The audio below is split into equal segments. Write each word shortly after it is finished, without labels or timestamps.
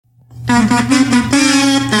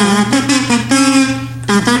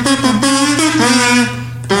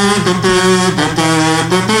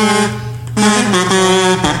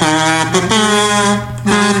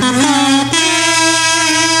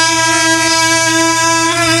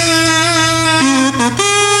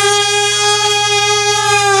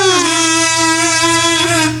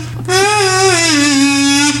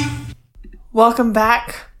Welcome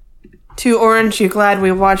back to Orange. You glad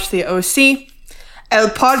we watched the OC?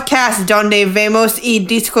 El podcast donde vemos y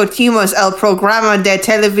discutimos el programa de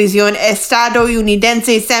televisión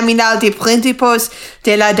estadounidense seminal de principios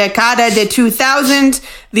de la década de 2000,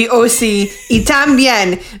 The OC, y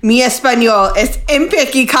también mi español es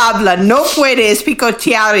impecable, no puedes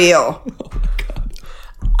picotearlo.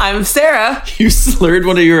 I'm Sarah. You slurred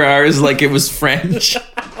one of your R's like it was French.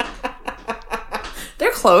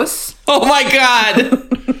 They're close. Oh my god!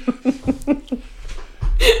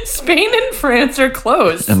 Spain and France are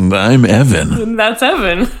close. And I'm Evan. And that's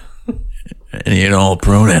Evan. Any and all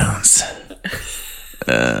pronouns.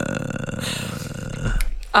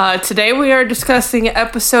 Today we are discussing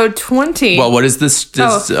episode 20. Well, what is this?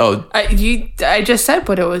 I just said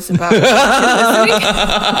what it was about.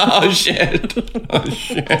 Oh shit! Oh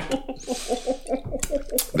shit!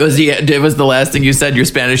 Was the last thing you said? Your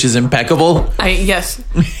Spanish is impeccable. Yes,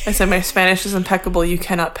 I said my Spanish is impeccable. You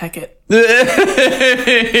cannot peck it.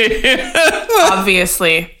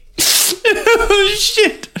 Obviously. Oh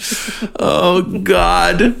shit! Oh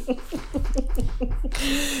god!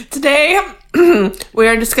 Today we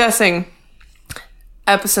are discussing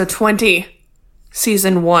episode 20,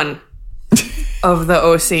 season 1 of the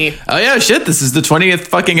OC. Oh yeah, shit! This is the 20th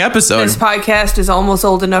fucking episode. This podcast is almost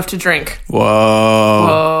old enough to drink.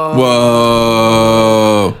 Whoa!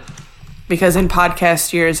 Whoa! Because in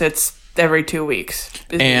podcast years, it's every 2 weeks.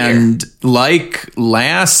 And like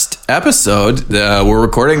last episode, we're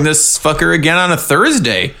recording this fucker again on a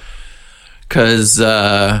Thursday. Because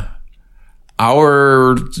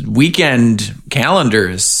our weekend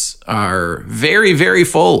calendars are very, very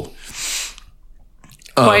full.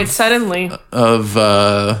 Quite suddenly. Of,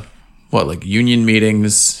 like union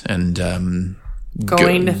meetings and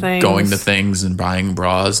going to things and buying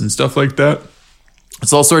bras and stuff like that.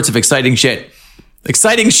 It's all sorts of exciting shit.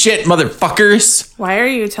 Exciting shit, motherfuckers. Why are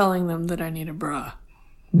you telling them that I need a bra?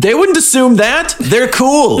 They wouldn't assume that. They're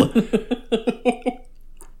cool.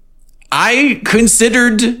 I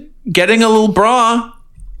considered getting a little bra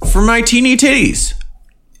for my teeny titties.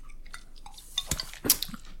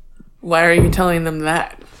 Why are you telling them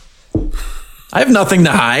that? I have nothing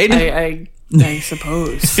to hide. I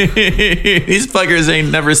suppose. These fuckers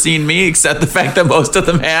ain't never seen me, except the fact that most of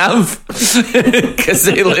them have. Because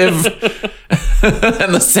they live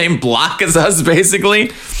in the same block as us,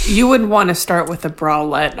 basically. You would want to start with a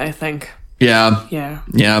bralette, I think. Yeah.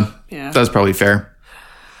 That's probably fair.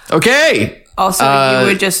 Okay. Also, you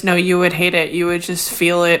would just know you would hate it. You would just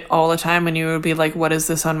feel it all the time, and you would be like, what is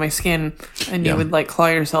this on my skin? And you would, like, claw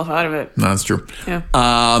yourself out of it. That's true. Yeah.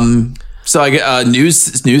 So I get a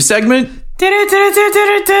news segment. Do you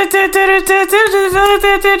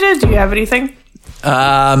have anything?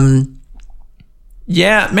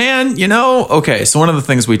 Yeah, man, okay, so one of the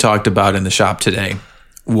things we talked about in the shop today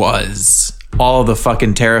was all the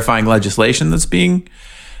fucking terrifying legislation that's being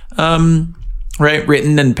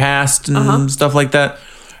written and passed and stuff like that.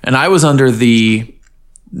 And I was under the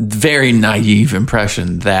very naive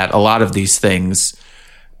impression that a lot of these things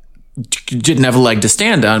didn't have a leg to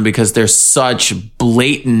stand on because they're such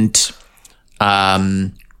blatant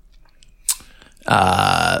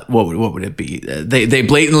what would it be? They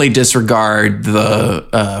blatantly disregard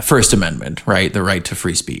the First Amendment, right? The right to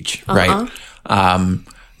free speech, right?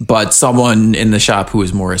 But someone in the shop who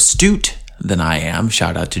is more astute than I am,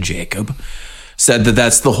 shout out to Jacob, said that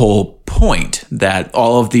that's the whole point, that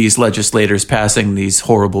all of these legislators passing these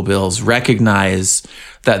horrible bills recognize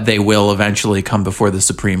that they will eventually come before the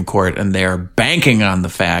Supreme Court, and they're banking on the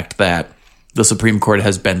fact that the Supreme Court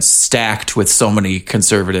has been stacked with so many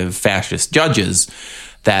conservative fascist judges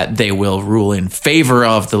that they will rule in favor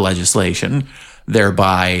of the legislation,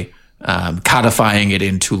 thereby codifying it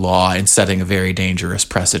into law and setting a very dangerous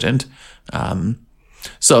precedent.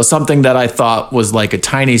 So something that I thought was like a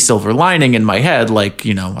tiny silver lining in my head, like,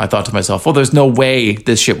 I thought to myself, well, there's no way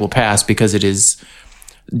this shit will pass because it is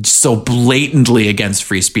so blatantly against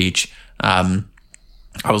free speech.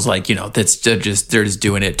 I was like, they're just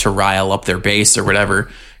doing it to rile up their base or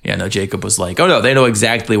whatever. Jacob was like, oh no, they know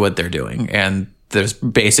exactly what they're doing. And there's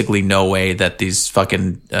basically no way that these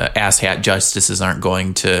fucking asshat justices aren't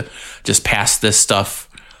going to just pass this stuff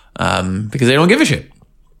because they don't give a shit.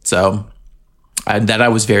 So That I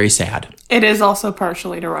was very sad. It is also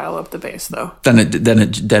partially to rile up the base, though. Then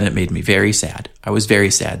it made me very sad. I was very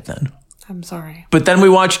sad then. I'm sorry. But then we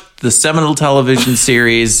watched the seminal television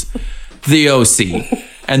series, The OC.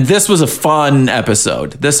 And this was a fun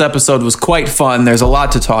episode. This episode was quite fun. There's a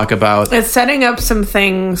lot to talk about. It's setting up some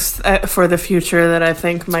things for the future that I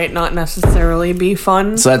think might not necessarily be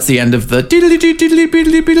fun. So that's the end of the...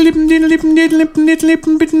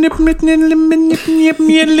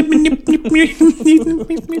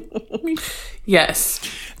 Yes.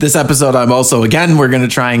 This episode, I'm also, again, we're going to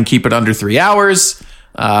try and keep it under 3 hours.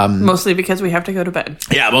 Mostly because we have to go to bed.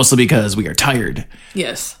 Yeah, mostly because we are tired.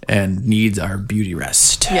 Yes. And needs our beauty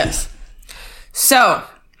rest. Yes. So,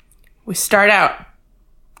 we start out.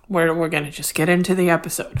 We're going to just get into the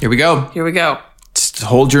episode. Here we go. Here we go. Just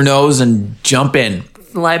hold your nose and jump in.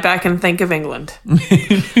 Lie back and think of England.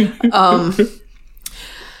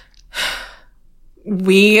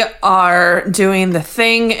 We are doing the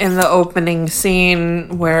thing in the opening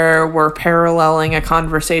scene where we're paralleling a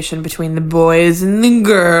conversation between the boys and the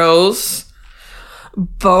girls.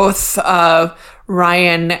 Both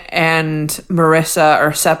Ryan and Marissa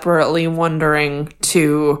are separately wondering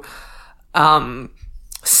to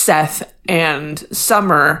Seth and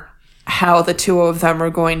Summer how the two of them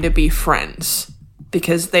are going to be friends.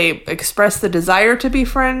 Because they express the desire to be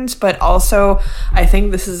friends, but also I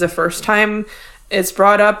think this is the first time it's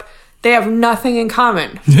brought up, they have nothing in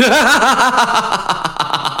common.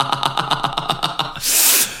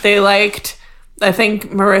 They liked, I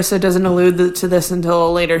think Marissa doesn't allude to this until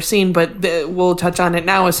a later scene, but we'll touch on it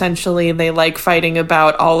now. Essentially, they like fighting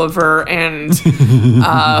about Oliver and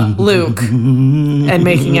Luke and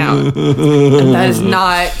making out. And that is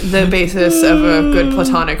not the basis of a good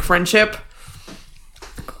platonic friendship.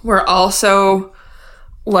 We're also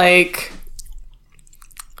like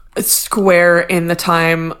square in the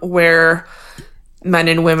time where men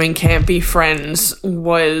and women can't be friends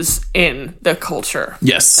was in the culture.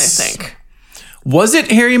 Yes. I think. Was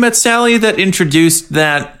it Harry Met Sally that introduced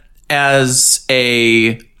that as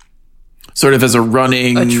a sort of as a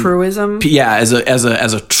running... A truism? Yeah, as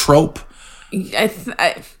a trope?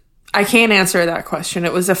 I can't answer that question.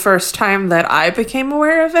 It was the first time that I became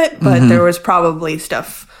aware of it, but there was probably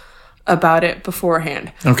stuff about it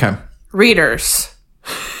beforehand. Okay. Readers.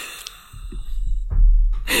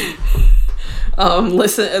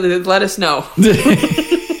 Listen, let us know.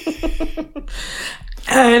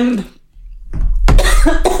 And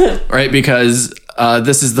right, because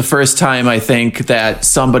this is the first time I think that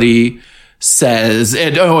somebody says,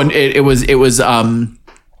 it was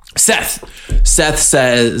Seth. Seth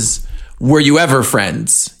says, "Were you ever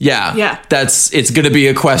friends?" Yeah. It's going to be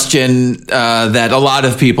a question that a lot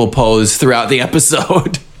of people pose throughout the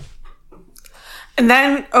episode. And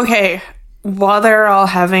then, okay, while they're all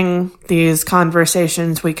having these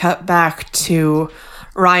conversations, we cut back to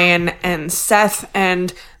Ryan and Seth,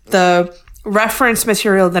 and the reference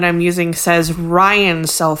material that I'm using says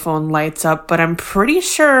Ryan's cell phone lights up, but I'm pretty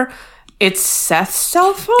sure it's Seth's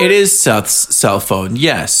cell phone? It is Seth's cell phone,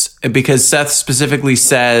 yes. Because Seth specifically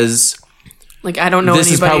says... Like, I don't know this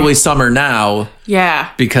anybody. Is probably summer now.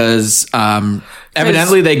 Yeah. Because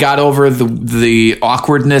evidently they got over the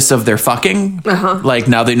awkwardness of their fucking. Uh-huh. Like,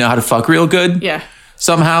 now they know how to fuck real good. Yeah.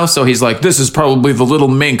 Somehow. So he's like, this is probably the little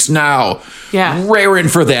minx now. Yeah. Raring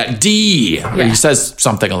for that D. Yeah. Or he says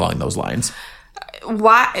something along those lines.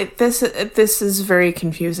 Why? This is very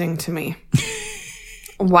confusing to me.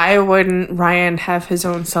 Why wouldn't Ryan have his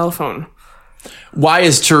own cell phone? Why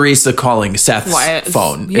is Teresa calling Seth's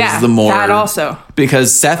phone? Yeah, is the more, that also.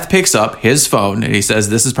 Because Seth picks up his phone and he says,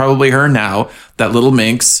 this is probably her now. That little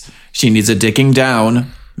minx. She needs a dicking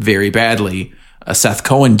down very badly. A Seth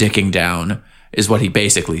Cohen dicking down is what he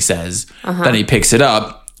basically says. Uh-huh. Then he picks it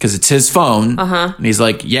up because it's his phone. Uh-huh. And he's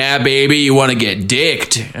like, yeah, baby, you want to get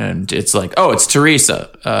dicked. And it's like, oh, it's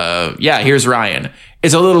Teresa. Yeah, here's Ryan.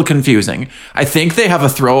 It's a little confusing. I think they have a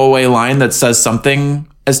throwaway line that says something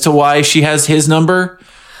as to why she has his number.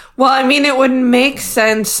 Well, I mean, it would make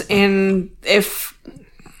sense if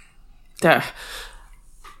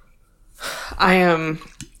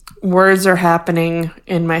words are happening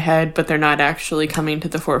in my head, but they're not actually coming to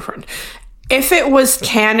the forefront. If it was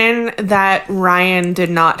canon that Ryan did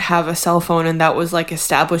not have a cell phone and that was like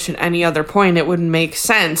established at any other point, it would make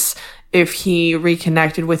sense if he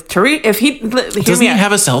reconnected with Teresa. If he doesn't he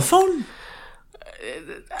have a cell phone?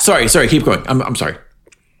 Sorry, keep going. I'm sorry.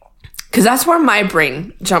 Because that's where my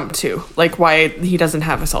brain jumped to, like why he doesn't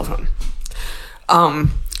have a cell phone.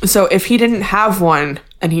 So if he didn't have one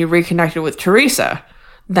and he reconnected with Teresa,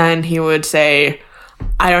 then he would say,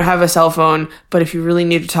 I don't have a cell phone, but if you really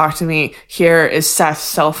need to talk to me, here is Seth's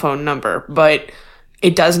cell phone number. But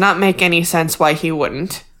it does not make any sense why he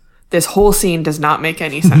wouldn't. This whole scene does not make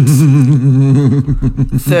any sense.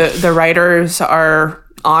 The writers are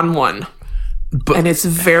on one. And it's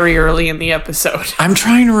very early in the episode. I'm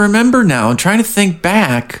trying to remember now. I'm trying to think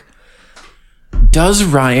back. Does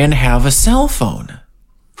Ryan have a cell phone?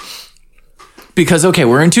 Because, okay,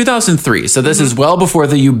 we're in 2003, so this is well before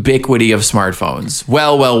the ubiquity of smartphones.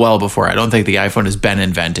 Well before. I don't think the iPhone has been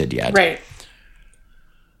invented yet. Right.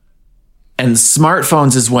 And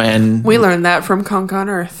smartphones is when... We learned that from Conk on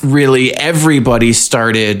Earth. Really, everybody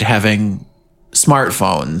started having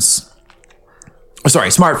smartphones. Sorry,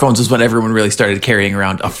 smartphones is when everyone really started carrying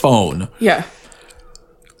around a phone. Yeah.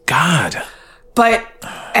 God. But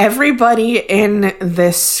everybody in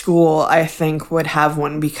this school, I think, would have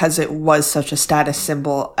one because it was such a status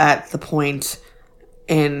symbol at the point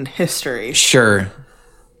in history. Sure.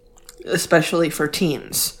 Especially for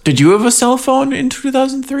teens. Did you have a cell phone in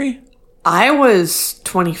 2003? I was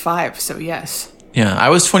 25, so yes. Yeah, I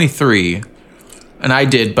was 23. And I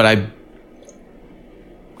did, but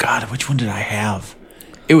God, which one did I have?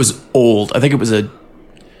 It was old. I think it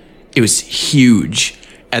was huge.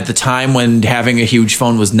 At the time when having a huge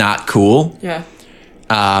phone was not cool. Yeah.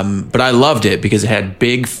 But I loved it because it had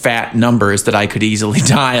big, fat numbers that I could easily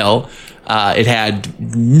dial. It had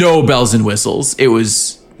no bells and whistles. It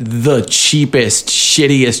was the cheapest,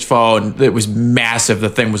 shittiest phone. It was massive. The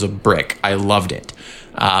thing was a brick. I loved it.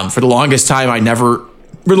 For the longest time, I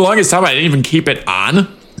didn't even keep it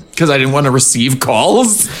on because I didn't want to receive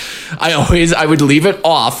calls. I would leave it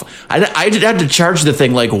off. I had to charge the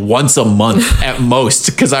thing like once a month at most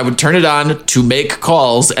because I would turn it on to make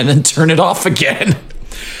calls and then turn it off again.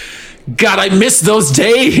 God, I miss those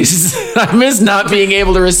days. I miss not being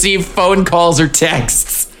able to receive phone calls or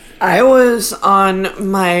texts. I was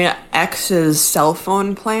on my ex's cell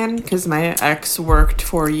phone plan because my ex worked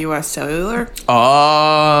for U.S. Cellular. Oh,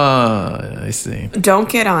 I see. Don't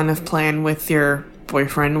get on a plan with your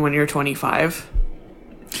boyfriend when you're 25.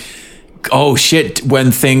 Oh, shit.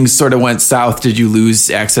 When things sort of went south, did you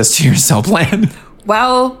lose access to your cell plan?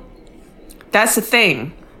 Well, that's the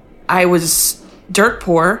thing. I was dirt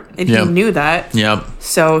poor, and he knew that. Yep.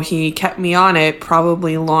 So he kept me on it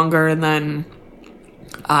probably longer than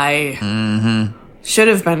I should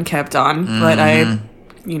have been kept on. But I,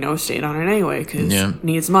 stayed on it anyway because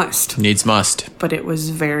needs must. Needs must. But it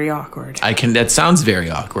was very awkward. That sounds very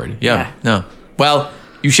awkward. Yeah. No. Well,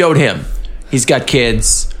 you showed him. He's got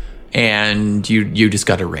kids, and you just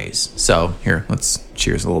got a raise. So here, let's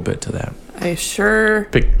cheers a little bit to that. I sure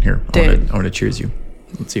Here, did. I want to cheers you.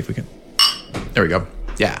 Let's see if we can. There we go.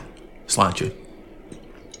 Yeah. Sláinte.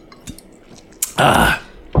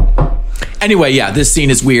 Anyway, yeah, this scene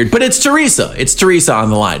is weird, but it's Teresa. It's Teresa on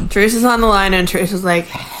the line. Teresa's on the line, and Teresa's like,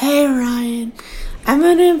 "Hey, Ryan, I'm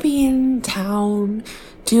gonna be in town.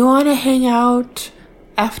 Do you want to hang out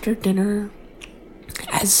after dinner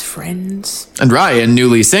as friends?" And Ryan,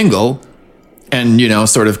 newly single, and,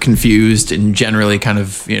 sort of confused and generally kind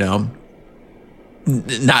of,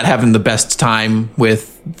 not having the best time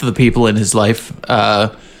with the people in his life,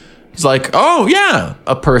 is like, oh, yeah,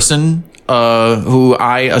 a person who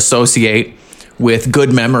I associate with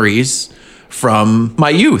good memories from my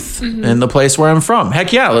youth and the place where I'm from.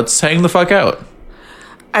 Heck yeah, let's hang the fuck out.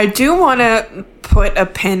 I do want to put a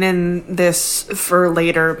pin in this for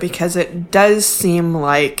later because it does seem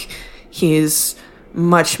like he's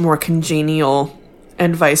much more congenial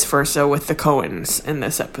and vice versa with the Coens in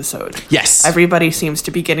this episode. Yes. Everybody seems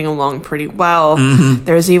to be getting along pretty well.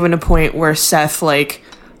 There's even a point where Seth,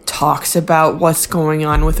 talks about what's going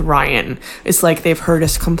on with Ryan. It's like they've heard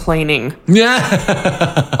us complaining.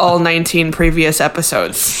 Yeah. all 19 previous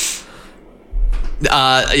episodes. This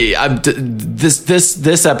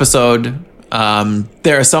episode,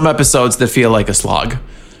 there are some episodes that feel like a slog,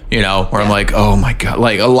 where I'm like, oh my God,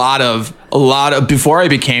 like a lot of, before I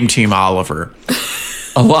became Team Oliver,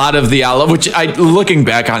 a lot of the Oliver, which looking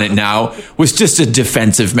back on it now, was just a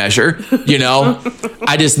defensive measure,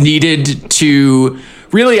 I just needed to,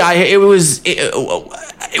 really, it was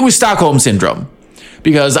Stockholm Syndrome,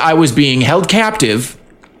 because I was being held captive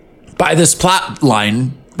by this plot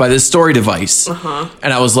line, by this story device. And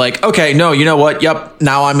I was like, okay, no, you know what? Yep.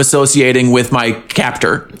 Now I'm associating with my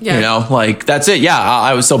captor, that's it.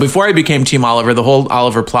 Yeah. So before I became Team Oliver, the whole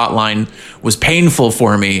Oliver plot line was painful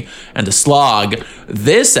for me and a slog.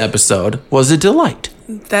 This episode was a delight.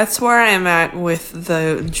 That's where I'm at with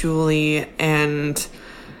the Julie and,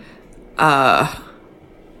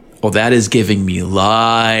 well, that is giving me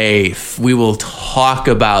life. We will talk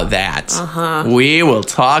about that. We will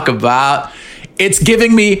talk about It's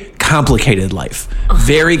giving me complicated life.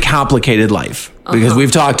 Very complicated life. Because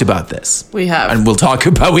we've talked about this. We have. And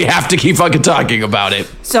we have to keep fucking talking about it.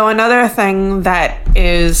 So another thing that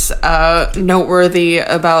is noteworthy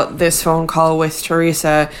about this phone call with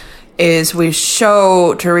Teresa is we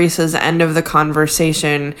show Teresa's end of the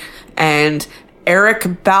conversation, and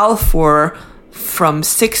Eric Balfour from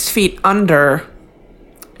 6 feet under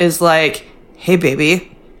is like, hey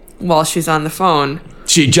baby, while she's on the phone.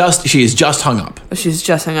 She is just hung up. She's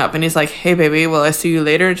just hung up, and he's like, hey baby, will I see you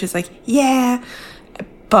later? And she's like, yeah.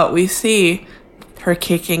 But we see her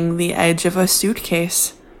kicking the edge of a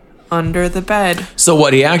suitcase under the bed. So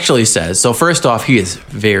what he actually says, so first off, he is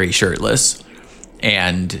very shirtless.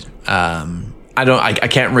 And I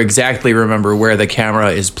can't exactly remember where the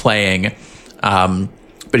camera is playing.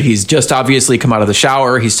 But he's just obviously come out of the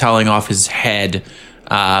shower. He's toweling off his head.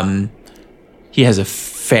 He has a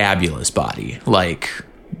fabulous body. Like,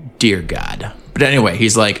 dear God. But anyway,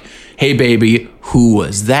 he's like, hey, baby, who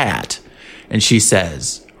was that? And she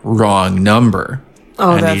says, wrong number.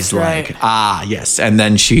 Oh, and that's he's right. like, ah, yes. And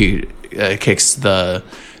then she kicks the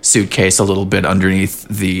suitcase a little bit underneath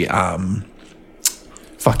the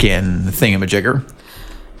fucking thingamajigger.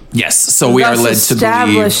 Yes. So we are led to believe.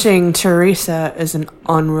 Establishing Teresa as an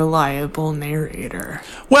unreliable narrator.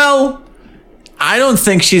 Well, I don't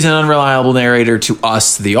think she's an unreliable narrator to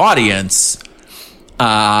us, the audience.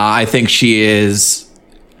 I think she is.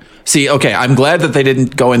 See, okay, I'm glad that they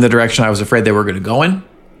didn't go in the direction I was afraid they were going to go in.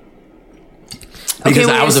 Because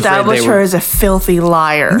I was establish her as a filthy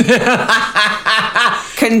liar.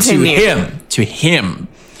 Continue. To him.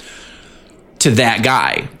 To that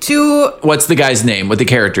guy. To what's the guy's name? What the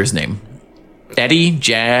character's name? Eddie?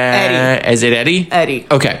 Eddie. Is it Eddie? Eddie.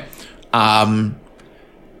 Okay.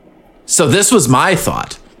 So this was my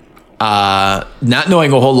thought. Not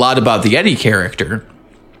knowing a whole lot about the Eddie character.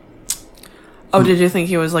 Oh, did you think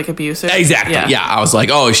he was like abusive? Exactly. Yeah. I was like,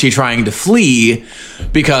 oh, is she trying to flee?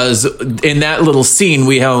 Because in that little scene,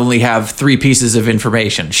 we only have 3 pieces of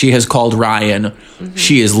information. She has called Ryan. Mm-hmm.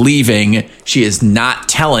 She is leaving. She is not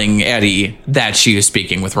telling Eddie that she is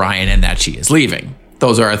speaking with Ryan and that she is leaving.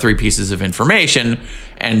 Those are our 3 pieces of information.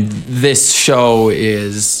 And this show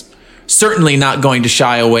is certainly not going to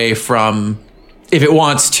shy away from, if it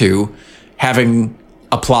wants to, having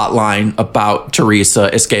a plot line about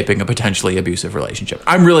Teresa escaping a potentially abusive relationship.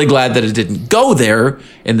 I'm really glad that it didn't go there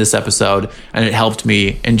in this episode, and it helped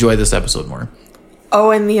me enjoy this episode more.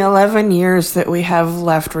 Oh, in the 11 years that we have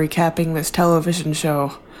left recapping this television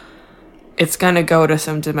show, it's going to go to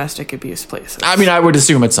some domestic abuse places. I mean, I would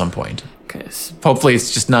assume at some point. 'Cause hopefully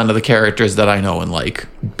it's just none of the characters that I know and like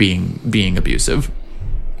being abusive.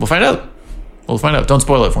 We'll find out. Don't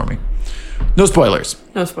spoil it for me. No spoilers.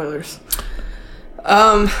 No spoilers.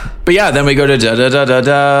 But yeah, then we go to da da da da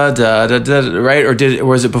da da da da, right? Or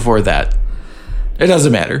was it before that? It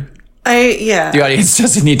doesn't matter. The audience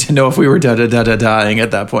doesn't need to know if we were da da da da daing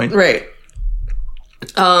at that point. Right.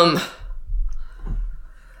 Now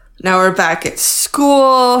we're back at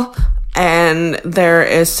school, and there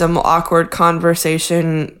is some awkward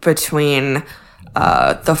conversation between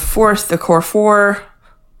the core 4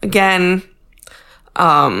 again.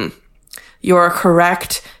 You're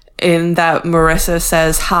correct in that Marissa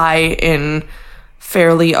says hi in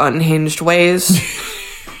fairly unhinged ways.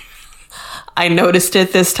 I noticed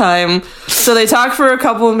it this time. So they talk for a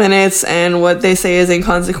couple of minutes, and what they say is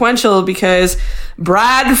inconsequential because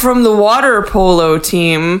Brad from the water polo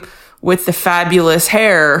team with the fabulous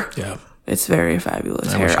hair. Yeah. It's very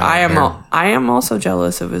fabulous hair. I am also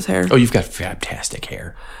jealous of his hair. Oh, you've got fantastic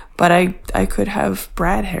hair. But I could have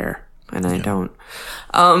Brad hair, and I don't.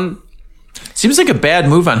 Seems like a bad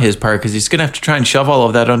move on his part because he's going to have to try and shove all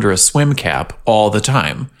of that under a swim cap all the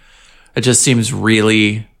time. It just seems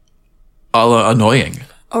really annoying.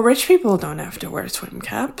 Oh, rich people don't have to wear swim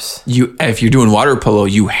caps. If you're doing water polo,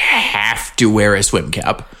 you have to wear a swim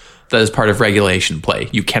cap. That is part of regulation play.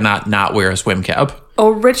 You cannot not wear a swim cap. Oh,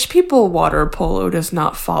 rich people water polo does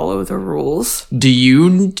not follow the rules. What do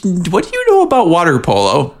you know about water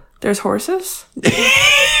polo? There's horses?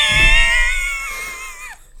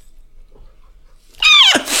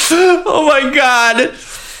 Oh my God.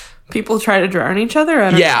 People try to drown each other?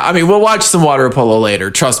 I mean, we'll watch some water polo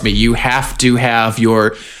later. Trust me, you have to have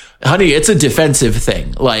your... Honey, it's a defensive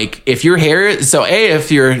thing. Like, if your hair... So,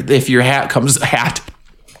 if your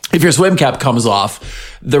swim cap comes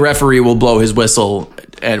off, the referee will blow his whistle.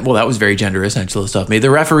 And, well, that was very gender essentialist of me. The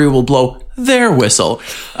referee will blow their whistle.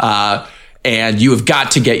 And you have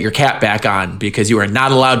got to get your cap back on because you are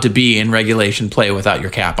not allowed to be in regulation play without your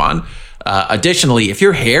cap on. Additionally, if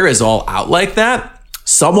your hair is all out like that,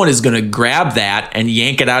 someone is going to grab that and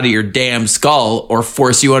yank it out of your damn skull or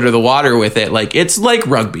force you under the water with it. Like, it's like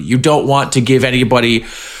rugby. You don't want to give anybody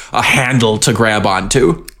a handle to grab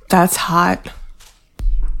onto. That's hot.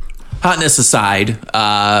 Hotness aside,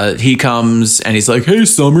 he comes and he's like, hey,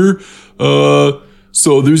 Summer,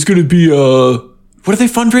 so there's going to be what are they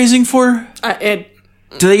fundraising for?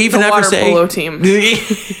 Do they even ever say? The water polo team.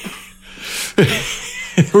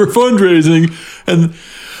 We're fundraising, and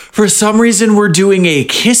for some reason we're doing a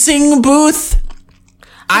kissing booth.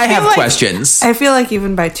 I have questions. I feel like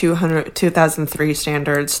even by 2003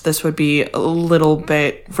 standards, this would be a little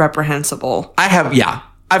bit reprehensible.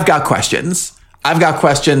 I've got questions. I've got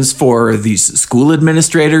questions for these school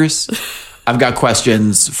administrators. I've got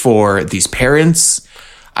questions for these parents.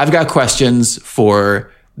 I've got questions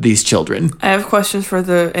for these children. I have questions for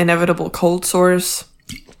the inevitable cold sores.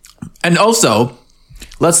 And also,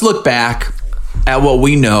 let's look back at what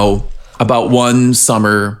we know about one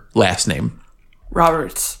Summer last name.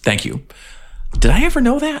 Roberts. Thank you. Did I ever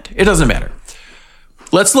know that? It doesn't matter.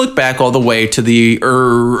 Let's look back all the way to the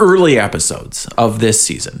early episodes of this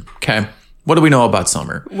season. Okay. What do we know about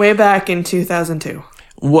Summer? Way back in 2002.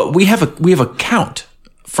 What we have a count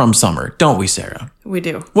from Summer, don't we, Sarah? We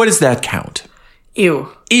do. What is that count? Ew.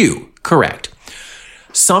 Correct.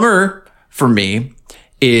 Summer, for me,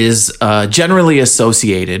 is generally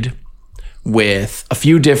associated with a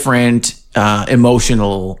few different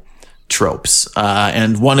emotional tropes.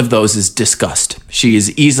 And one of those is disgust. She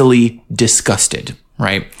is easily disgusted,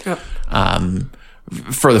 right? Yep.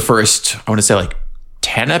 For the first, I want to say like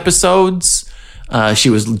 10 episodes, she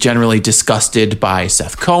was generally disgusted by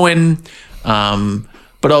Seth Cohen,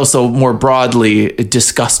 but also more broadly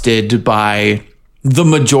disgusted by the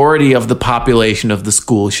majority of the population of the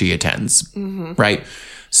school she attends, right?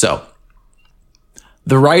 So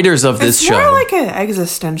the writers of this show... It's more like an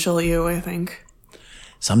existential ew, I think.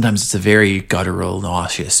 Sometimes it's a very guttural,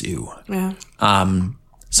 nauseous ew. Yeah.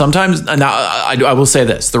 Sometimes, now I will say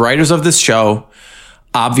this, the writers of this show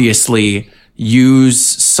obviously use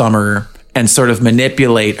Summer and sort of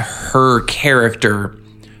manipulate her character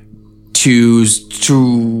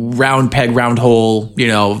to round peg, round hole,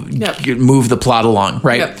 move the plot along,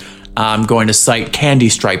 right? Yep. I'm going to cite Candy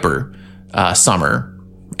Striper Summer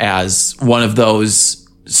as one of those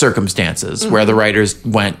circumstances where the writers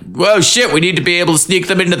went, whoa, shit, we need to be able to sneak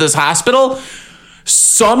them into this hospital.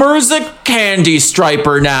 Summer's a Candy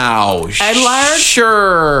Striper now.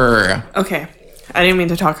 Sure. Okay. I didn't mean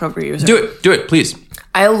to talk over you. Do it, please.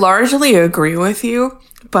 I largely agree with you,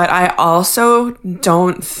 but I also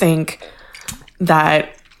don't think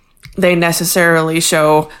that they necessarily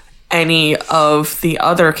show any of the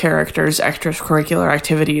other characters' extracurricular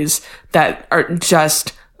activities that are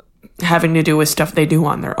just having to do with stuff they do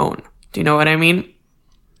on their own. Do you know what I mean?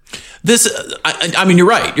 I mean, you're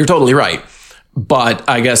right. You're totally right. But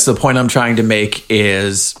I guess the point I'm trying to make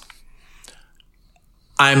is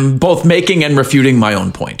I'm both making and refuting my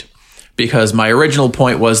own point. Because my original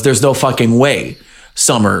point was there's no fucking way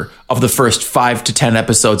Summer of the first 5 to 10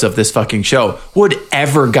 episodes of this fucking show would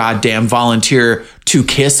ever goddamn volunteer to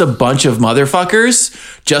kiss a bunch of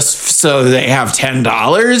motherfuckers just so they have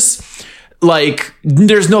 $10. Like,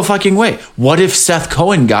 there's no fucking way. What if Seth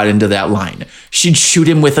Cohen got into that line? She'd shoot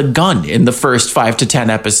him with a gun in the first 5 to 10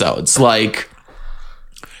 episodes. Like,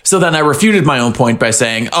 so then I refuted my own point by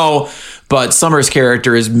saying, but Summer's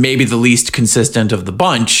character is maybe the least consistent of the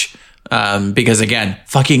bunch. Because again,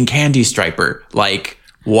 fucking Candy Striper, like,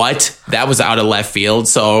 what? That was out of left field.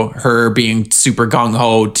 So her being super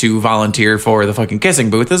gung-ho to volunteer for the fucking kissing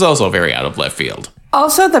booth is also very out of left field.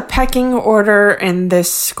 Also, the pecking order in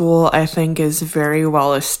this school, I think, is very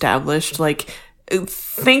well established. Like,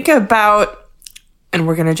 think about, and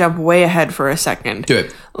we're going to jump way ahead for a second. Do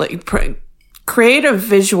it. Like, create a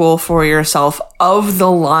visual for yourself of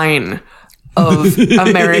the line of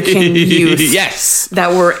American youth yes,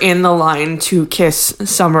 that were in the line to kiss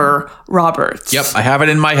Summer Roberts. Yep, I have it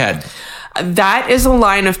in my head. That is a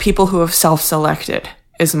line of people who have self-selected,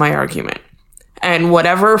 is my argument. And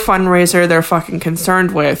whatever fundraiser they're fucking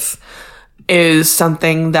concerned with is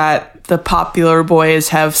something that the popular boys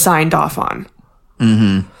have signed off on.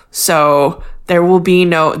 Mm-hmm. So there would be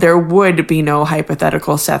no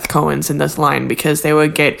hypothetical Seth Cohens in this line because they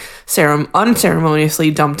would get unceremoniously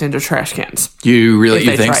dumped into trash cans.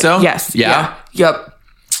 You think so? Yes. Yeah. Yep.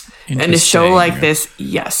 And a show like this,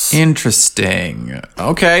 yes. Interesting.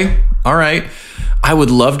 Okay. All right. I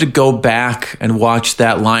would love to go back and watch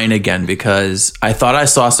that line again because I thought I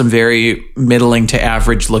saw some very middling to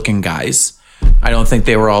average looking guys. I don't think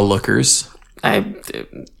they were all lookers.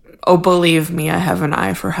 Oh, believe me, I have an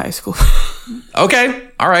eye for high school. Okay.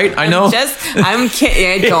 All right. I know. I'm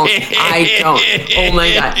kidding. I don't. Oh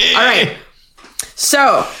my God. All right.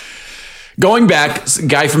 So, going back,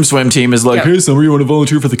 guy from swim team is like, Yep. hey, Summer, you want to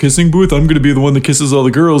volunteer for the kissing booth? I'm going to be the one that kisses all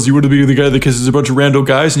the girls. You want to be the guy that kisses a bunch of rando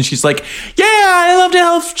guys? And she's like, yeah, I love to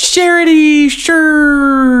help charity.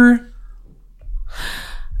 Sure.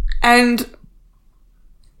 and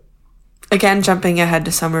again, jumping ahead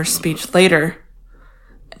to Summer's speech later,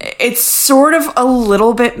 it sort of a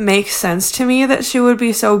little bit makes sense to me that she would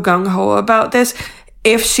be so gung-ho about this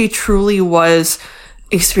if she truly was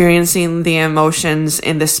experiencing the emotions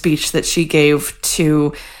in the speech that she gave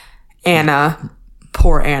to Anna,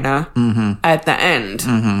 poor Anna, at the end.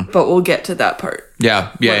 But we'll get to that part.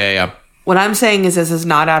 Yeah. What I'm saying is this is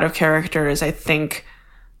not out of character, as I think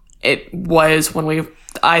it was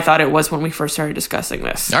I thought it was when we first started discussing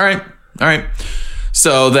this. All right.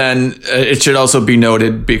 So then it should also be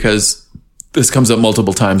noted, because this comes up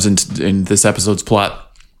multiple times in this episode's plot,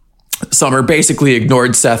 Summer basically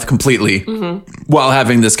ignored Seth completely while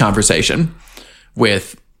having this conversation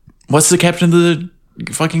with, what's the captain of the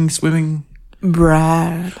fucking swimming?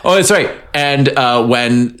 Brad. Oh, that's right. And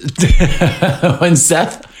when when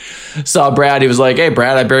Seth saw Brad, he was like, hey,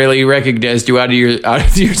 Brad, I barely recognized you out of your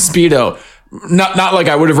Speedo. Not like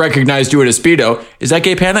I would have recognized you at a Speedo. Is that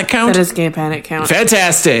gay panic count? That is gay panic count.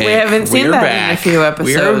 Fantastic. We haven't seen We're that back. in a few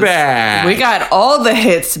episodes. We're back. We got all the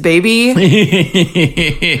hits, baby.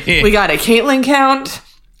 We got a Caitlyn count.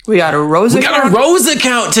 We got a Rosa count. We got a Rosa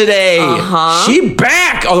count today. She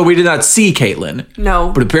back. Although we did not see Caitlyn.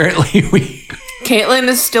 No. But apparently we... Caitlyn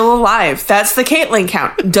is still alive. That's the Caitlyn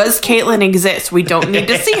count. Does Caitlyn exist? We don't need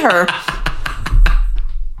to see her.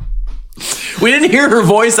 We didn't hear her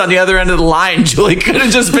voice on the other end of the line. Julie could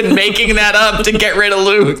have just been making that up to get rid of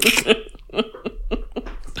Luke.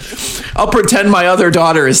 I'll pretend my other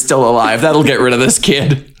daughter is still alive. That'll get rid of this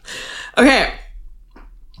kid. Okay.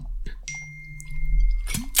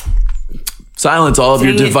 Silence all of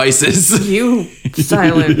your devices. You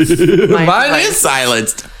silence. Mine is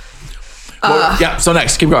silenced. Yeah, so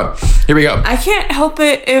next, keep going. Here we go. I can't help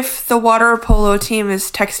it if the water polo team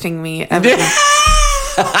is texting me.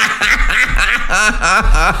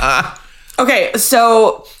 Okay,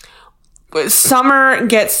 so Summer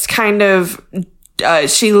gets kind of...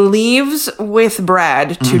 she leaves with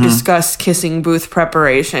Brad to discuss kissing booth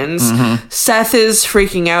preparations. Seth is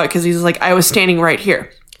freaking out because he's like, I was standing right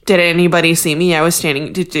here. Did anybody see me? I was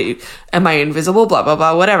standing... am I invisible? Blah, blah,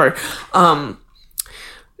 blah, whatever.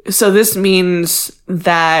 So this means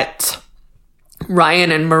that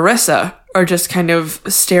Ryan and Marissa are just kind of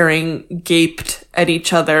staring gaped at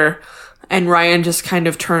each other, and Ryan just kind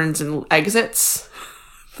of turns and exits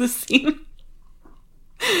the scene.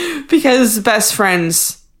 Because best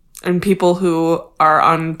friends and people who are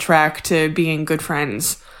on track to being good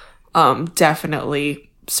friends definitely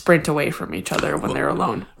sprint away from each other when they're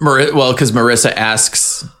alone. Well, because Marissa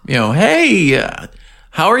asks, hey,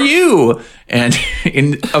 how are you? And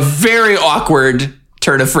in a very awkward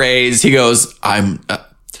turn of phrase, he goes, I'm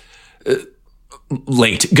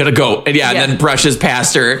late, gonna go. And and then brushes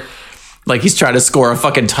past her like he's trying to score a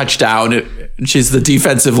fucking touchdown. And she's the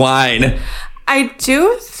defensive line.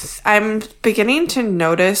 I'm beginning to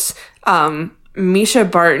notice Misha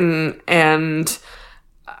Barton and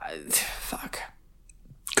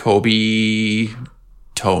Kobe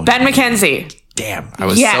Tone. Ben McKenzie. Damn, I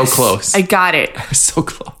was so close. I got it. I was so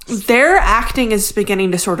close. Their acting is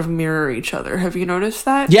beginning to sort of mirror each other. Have you noticed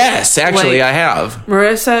that? Yes, actually, I have.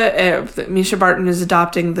 Marissa, Misha Barton is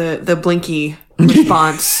adopting the blinky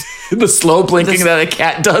response. The slow blinking that a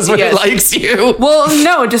cat does when it likes you. Well,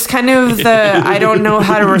 no, just kind of I don't know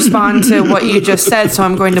how to respond to what you just said, so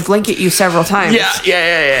I'm going to blink at you several times.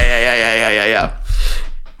 Yeah.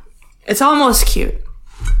 It's almost cute.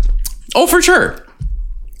 Oh, for sure.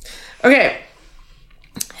 Okay.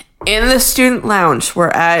 In the student lounge, we're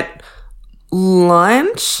at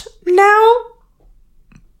lunch now?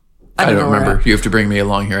 I don't remember. You have to bring me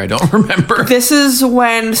along here. I don't remember. This is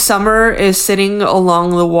when Summer is sitting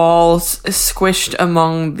along the walls, squished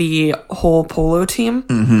among the whole polo team.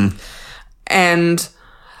 Mm-hmm. And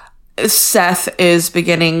Seth is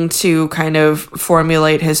beginning to kind of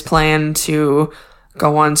formulate his plan to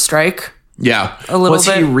go on strike. Yeah. A little bit.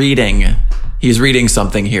 What's he reading? He's reading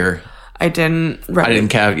something here. I didn't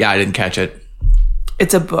catch it.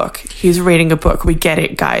 It's a book. He's reading a book. We get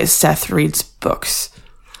it, guys. Seth reads books.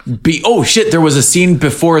 Oh shit, there was a scene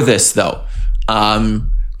before this though.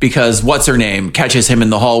 Because what's her name catches him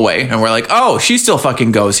in the hallway and we're like, oh, she still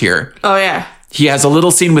fucking goes here. Oh yeah. He has a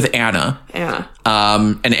little scene with Anna. Yeah.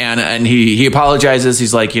 And Anna, and he apologizes.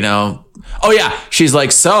 He's like, Oh, yeah. She's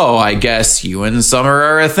like, so I guess you and Summer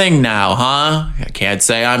are a thing now, huh? I can't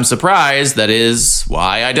say I'm surprised. That is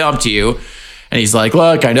why I dumped you. And he's like,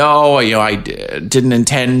 look, I know, I didn't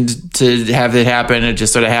intend to have it happen. It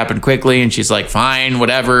just sort of happened quickly. And she's like, fine,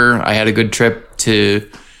 whatever. I had a good trip to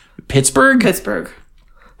Pittsburgh.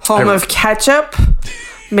 Home of ketchup,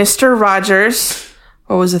 Mr. Rogers.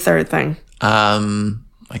 What was the third thing? I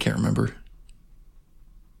can't remember.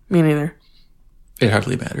 Me neither. It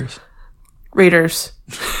hardly matters. Readers.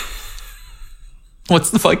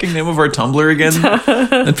 What's the fucking name of our Tumblr again?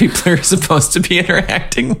 That people are supposed to be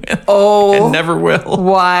interacting with. Oh. And never will.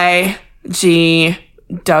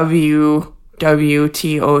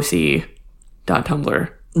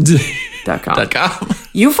 YGWWTOC.tumblr.com.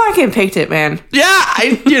 You fucking picked it, man. Yeah,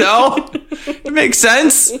 it makes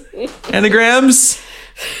sense. Anagrams.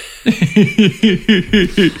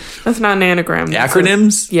 That's not an anagram.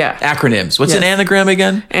 Acronyms? Yeah. Acronyms. What's an anagram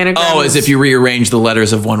again? Anagram. Oh, as if you rearrange the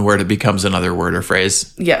letters of one word, it becomes another word or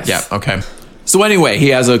phrase. Yes. Yeah, okay. So anyway, he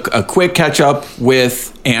has a quick catch up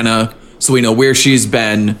with Anna, so we know where she's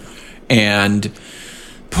been. And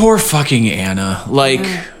poor fucking Anna.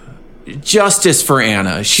 Justice for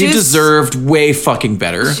Anna. She deserved way fucking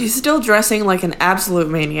better. She's still dressing like an absolute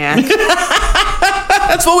maniac.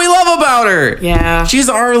 That's what we love about her. Yeah. She's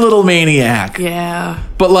our little maniac. Yeah.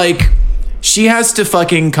 But she has to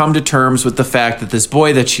fucking come to terms with the fact that this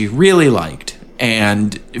boy that she really liked,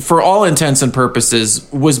 and for all intents and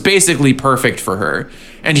purposes was basically perfect for her,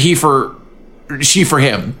 and she for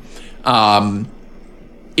him,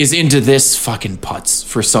 is into this fucking putz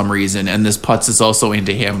for some reason, and this putz is also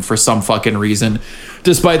into him for some fucking reason,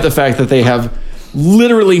 despite the fact that they have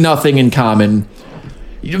literally nothing in common.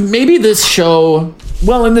 Maybe this show...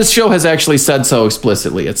 Well, and this show has actually said so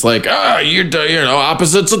explicitly. It's like,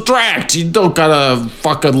 opposites attract. You don't gotta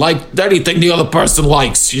fucking like anything the other person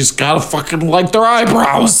likes. You just gotta fucking like their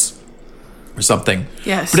eyebrows. Or something.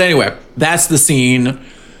 Yes. But anyway, that's the scene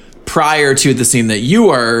prior to the scene that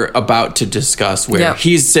you are about to discuss, where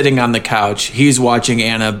he's sitting on the couch. He's watching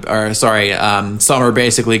Summer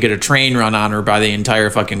basically get a train run on her by the entire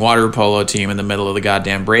fucking water polo team in the middle of the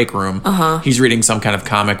goddamn break room. He's reading some kind of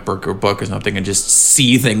comic book or something and just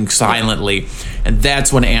seething silently. And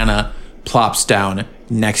that's when Anna plops down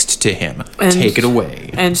next to him. Take it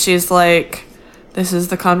away. And she's like, this is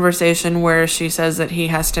the conversation where she says that he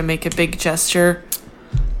has to make a big gesture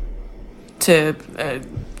to...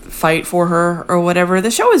 fight for her or whatever.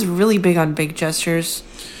 The show is really big on big gestures.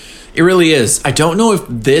 It really is. I don't know if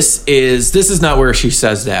this is not where she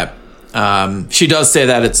says that. She does say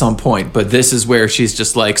that at some point, but this is where she's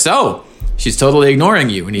just like, so she's totally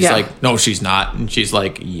ignoring you. And he's like, no, she's not. And she's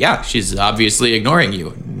like, yeah, she's obviously ignoring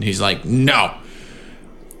you. And he's like, no,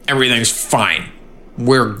 everything's fine.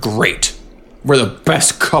 We're great. We're the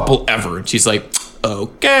best couple ever. And she's like,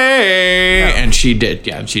 okay. Yeah. And she did.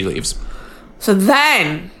 Yeah. And she leaves. So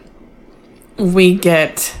then we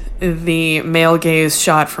get the male gaze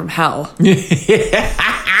shot from hell.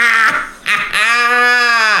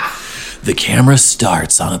 The camera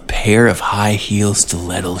starts on a pair of high heel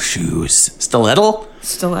stiletto shoes. Stiletto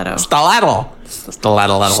shoes.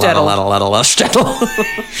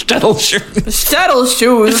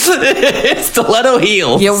 Stiletto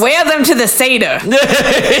heels. You wear them to the Seder.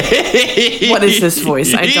 What is this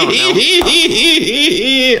voice? I don't know.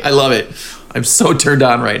 I love it. I'm so turned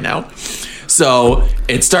on right now. So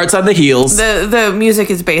it starts on the heels. The music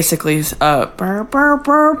is basically burr, burr,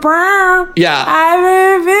 burr, burr. Yeah.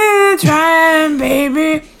 I've been trying,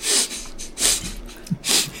 baby.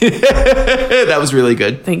 That was really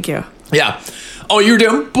good. Thank you. Yeah. Oh, you're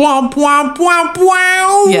doing bwomp, bwomp, bwomp,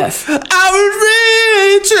 bwomp. Yes. I was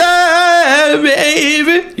really trying,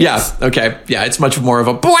 baby. Yeah. Okay. Yeah. It's much more of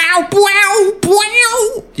a bwow, bwow,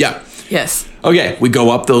 bwow. Yeah. Yes. Okay. We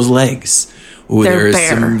go up those legs. Ooh, They're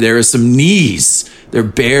there are some knees. They're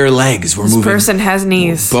bare legs. We're moving. This person has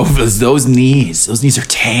knees. Both of those knees. Those knees are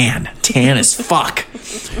tan as fuck.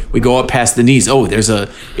 We go up past the knees. Oh, is it a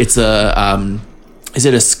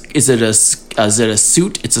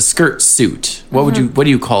suit? It's a skirt suit. What do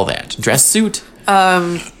you call that? Dress suit?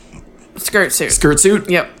 Skirt suit. Skirt suit?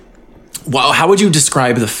 Yep. Wow, how would you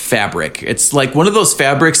describe the fabric? It's like one of those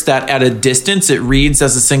fabrics that at a distance it reads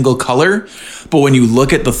as a single color, but when you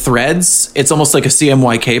look at the threads, it's almost like a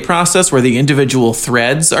CMYK process where the individual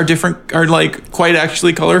threads are like quite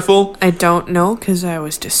actually colorful. I don't know because I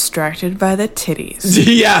was distracted by the titties.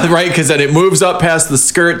 Yeah, right, because then it moves up past the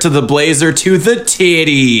skirt to the blazer to the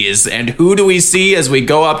titties. And who do we see as we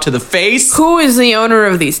go up to the face? Who is the owner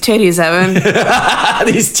of these titties, Evan?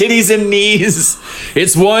 These titties and knees.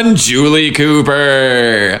 It's one Julie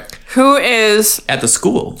Cooper. who is At the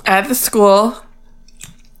school.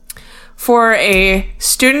 For a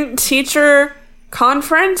student-teacher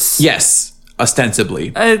conference? Yes,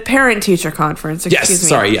 ostensibly. A parent-teacher conference, excuse me. Yes,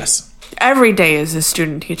 sorry, yes. Every day is a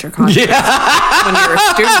student-teacher conference when you're a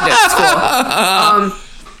student at school.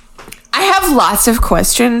 I have lots of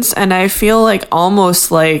questions, and I feel like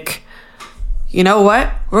almost like, you know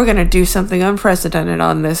what? We're going to do something unprecedented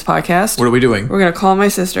on this podcast. What are we doing? We're going to call my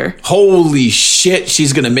sister. Holy shit,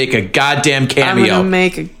 she's going to make a goddamn cameo. I'm going to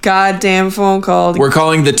make a goddamn phone call. We're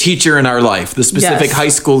calling the teacher in our life, the specific high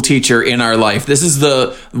school teacher in our life. This is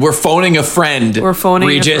we're phoning a friend,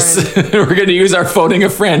 Regis. a friend. We're going to use our phoning a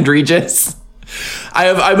friend, Regis.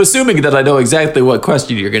 I'm assuming that I know exactly what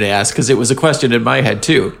question you're going to ask, because it was a question in my head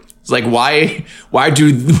too. It's like, why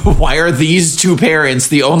are these two parents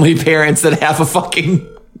the only parents that have a fucking...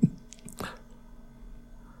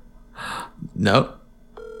 No.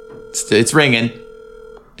 It's ringing.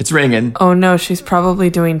 It's ringing. Oh no, she's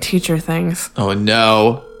probably doing teacher things. Oh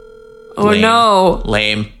no. Oh no.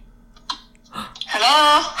 Lame.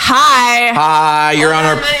 Hello? Hi. You're on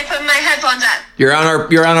our... Let me put my headphones on. You're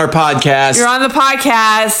on our podcast. You're on the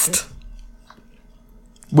podcast.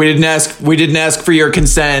 We didn't ask for your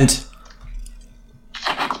consent.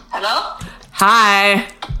 Hello? Hi.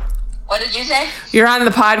 What did you say? You're on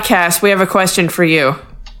the podcast. We have a question for you.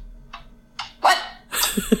 What?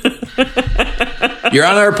 You're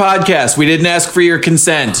on our podcast. We didn't ask for your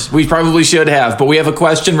consent. We probably should have, but we have a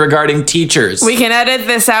question regarding teachers. We can edit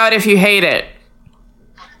this out if you hate it.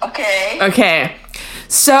 Okay.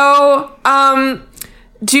 So,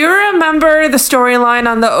 do you remember the storyline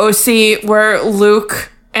on the OC where Luke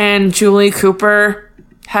and Julie Cooper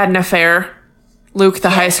had an affair? Luke,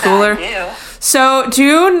 the high schooler? I do. So, do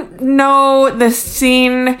you know the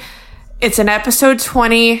scene? It's in episode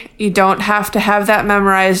 20. You don't have to have that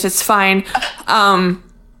memorized. It's fine.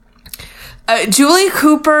 Julie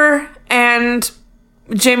Cooper and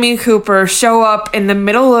Jimmy Cooper show up in the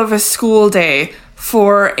middle of a school day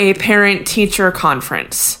for a parent-teacher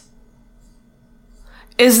conference.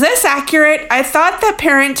 Is this accurate? I thought that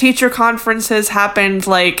parent-teacher conferences happened,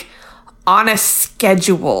 like, on a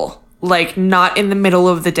schedule, like, not in the middle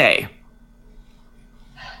of the day.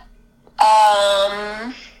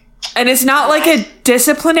 And it's not like a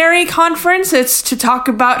disciplinary conference. It's to talk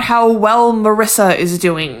about how well Marissa is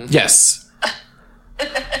doing. Yes.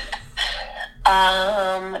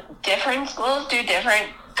 Different schools do different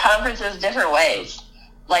conferences different ways.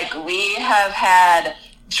 Like, we have had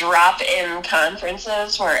drop-in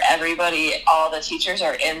conferences where all the teachers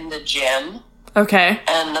are in the gym. Okay.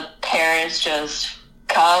 And the parents just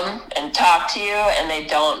come and talk to you, and they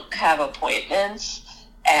don't have appointments.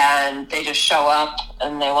 And they just show up,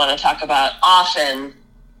 and they want to talk about often,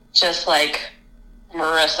 just like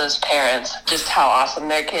Marissa's parents, just how awesome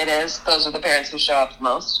their kid is. Those are the parents who show up the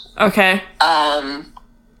most. Okay.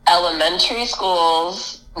 Elementary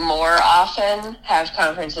schools more often have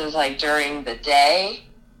conferences like during the day,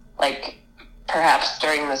 like perhaps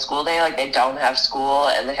during the school day, like they don't have school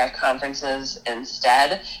and they have conferences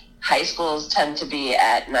instead. High schools tend to be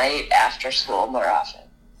at night after school more often.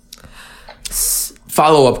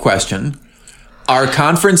 Follow-up question. Are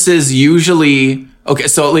conferences usually... Okay,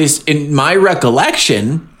 so at least in my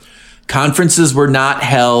recollection, conferences were not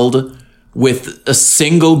held with a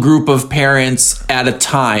single group of parents at a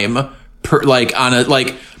time.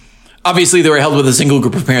 Obviously they were held with a single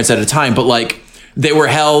group of parents at a time, but like they were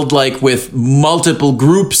held like with multiple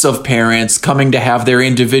groups of parents coming to have their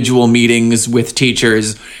individual meetings with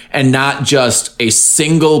teachers, and not just a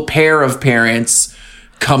single pair of parents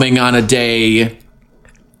coming on a day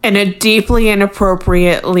in a deeply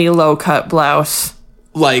inappropriately low-cut blouse.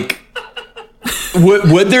 Like,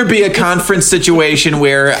 would there be a conference situation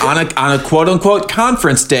where on a quote-unquote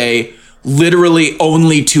conference day, literally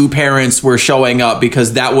only two parents were showing up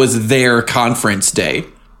because that was their conference day?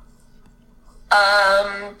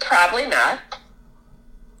 Probably not.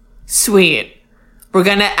 Sweet. We're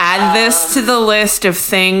going to add this to the list of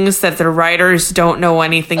things that the writers don't know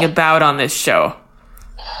anything about on this show.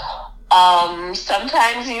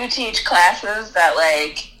 Sometimes you teach classes that,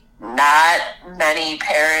 like, not many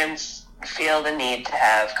parents feel the need to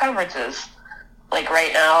have conferences. Like,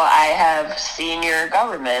 right now, I have senior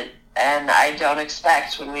government, and I don't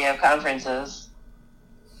expect when we have conferences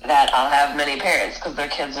that I'll have many parents, because their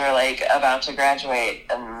kids are, like, about to graduate,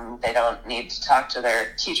 and they don't need to talk to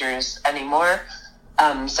their teachers anymore.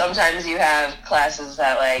 Sometimes you have classes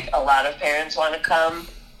that, like, a lot of parents want to come,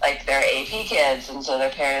 like their AP kids, and so their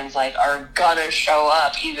parents like are gonna show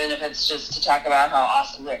up even if it's just to talk about how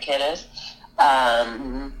awesome their kid is.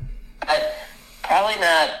 But probably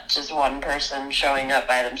not just one person showing up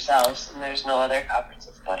by themselves and there's no other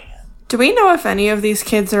conferences going on. Do we know if any of these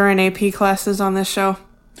kids are in AP classes on this show?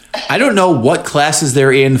 I don't know what classes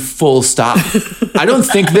they're in, full stop. I don't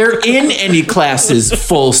think they're in any classes,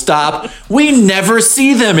 full stop. We never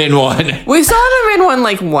see them in one. We saw them in one,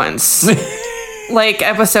 like, once. Like,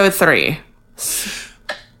 episode 3.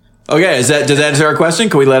 Okay, does that answer our question?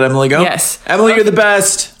 Can we let Emily go? Yes. Emily, you're the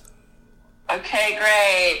best. Okay,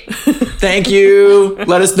 great. Thank you.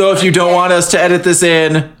 Let us know if you don't want us to edit this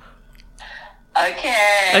in.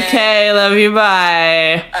 Okay. Okay, love you,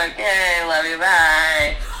 bye. Okay, love you,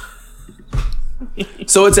 bye.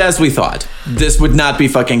 So it's as we thought. This would not be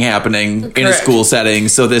fucking happening in a Correct. school setting,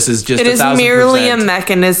 so this is just It is 1,000%. merely a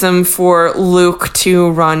mechanism for Luke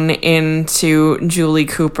to run into Julie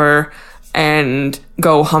Cooper and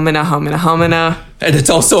go humana, humana, humana. And it's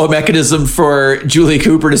also a mechanism for Julie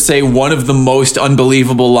Cooper to say one of the most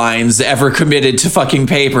unbelievable lines ever committed to fucking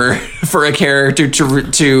paper for a character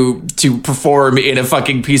to perform in a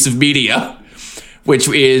fucking piece of media, which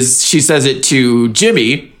is, she says it to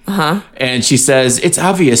Jimmy. Uh-huh. And she says, "It's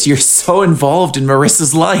obvious you're so involved in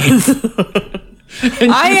Marissa's life."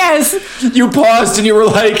 Yes. You paused and you were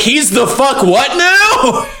like, "He's the fuck what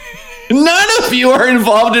now?" None of you are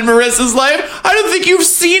involved in Marissa's life. I don't think you've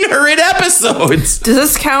seen her in episodes. Does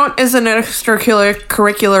this count as an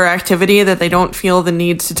extracurricular activity that they don't feel the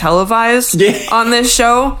need to televise on this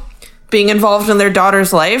show? Being involved in their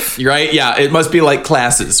daughter's life? Right? Yeah, it must be like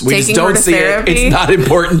classes. We Taking just her don't to see therapy? it. It's not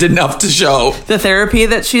important enough to show. The therapy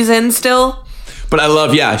that she's in still? But I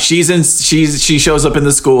love, she shows up in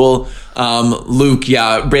the school. Luke,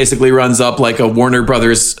 basically runs up like a Warner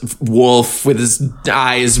Brothers wolf with his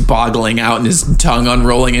eyes boggling out and his tongue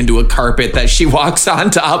unrolling into a carpet that she walks on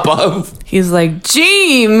top of. He's like,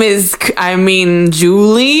 gee,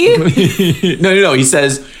 Julie? No.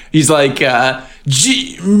 He's like,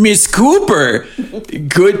 gee, Miss Cooper,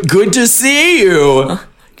 good to see you.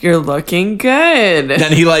 You're looking good.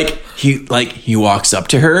 Then he walks up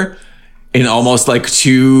to her in almost like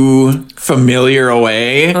too familiar a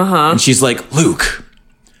way. And she's like, "Luke,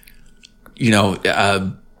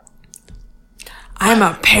 I'm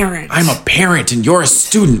a parent. I'm a parent and you're a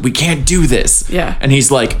student. We can't do this." Yeah. And he's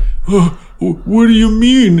like, "Oh, what do you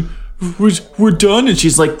mean? We're done?" And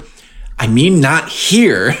she's like, "I mean, not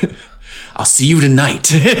here. I'll see you tonight."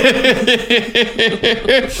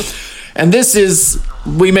 And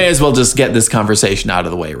we may as well just get this conversation out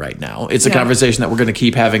of the way right now. It's a conversation that we're going to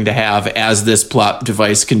keep having to have as this plot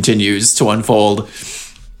device continues to unfold.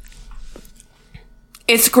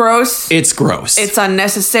 It's gross. It's gross. It's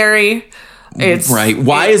unnecessary. It's right.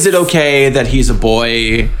 Why is it okay that he's a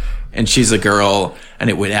boy and she's a girl, and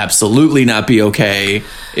it would absolutely not be okay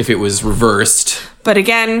if it was reversed? But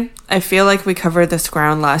again, I feel like we covered this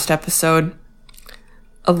ground last episode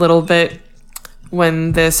a little bit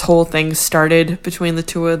when this whole thing started between the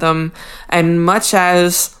two of them. And much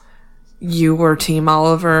as you were Team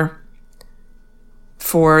Oliver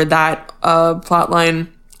for that plot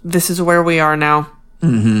line, this is where we are now.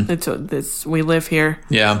 Mm-hmm. We live here.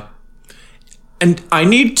 Yeah. And I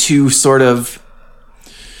need to sort of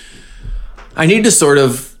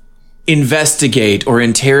investigate or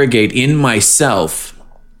interrogate in myself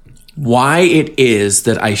why it is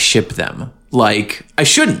that I ship them. Like, I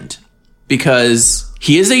shouldn't, because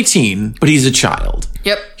he is 18, but he's a child.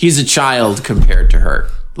 Yep. He's a child compared to her.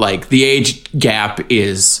 Like, the age gap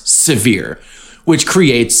is severe, which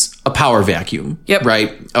creates a power vacuum. Yep.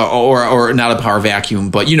 Right? Or not a power vacuum,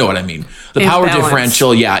 but you know what I mean. The power Imbalance.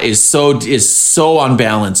 differential, is so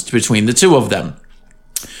unbalanced between the two of them.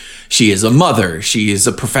 She is a mother. She is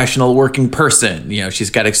a professional working person. She's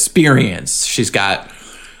got experience. She's got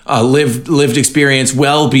lived experience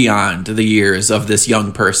well beyond the years of this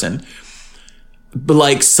young person. But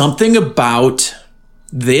like, something about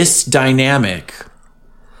this dynamic.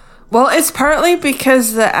 Well, it's partly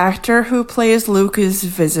because the actor who plays Luke is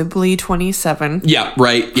visibly 27. Yeah,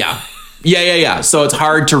 right. Yeah. Yeah. So it's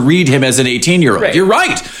hard to read him as an 18-year-old. Right. You're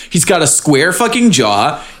right. He's got a square fucking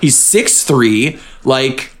jaw. He's 6'3".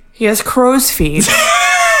 Like, He has crow's feet.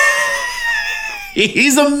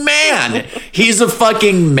 he's a man. He's a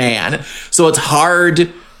fucking man. So it's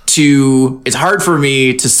hard for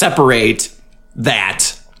me to separate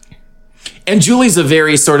that. And Julie's a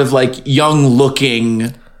very sort of like young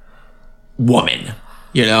looking woman,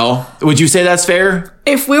 Would you say that's fair?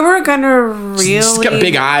 If we were gonna really... She's got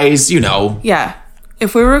big eyes, Yeah.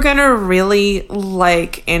 If we were gonna really,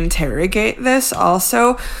 interrogate this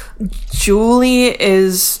also, Julie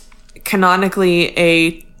is canonically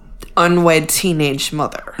a unwed teenage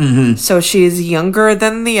mother. So she's younger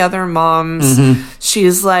than the other moms.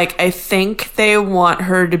 She's like, I think they want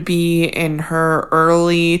her to be in her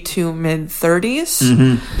early to mid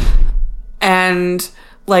 30s. And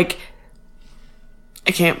like,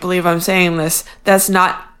 I can't believe I'm saying this. That's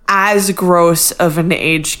not as gross of an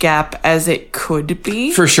age gap as it could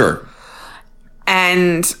be. For sure.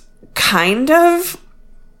 And kind of,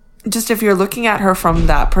 just if you're looking at her from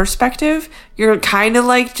that perspective, you're kind of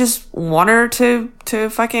like just want her to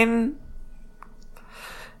fucking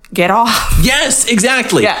get off. Yes,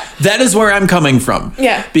 exactly. Yeah. That is where I'm coming from.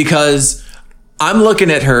 Yeah. Because I'm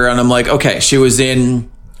looking at her and I'm like, okay, she was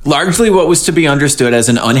in largely what was to be understood as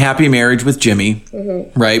an unhappy marriage with Jimmy,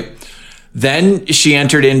 right? Then she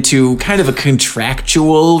entered into kind of a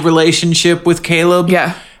contractual relationship with Caleb.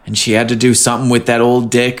 Yeah. And she had to do something with that old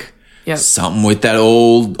dick. Yep. Something with that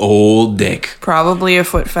old dick. Probably a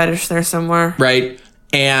foot fetish there somewhere. Right.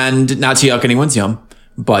 And not to yuck anyone's yum,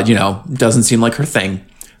 but, you know, doesn't seem like her thing.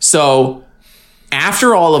 So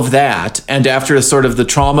after all of that, and after sort of the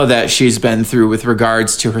trauma that she's been through with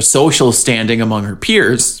regards to her social standing among her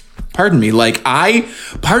peers, pardon me, like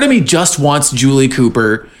part of me just wants Julie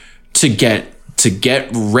Cooper to get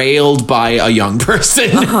railed by a young person,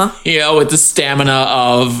 you know, with the stamina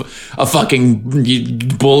of a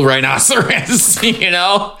fucking bull rhinoceros, you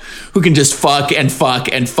know, who can just fuck and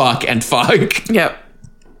fuck and fuck and fuck. Yep.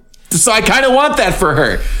 So I kind of want that for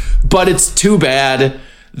her, but it's too bad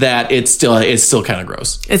that it's still kind of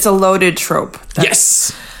gross. It's a loaded trope.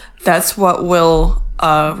 Yes. That's what we'll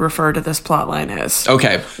refer to this plot line as.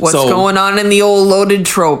 Okay. What's going on in the old loaded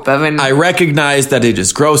trope, Evan? I recognize that it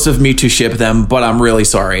is gross of me to ship them, but I'm really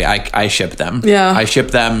sorry. I ship them. Yeah. I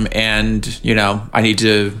ship them, and, you know, I need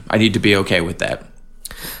to be okay with that.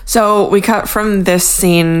 So we cut from this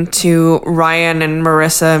scene to Ryan and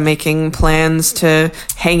Marissa making plans to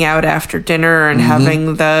hang out after dinner and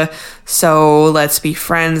having the, so let's be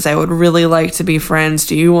friends. I would really like to be friends.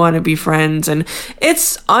 Do you want to be friends? And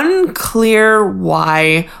it's unclear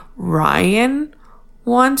why Ryan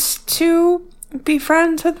wants to be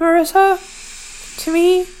friends with Marissa, to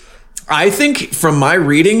me. I think from my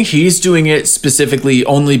reading, he's doing it specifically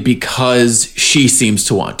only because she seems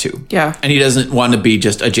to want to. Yeah. And he doesn't want to be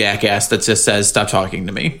just a jackass that just says, stop talking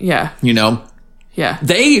to me. Yeah. You know? Yeah.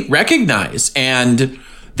 They recognize, and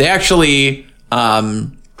they actually,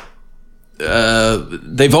 they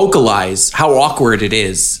vocalize how awkward it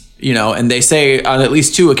is, you know, and they say on at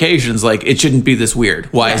least 2 occasions, like, it shouldn't be this weird.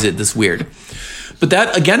 Why is it this weird? But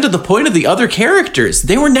that, again, to the point of the other characters,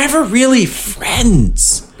 they were never really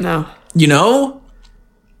friends. No. You know?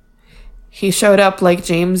 He showed up like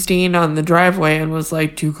James Dean on the driveway and was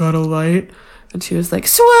like, do you got a light? And she was like,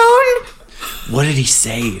 swoon! What did he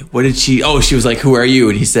say? What did she... Oh, she was like, who are you?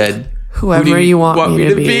 And he said... Whoever Who do you want me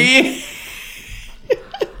to be.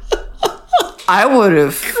 I would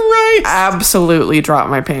have absolutely dropped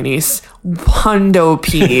my panties. Hundo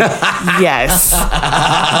P. Yes.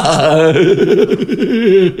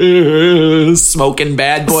 Smoking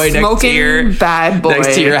bad boy next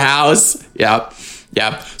to your house. Yep.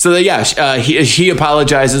 So he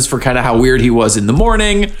apologizes for kind of how weird he was in the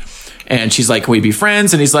morning, and she's like, can we be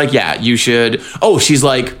friends? And he's like, yeah, you should. Oh, she's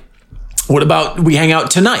like, what about we hang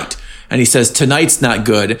out tonight? And he says, tonight's not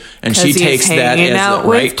good. And she takes that as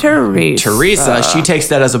right. Teresa, she takes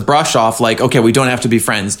that as a brush off, like, okay, we don't have to be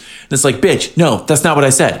friends. And it's like, bitch, no, that's not what I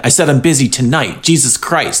said. I said I'm busy tonight. Jesus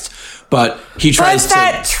Christ. But he tries But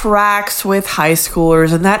that tracks with high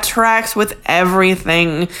schoolers, and that tracks with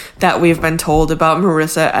everything that we've been told about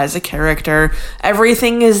Marissa as a character.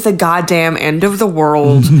 Everything is the goddamn end of the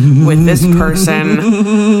world with this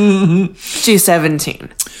person. She's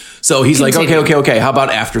 17. So he's like, okay. How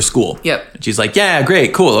about after school? Yep. And she's like, yeah,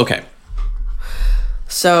 great, cool, okay.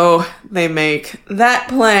 So they make that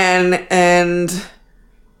plan, and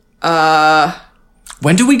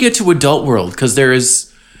when do we get to Adult World? Because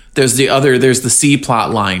there's the C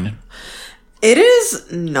plot line. It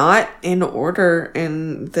is not in order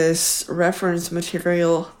in this reference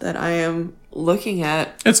material that I am looking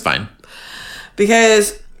at. It's fine.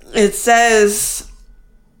 Because it says...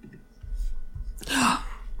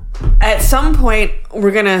 At some point,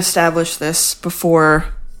 we're going to establish this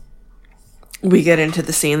before we get into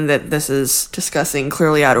the scene that this is discussing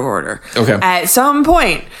clearly out of order. Okay. At some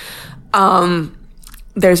point,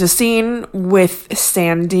 there's a scene with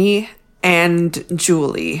Sandy and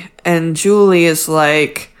Julie. And Julie is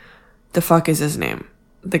like, the fuck is his name?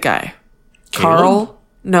 The guy. Caleb? Carl?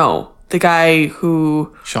 No. The guy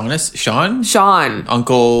who... Sean?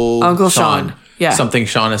 Uncle Sean. Yeah. Something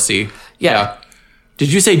Shaughnessy. Yeah.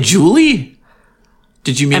 Did you say Julie?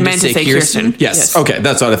 Did you mean to say Kirsten? Yes. Okay,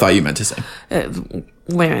 that's what I thought you meant to say.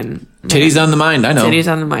 Women. Titties on the mind. I know.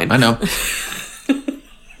 Titties on the mind. I know.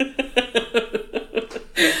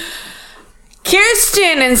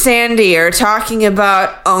 Kirsten and Sandy are talking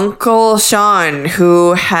about Uncle Sean,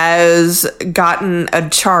 who has gotten a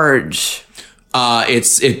charge.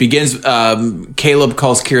 It begins. Caleb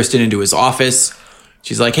calls Kirsten into his office.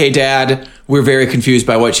 She's like, "Hey, Dad, we're very confused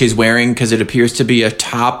by what she's wearing because it appears to be a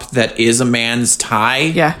top that is a man's tie."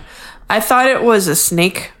 Yeah, I thought it was a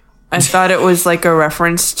snake. I thought it was like a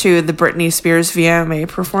reference to the Britney Spears VMA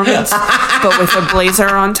performance, but with a blazer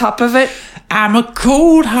on top of it. I'm a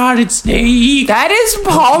cold-hearted snake. That is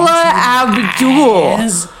Paula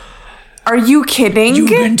Abdul. Are you kidding? You've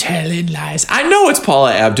been telling lies. I know it's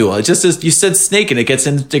Paula Abdul. It just is, you said snake and it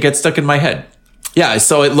gets stuck in my head. Yeah,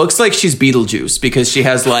 so it looks like she's Beetlejuice because she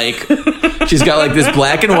has she's got like this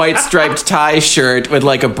black and white striped tie shirt with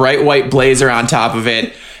like a bright white blazer on top of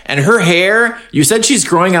it. And her hair, you said she's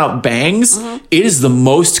growing out bangs. Mm-hmm. It is the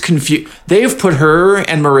most they have put her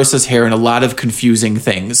and Marissa's hair in a lot of confusing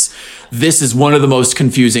things. This is one of the most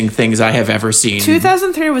confusing things I have ever seen.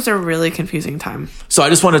 2003 was a really confusing time. So I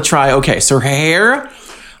just want to try, okay, so her hair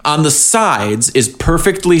on the sides is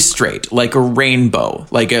perfectly straight, like a rainbow,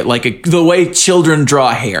 like the way children draw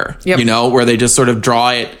hair, yep. You know, where they just sort of draw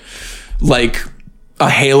it like a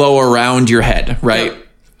halo around your head, right? Yep.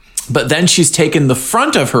 But then she's taken the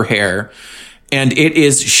front of her hair and it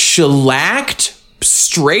is shellacked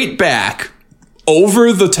straight back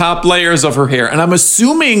over the top layers of her hair. And I'm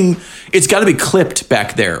assuming it's got to be clipped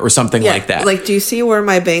back there or something like that. Like, do you see where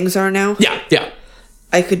my bangs are now? Yeah.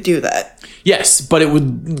 I could do that. Yes, but it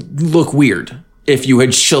would look weird if you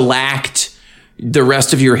had shellacked the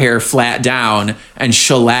rest of your hair flat down and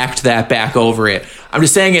shellacked that back over it. I'm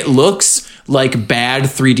just saying it looks like bad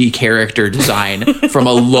 3D character design from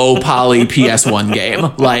a low poly PS1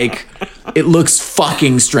 game. Like, it looks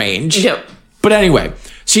fucking strange. Yep. But anyway,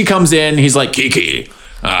 she comes in. He's like, "Kiki,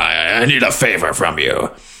 I need a favor from you."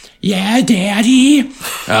 "Yeah, Daddy."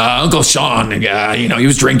 Uncle Sean, he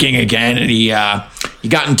was drinking again, and he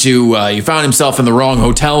found himself in the wrong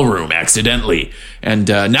hotel room accidentally, and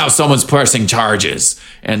now someone's pressing charges.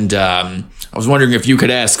 And I was wondering if you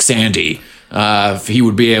could ask Sandy if he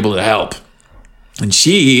would be able to help. And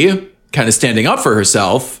she, kind of standing up for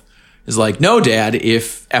herself, is like, "No, Dad,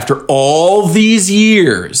 if after all these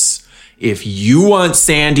years, if you want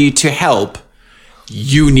Sandy to help,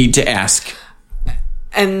 you need to ask."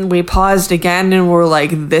 And we paused again and we're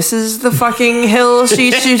like, this is the fucking hill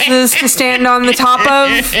she chooses to stand on the top of?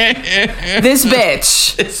 This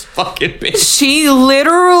bitch. This fucking bitch. She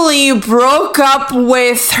literally broke up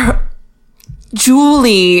with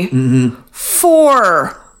Julie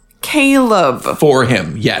for Caleb. For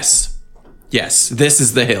him, yes. Yes, this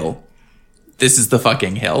is the hill. This is the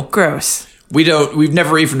fucking hill. Gross. We've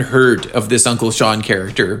never even heard of this Uncle Sean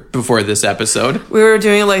character before this episode. We were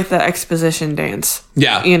doing like the exposition dance.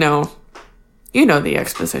 Yeah. You know the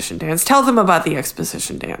exposition dance. Tell them about the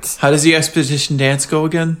exposition dance. How does the exposition dance go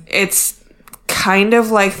again? It's kind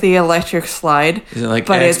of like the electric slide. Is it like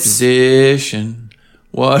exposition?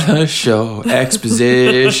 What a show.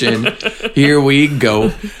 Exposition. Here we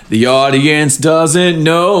go. The audience doesn't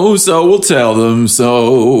know, so we'll tell them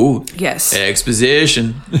so. Yes.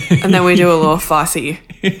 Exposition. And then we do a little Fosse.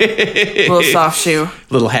 Little soft shoe.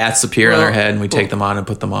 Little hats appear on our head and we take them on and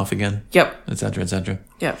put them off again. Yep. Et cetera, et cetera.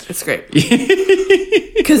 Yep, it's great.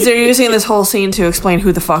 Because they're using this whole scene to explain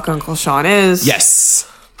who the fuck Uncle Sean is.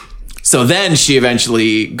 Yes. So then she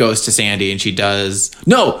eventually goes to Sandy and she does...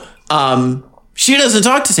 she doesn't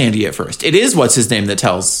talk to Sandy at first. It is what's his name that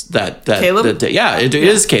tells that Caleb? It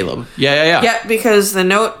is Caleb. Yeah. Yeah, because the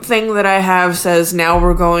note thing that I have says now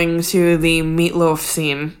we're going to the meatloaf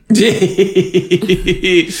scene.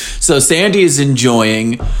 So Sandy is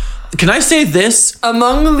enjoying. Can I say this?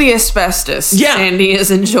 Among the asbestos, yeah. Sandy is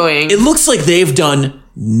enjoying. It looks like they've done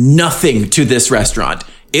nothing to this restaurant.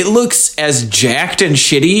 It looks as jacked and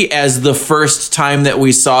shitty as the first time that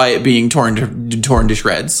we saw it being torn to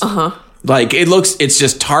shreds. Uh-huh. Like, it's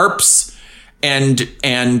just tarps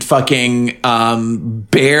and fucking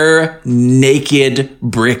bare, naked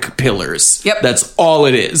brick pillars. Yep. That's all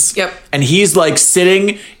it is. Yep. And he's like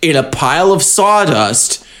sitting in a pile of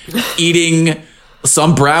sawdust, eating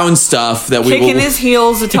some brown stuff that kicking his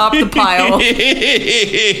heels atop the pile.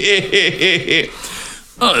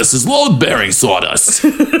 Oh, this is load-bearing sawdust.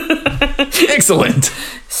 Excellent.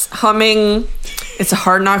 Humming, "It's a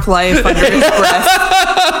Hard Knock Life" under his breath.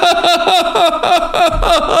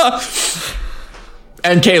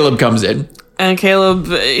 And Caleb comes in. And Caleb,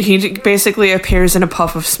 he basically appears in a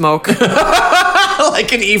puff of smoke.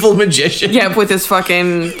 Like an evil magician. Yep, with his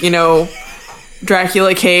fucking,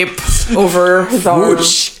 Dracula cape over his arm.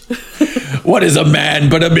 Whoosh. What is a man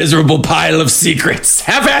but a miserable pile of secrets?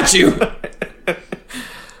 Have at you.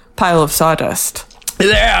 Pile of sawdust.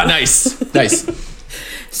 Yeah, nice.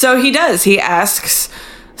 So he does. He asks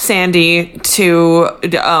Sandy to,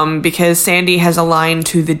 because Sandy has a line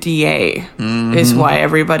to the DA, is why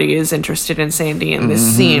everybody is interested in Sandy in this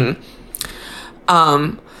scene.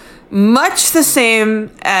 Much the same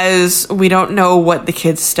as we don't know what the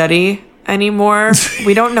kids study anymore.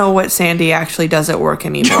 We don't know what Sandy actually does at work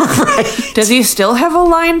anymore. Right. Does he still have a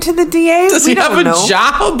line to the DA? Does he have a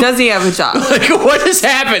job? Does he have a job? Like, what is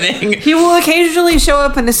happening? He will occasionally show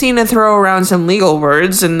up in a scene and throw around some legal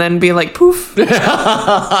words and then be like, poof.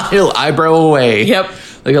 He'll eyebrow away. Yep.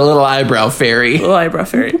 Like a little eyebrow fairy. Little eyebrow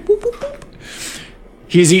fairy.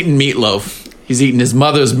 He's eating meatloaf. He's eating his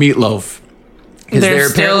mother's meatloaf. Because they're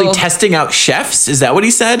apparently testing out chefs. Is that what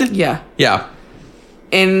he said? Yeah. Yeah.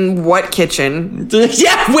 In what kitchen?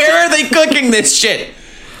 Yeah, where are they cooking this shit?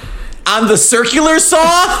 On the circular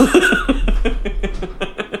saw?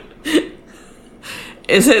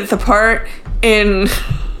 Is it the part in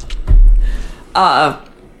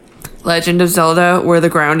Legend of Zelda where the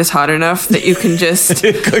ground is hot enough that you can just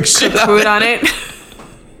Cook shit cook food on it?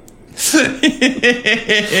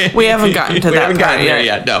 We haven't gotten to that part there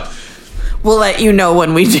yet. No. We'll let you know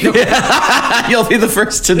when we do. You'll be the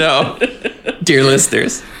first to know, dear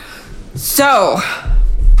listeners. So,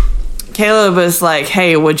 Caleb is like,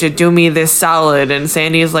 hey, would you do me this salad? And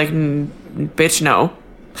Sandy's like, bitch, no.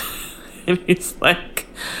 And he's like,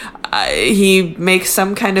 he makes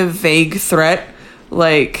some kind of vague threat.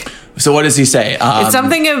 Like, so what does he say? it's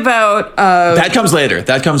something about... that comes later.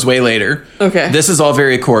 That comes way later. Okay. This is all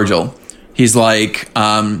very cordial. He's like,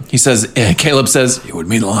 he says, Caleb says, it would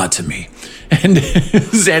mean a lot to me. And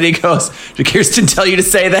Sandy goes, did Kirsten tell you to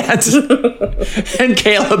say that? And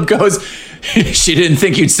Caleb goes, she didn't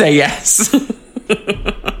think you'd say yes. And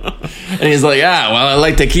he's like, well, I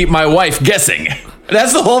like to keep my wife guessing.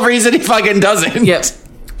 That's the whole reason he fucking doesn't. Yep.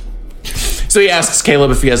 So he asks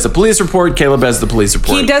Caleb if he has the police report. Caleb has the police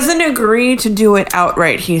report. He doesn't agree to do it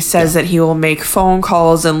outright. He says that he will make phone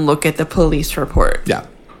calls and look at the police report. Yeah.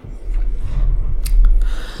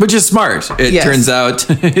 Which is smart. It turns out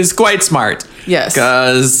is quite smart. Yes.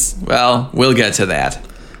 Because, well, we'll get to that.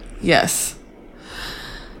 Yes.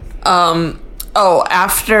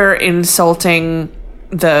 After insulting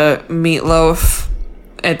the meatloaf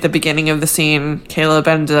at the beginning of the scene, Caleb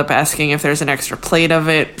ended up asking if there's an extra plate of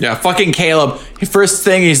it. Yeah, fucking Caleb. First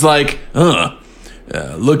thing he's like,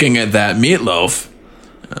 looking at that meatloaf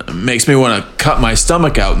makes me want to cut my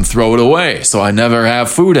stomach out and throw it away so I never have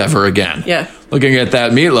food ever again. Yeah. Looking at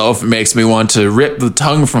that meatloaf makes me want to rip the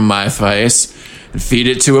tongue from my face and feed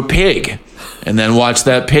it to a pig and then watch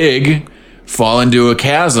that pig fall into a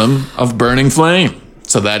chasm of burning flame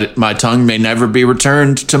so that my tongue may never be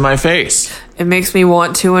returned to my face. It makes me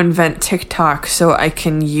want to invent TikTok so I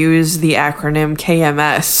can use the acronym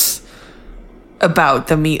KMS about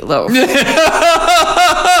the meatloaf.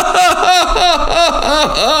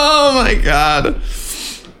 Oh my god.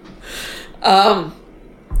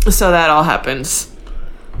 So that all happens.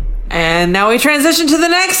 And now we transition to the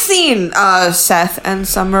next scene. Seth and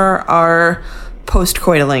Summer are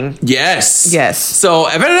post-coitaling. Yes. Yes. So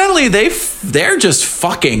evidently they're just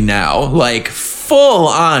fucking now, like full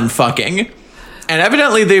on fucking. And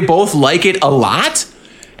evidently they both like it a lot.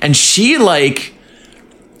 And she like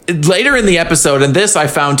later in the episode, and this I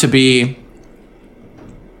found to be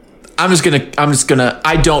I'm just gonna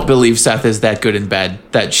I don't believe Seth is that good in bed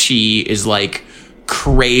that she is like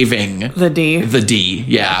craving The D.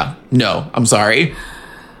 Yeah. No, I'm sorry.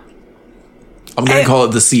 I'm gonna call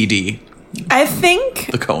it the CD. I think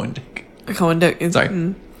The Cohen dick. Cohen dick. Sorry.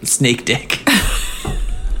 The snake dick.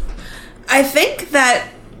 I think that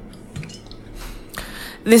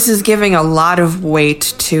this is giving a lot of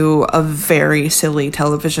weight to a very silly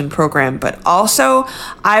television program, but also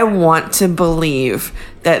I want to believe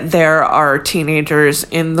that there are teenagers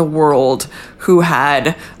in the world who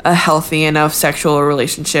had a healthy enough sexual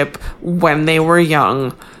relationship when they were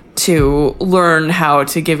young to learn how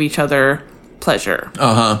to give each other pleasure.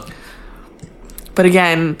 Uh-huh. But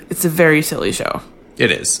again, it's a very silly show.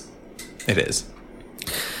 It is. It is.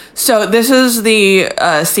 So this is the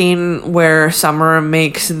scene where Summer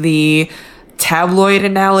makes the tabloid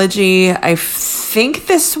analogy. I think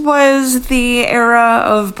this was the era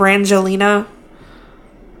of Brangelina.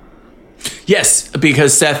 Yes,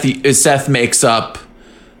 because Seth makes up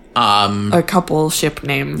A couple ship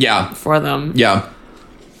name for them. Yeah.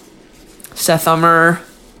 Sethummer.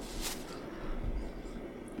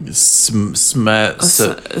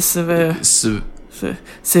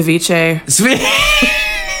 Ceviche.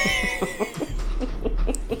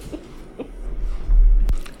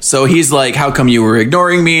 So he's like, how come you were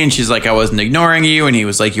ignoring me? And she's like, I wasn't ignoring you. And he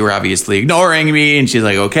was like, you were obviously ignoring me. And she's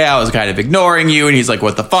like, okay, I was kind of ignoring you. And he's like,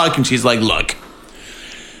 what the fuck? And she's like, look,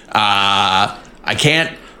 I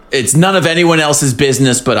can't, it's none of anyone else's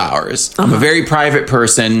business but ours. I'm a very private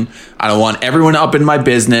person. I don't want everyone up in my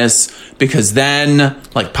business because then,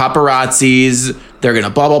 like, paparazzis, they're going to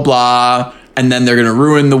blah, blah, blah. And then they're going to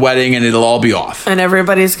ruin the wedding and it'll all be off. And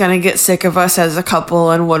everybody's going to get sick of us as a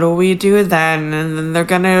couple. And what do we do then? And then they're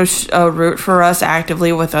going to root for us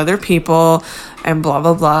actively with other people and blah,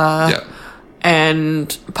 blah, blah. Yeah.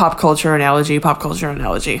 And pop culture analogy.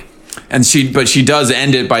 And she does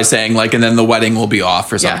end it by saying, like, and then the wedding will be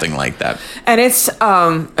off or something like that. And it's,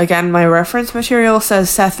 again, my reference material says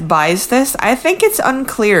Seth buys this. I think it's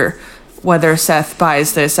unclear whether Seth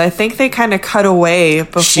buys this. I think they kind of cut away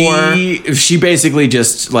before. She basically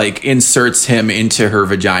just, like, inserts him into her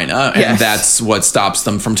vagina, and that's what stops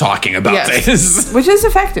them from talking about this. Which is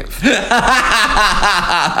effective. It's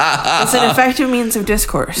an effective means of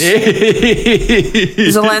discourse.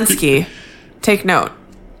 Zelensky, take note.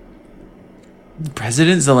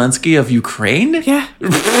 President Zelensky of Ukraine? Yeah.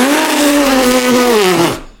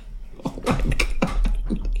 Oh my God.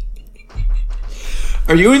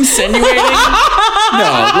 Are you insinuating?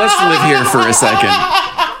 No, let's live here for a second.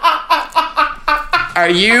 Are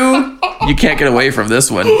you can't get away from this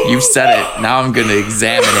one. You've said it. Now I'm going to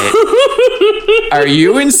examine it. Are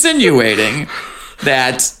you insinuating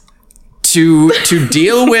that to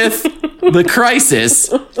deal with the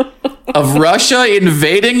crisis of Russia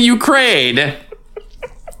invading Ukraine,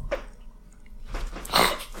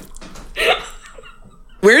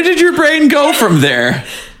 where did your brain go from there?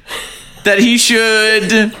 That he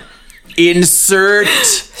should insert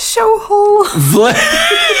show hole.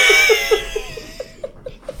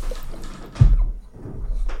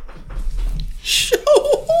 Show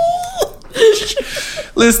hole.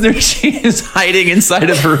 Listener, she is hiding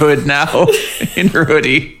inside of her hood now, in her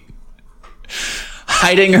hoodie,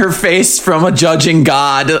 hiding her face from a judging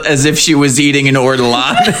God as if she was eating an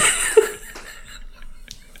ortolan.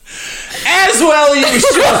 As well you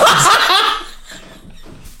should.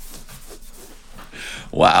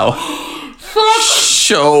 Wow.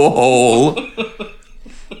 Show hole.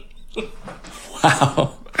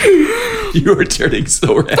 Wow. You are turning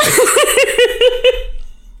so red.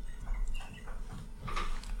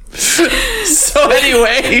 So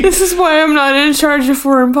anyway. This is why I'm not in charge of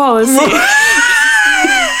foreign policy.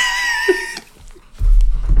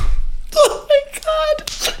 Oh my God.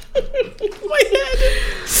 My head.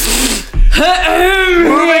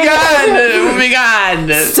 Moving on.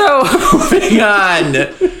 So moving on.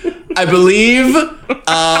 I believe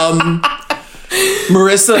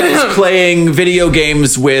Marissa is playing video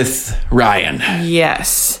games with Ryan.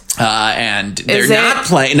 Yes. And they're not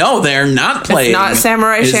playing. No, they're not playing. It's not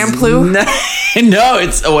Samurai Champloo? No,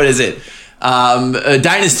 it's, what is it?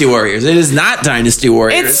 Dynasty Warriors. It is not Dynasty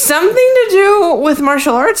Warriors. It's something to do with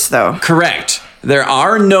martial arts, though. Correct. There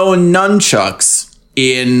are no nunchucks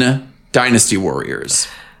in Dynasty Warriors.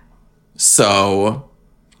 So,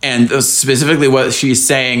 and specifically what she's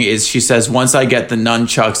saying is, she says, once I get the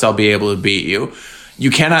nunchucks, I'll be able to beat you.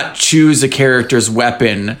 You cannot choose a character's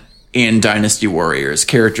weapon in Dynasty Warriors.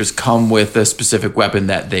 Characters come with a specific weapon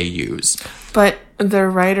that they use. But the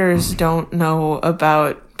writers don't know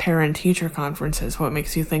about parent-teacher conferences. What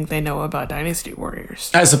makes you think they know about Dynasty Warriors?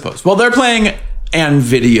 I suppose. Well, they're playing an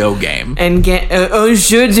video game. And jeu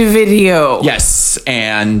de video. Yes,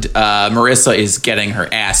 and Marissa is getting her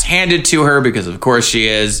ass handed to her because of course she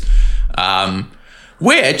is.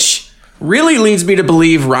 Which really leads me to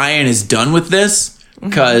believe Ryan is done with this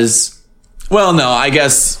because, well, no, I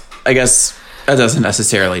guess that doesn't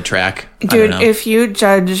necessarily track. Dude, if you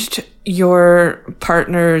judged your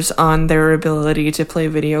partners on their ability to play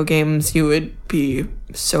video games, you would be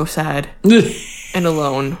so sad and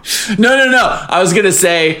alone. No. I was going to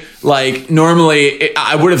say, like, normally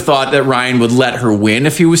I would have thought that Ryan would let her win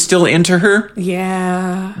if he was still into her.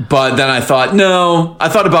 Yeah. But then I thought, no. I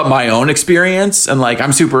thought about my own experience and, like,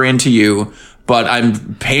 I'm super into you, but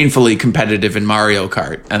I'm painfully competitive in Mario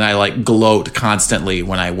Kart. And I, like, gloat constantly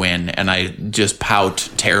when I win. And I just pout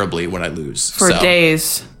terribly when I lose. For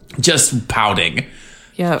days. Just pouting.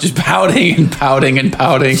 Yeah. Just pouting and pouting and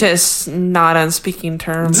pouting. Just not on speaking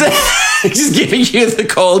terms. Just giving you the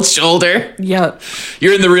cold shoulder. Yep.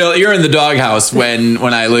 You're in the doghouse when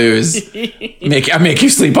I lose. I make you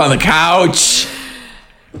sleep on the couch.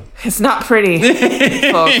 It's not pretty,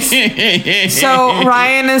 folks. So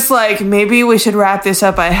Ryan is like, maybe we should wrap this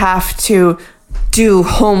up. I have to do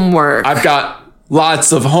homework. I've got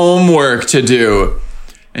lots of homework to do.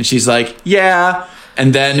 And she's like, yeah.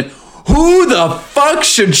 And then, who the fuck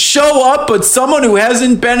should show up but someone who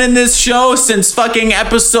hasn't been in this show since fucking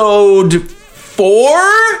episode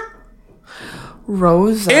 4?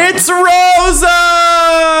 Rosa. It's Rosa!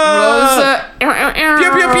 Rosa.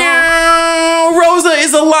 Pew, pew, pew. Rosa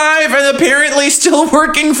is alive and apparently still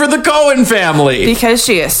working for the Cohen family. Because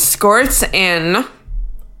she escorts in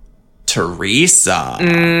Teresa.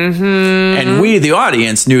 And we, the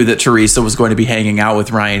audience, knew that Teresa was going to be hanging out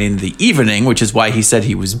with Ryan in the evening, which is why he said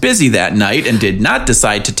he was busy that night and did not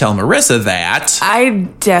decide to tell Marissa that. I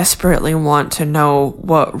desperately want to know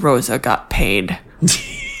what Rosa got paid.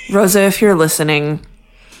 Rosa, if you're listening,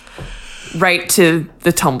 write to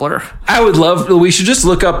the Tumblr. I would love, we should just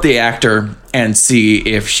look up the actor and see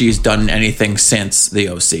if she's done anything since the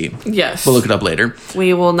OC. Yes. We'll look it up later.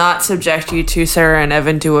 We will not subject you to Sarah and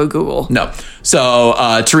Evan to a Google. No. So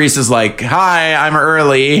Teresa's like, hi, I'm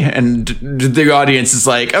early. And the audience is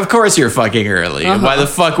like, of course you're fucking early. Why the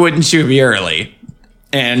fuck wouldn't you be early?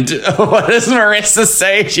 And what does Marissa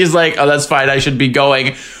say? She's like, oh, that's fine. I should be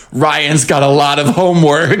going. Ryan's got a lot of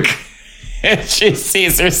homework. And she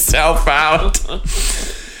sees herself out.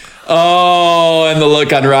 Oh, and the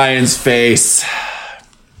look on Ryan's face.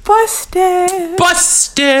 Busted.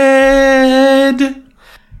 Busted.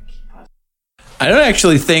 I don't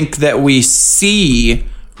actually think that we see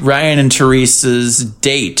Ryan and Teresa's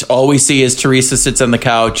date. All we see is Teresa sits on the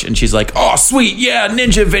couch and she's like, oh, sweet. Yeah,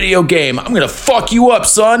 ninja video game. I'm going to fuck you up,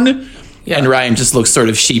 son. Yeah. And Ryan just looks sort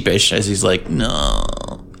of sheepish as he's like, no.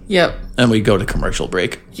 Yep. And we go to commercial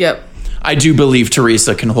break. Yep. I do believe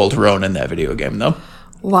Teresa can hold her own in that video game, though.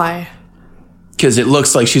 Why? Because it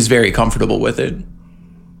looks like she's very comfortable with it.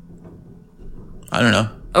 I don't know.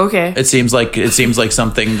 Okay. It seems like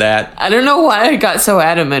something that I don't know why I got so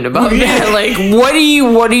adamant about that. Like, what are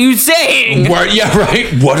you saying? Yeah,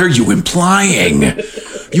 right. What are you implying?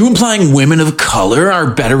 You implying women of color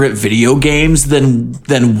are better at video games than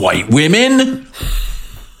white women?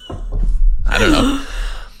 I don't know.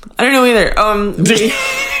 I don't know either.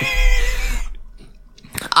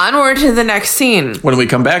 Onward to the next scene. When we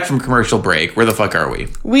come back from commercial break, where the fuck are we?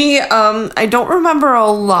 I don't remember a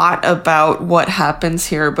lot about what happens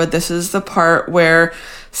here, but this is the part where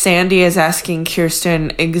Sandy is asking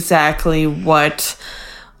Kirsten exactly what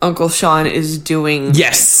Uncle Sean is doing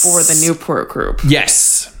for the Newport group.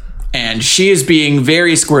 Yes. And she is being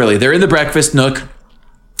very squirrely. They're in the breakfast nook.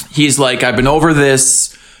 He's like, I've been over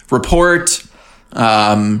this report,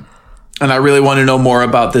 and I really want to know more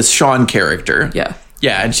about this Sean character. Yeah.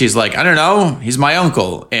 Yeah, and she's like, I don't know, he's my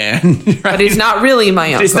uncle. And right? But he's not really my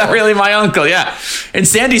uncle. He's not really my uncle, yeah. And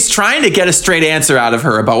Sandy's trying to get a straight answer out of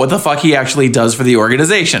her about what the fuck he actually does for the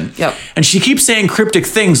organization. Yep. And she keeps saying cryptic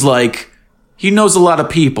things like, he knows a lot of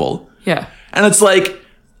people. Yeah. And it's like,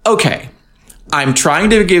 okay, I'm trying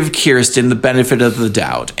to give Kirsten the benefit of the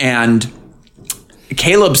doubt. And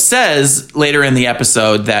Caleb says later in the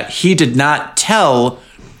episode that he did not tell...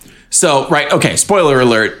 So, right, okay, spoiler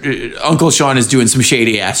alert, Uncle Sean is doing some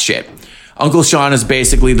shady ass shit. Uncle Sean is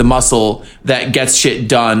basically the muscle that gets shit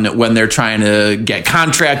done when they're trying to get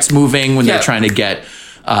contracts moving, when they're trying to get,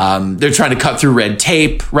 they're trying to cut through red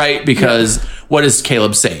tape, right? Because what does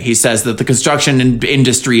Caleb say? He says that the construction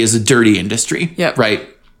industry is a dirty industry, right?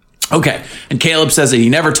 Okay, and Caleb says that he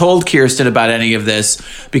never told Kirsten about any of this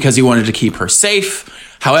because he wanted to keep her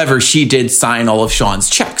safe. However, she did sign all of Sean's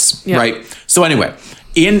checks, right? So anyway...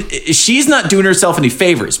 she's not doing herself any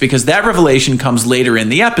favors because that revelation comes later in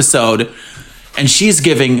the episode and she's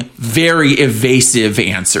giving very evasive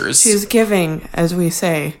answers. She's giving, as we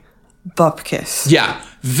say, bupkis. Yeah.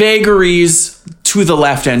 Vagaries to the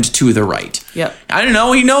left and to the right. Yep. I don't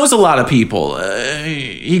know. He knows a lot of people.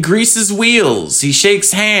 He greases wheels. He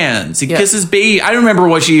shakes hands. He kisses baby. I don't remember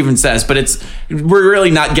what she even says, but we're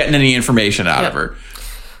really not getting any information out of her.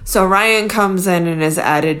 So Ryan comes in and is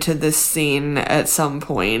added to this scene at some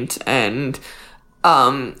point and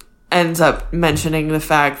ends up mentioning the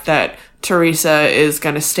fact that Teresa is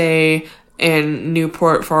going to stay in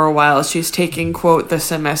Newport for a while. She's taking, quote, the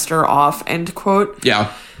semester off, end quote.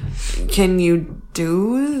 Yeah. Can you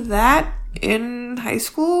do that in high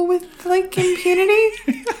school with, like, impunity?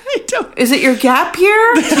 I don't. Is it your gap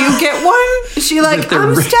year? Do you get one? Is she like,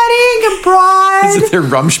 I'm studying abroad. Is it their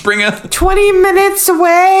Rumspringa? 20 minutes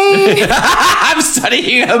away. I'm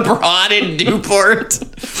studying abroad in Newport.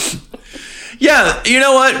 Yeah, you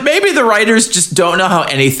know what? Maybe the writers just don't know how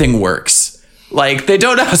anything works. Like, they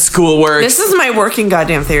don't know how school works. This is my working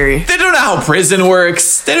goddamn theory. They don't know know how prison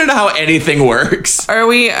works. They don't know how anything works. Are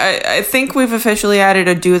we? I think we've officially added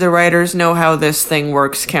a "Do the writers know how this thing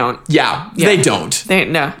works?" count. Yeah, they don't.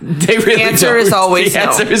 No. They really don't. The answer is always no. The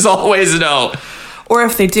answer is always no. Or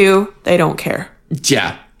if they do, they don't care.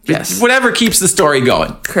 Yeah. Yes. Whatever keeps the story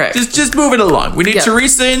going. Correct. Just move it along. We need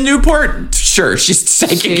Teresa in Newport. Sure, she's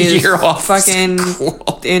taking a year off. Fucking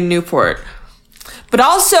in Newport. But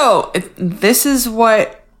also, this is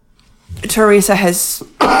what Teresa has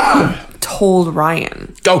told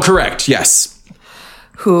Ryan. Oh, correct. Yes.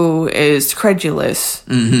 Who is credulous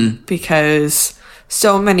because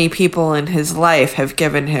so many people in his life have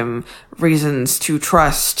given him reasons to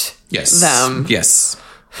trust them. Yes.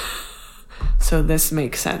 So this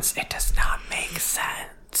makes sense. It does not make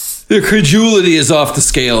sense. The credulity is off the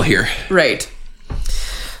scale here. Right.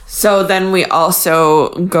 So then we also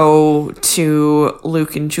go to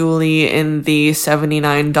Luke and Julie in the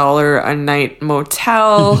 $79 a night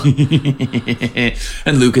motel.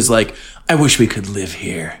 And Luke is like, I wish we could live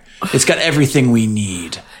here. It's got everything we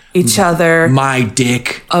need. Each other. My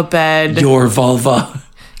dick. A bed. Your vulva.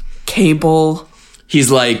 Cable. He's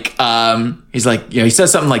like, he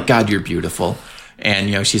says something like, God, you're beautiful.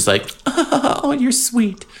 And, she's like, oh, you're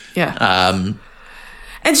sweet. Yeah.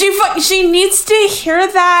 And she needs to hear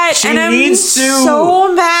that. She and needs to. I'm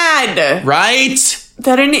so mad. Right?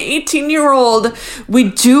 That an 18-year-old, we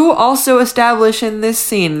do also establish in this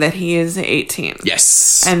scene that he is 18.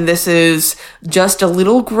 Yes. And this is just a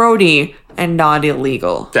little grody and not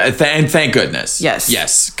illegal. And thank goodness. Yes.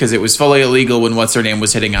 Yes, because it was fully illegal when what's-her-name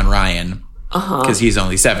was hitting on Ryan. Because he's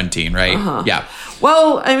only 17, right? Yeah.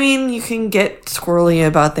 Well, I mean, you can get squirrely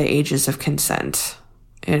about the ages of consent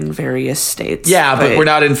in various states. Yeah, but we're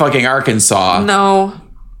not in fucking Arkansas. No,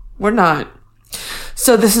 we're not.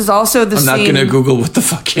 So this is also the scene... I'm not going to Google what the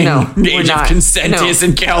fucking age of consent is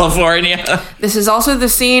in California. This is also the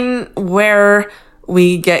scene where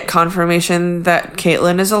we get confirmation that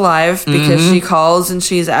Caitlin is alive because she calls and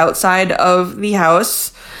she's outside of the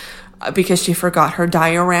house because she forgot her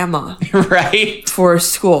diorama. Right. For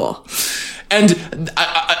school. And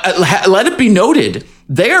let it be noted,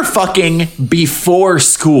 they are fucking before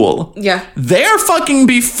school. Yeah. They're fucking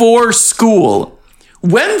before school.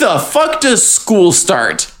 When the fuck does school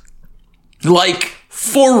start? Like,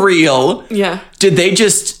 for real? Yeah.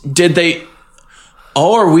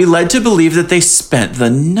 Are we led to believe that they spent the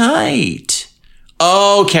night?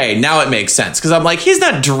 Okay, now it makes sense. Because I'm like, he's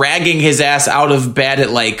not dragging his ass out of bed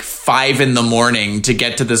at like 5 a.m. to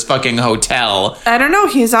get to this fucking hotel. I don't know.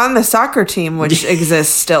 He's on the soccer team, which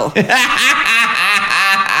exists still.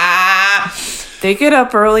 They get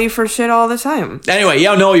up early for shit all the time. Anyway,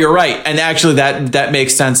 you're right. And actually that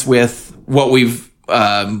makes sense with what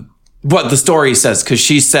what the story says. Because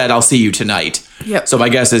she said, I'll see you tonight. Yep. So my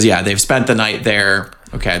guess is, they've spent the night there.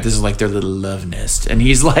 Okay, this is like their little love nest. And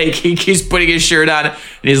he's like, he keeps putting his shirt on. And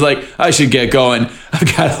he's like, I should get going.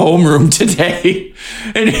 I've got homeroom today.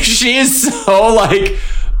 And she is so like,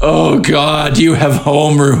 oh God, you have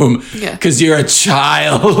homeroom. Yeah. Because you're a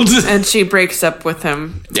child. And she breaks up with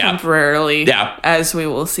him temporarily. Yeah. As we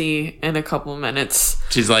will see in a couple minutes.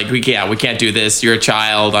 She's like, we can't do this. You're a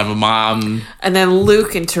child. I'm a mom. And then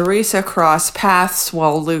Luke and Teresa cross paths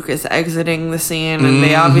while Luke is exiting the scene. And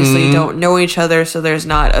they obviously don't know each other. So there's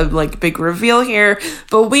not a big reveal here.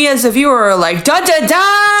 But we as a viewer are like, da da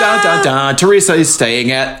da! Da da da. Teresa is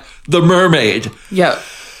staying at the Mermaid. Yep.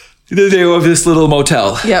 The name of this little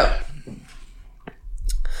motel. Yep.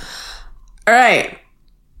 All right.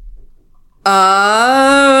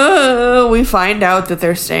 We find out that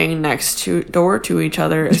they're staying next door to each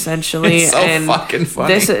other, essentially. It's so fucking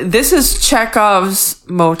funny. This is Chekhov's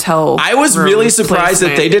motel. I was really surprised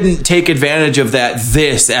that they didn't take advantage of that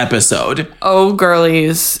this episode. Oh,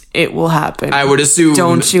 girlies, it will happen. I would assume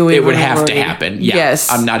Don't you it would even have worry. to happen. Yeah, yes.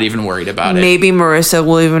 I'm not even worried about it. Maybe Marissa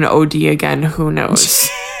will even OD again. Who knows?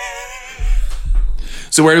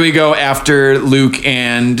 So where do we go after Luke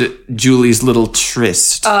and Julie's little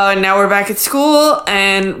tryst? Now we're back at school,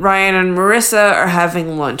 and Ryan and Marissa are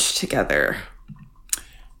having lunch together.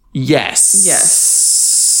 Yes.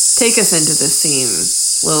 Yes. Take us into this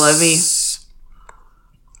scene, Lil Evie.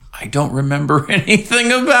 I don't remember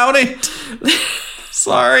anything about it.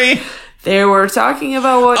 Sorry. They were talking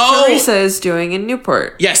about what Teresa is doing in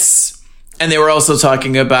Newport. Yes. And they were also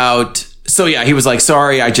talking about... So, yeah, he was like,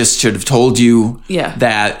 sorry, I just should have told you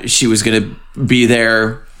that she was going to be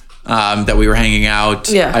there, that we were hanging out.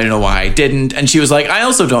 Yeah. I don't know why I didn't. And she was like, I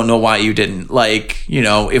also don't know why you didn't. Like,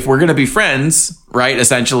 if we're going to be friends, right,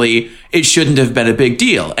 essentially, it shouldn't have been a big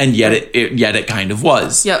deal. And yet it kind of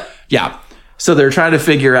was. Yep. Yeah. So they're trying to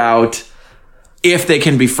figure out if they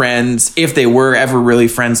can be friends, if they were ever really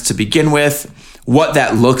friends to begin with, what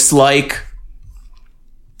that looks like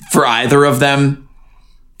for either of them.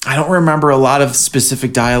 I don't remember a lot of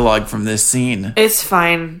specific dialogue from this scene. It's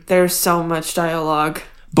fine. There's so much dialogue.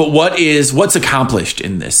 But what's accomplished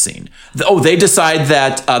in this scene? They decide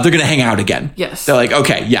that they're going to hang out again. Yes. They're like,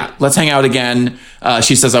 okay, yeah, let's hang out again.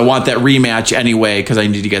 She says, I want that rematch anyway because I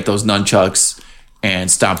need to get those nunchucks and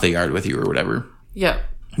stomp the yard with you or whatever. Yep.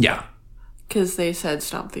 Yeah. Because they said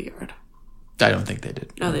stomp the yard. I don't think they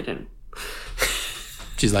did. No, they didn't.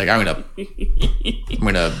 She's like, I'm gonna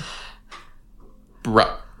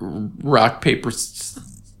rock, paper.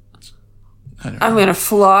 I'm gonna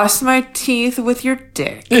floss my teeth with your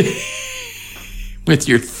dick. With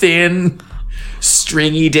your thin,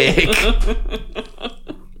 stringy dick.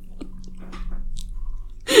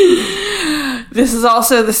 This is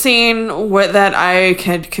also the scene that I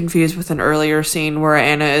had confused with an earlier scene where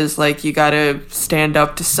Anna is like, you gotta stand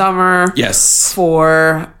up to Summer. Yes.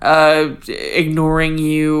 For ignoring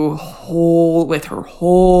you with her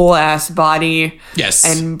whole ass body. Yes.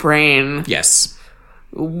 And brain. Yes.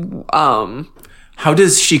 How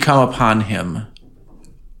does she come upon him?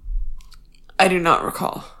 I do not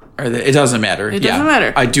recall. It doesn't matter. It doesn't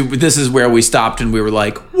matter. I do. This is where we stopped and we were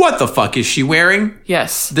like, what the fuck is she wearing?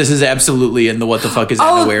 Yes. This is absolutely in the what the fuck is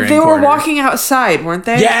Anna wearing they corner. were walking outside, weren't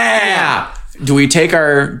they? Yeah. Do we do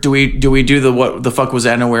the what the fuck was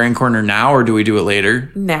Anna wearing corner now, or do we do it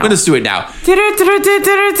later? Now. Let's do it now. What the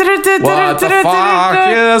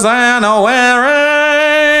fuck is Anna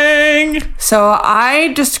wearing? So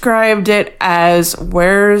I described it as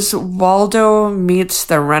Where's Waldo Meets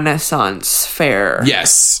the Renaissance Fair.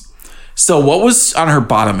 Yes. So what was on her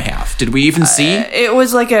bottom half? Did we even see? It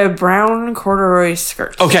was like a brown corduroy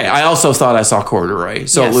skirt. Okay, I also thought I saw corduroy.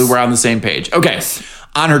 So Yes. we're on the same page. Okay. Yes.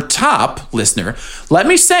 On her top, listener, let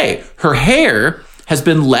me say, her hair has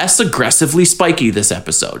been less aggressively spiky this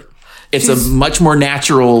episode. It's a much more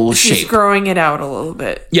natural shape. She's growing it out a little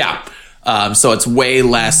bit. Yeah. So it's way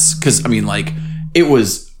less, because, I mean, like, it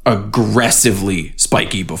was aggressively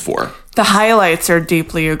spiky before. The highlights are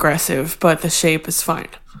deeply aggressive, but the shape is fine.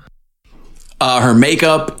 Her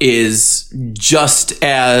makeup is just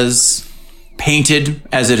as painted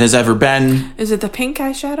as it has ever been. Is it the pink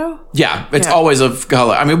eyeshadow? Yeah, it's always of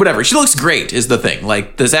color. I mean, whatever. She looks great is the thing.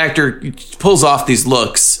 Like, this actor pulls off these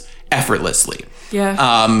looks effortlessly.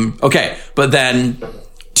 Yeah. Okay, but then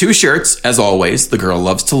 2 shirts, as always. The girl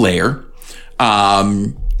loves to layer.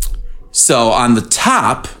 So on the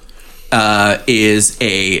top is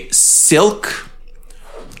a silk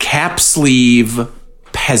cap sleeve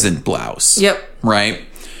peasant blouse. Yep. Right?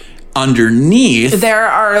 Underneath, there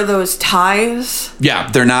are those ties. yeah,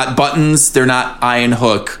 they're not buttons, they're not eye and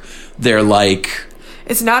hook, they're like,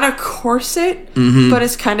 It's not a corset, but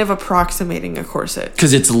it's kind of approximating a corset.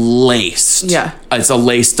 because it's laced. Yeah. It's a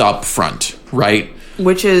laced up front, right?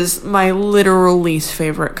 Which is my literal least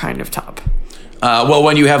favorite kind of top. Well,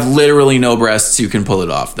 when you have literally no breasts, you can pull it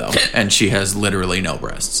off, though. And she has literally no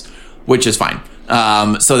breasts, which is fine.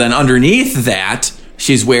 So then underneath that,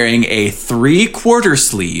 she's wearing a 3/4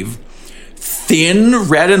 sleeve, thin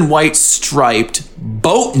red and white striped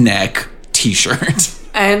boat neck t-shirt.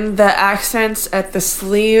 And the accents at the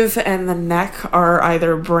sleeve and the neck are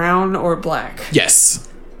either brown or black. Yes.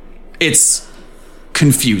 It's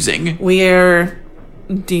confusing.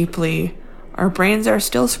 Our brains are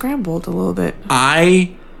still scrambled a little bit.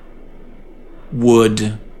 I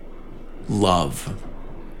would love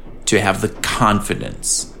to have the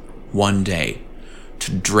confidence one day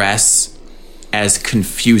to dress as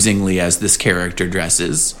confusingly as this character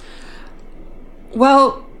dresses.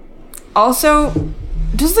 Well, also,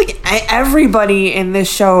 just like everybody in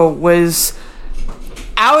this show was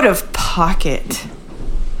out of pocket.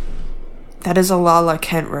 That is a Lala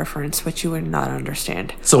Kent reference, which you would not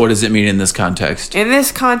understand. So what does it mean in this context? In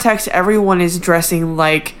this context, everyone is dressing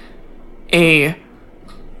like they're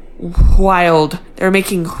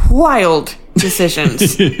making wild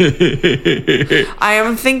decisions. I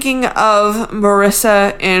am thinking of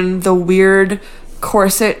Marissa in the weird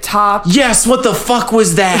corset top. Yes, what the fuck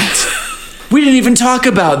was that? We didn't even talk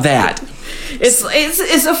about that. It's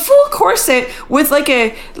a full corset with like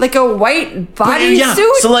a white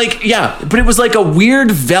bodysuit. Yeah, but it was like a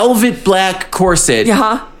weird velvet black corset.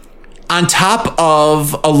 Yeah. On top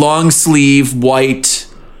of a long sleeve white,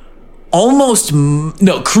 crew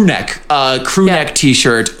neck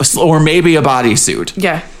t-shirt, or maybe a bodysuit.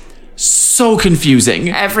 Yeah. So confusing.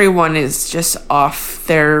 Everyone is just off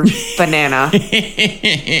their banana.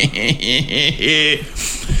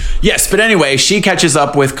 Yes, but anyway, she catches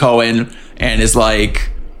up with Cohen and is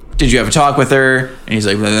like, did you have a talk with her? And he's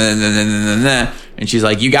like, nah. And she's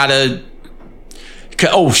like, you gotta.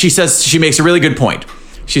 Oh, she says, she makes a really good point.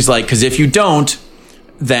 She's like, because if you don't,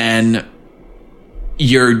 then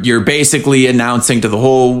you're basically announcing to the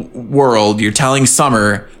whole world, you're telling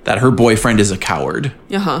Summer that her boyfriend is a coward.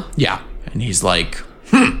 Yeah. And he's like,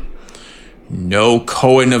 no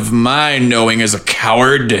Cohen of mine knowing is a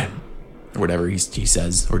coward. Or whatever he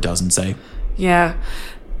says or doesn't say. Yeah.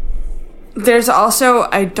 There's also,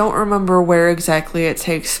 I don't remember where exactly it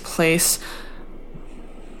takes place.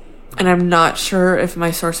 And I'm not sure if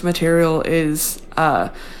my source material is,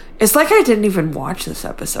 it's like I didn't even watch this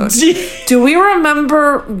episode. Do we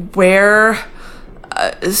remember where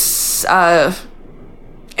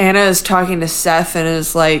Anna is talking to Seth and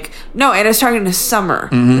is like, no, Anna's talking to Summer.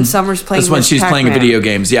 And Summer's playing That's when she's Pac-Man. playing video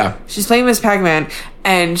games, yeah. She's playing Miss Pac-Man,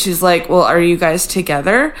 and she's like, well, are you guys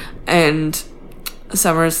together? And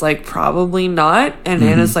Summer's like, probably not. And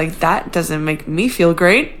Anna's like, that doesn't make me feel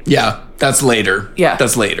great. Yeah, that's later. Yeah.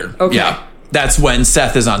 That's later. Okay. Yeah. That's when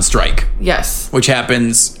Seth is on strike. Yes. Which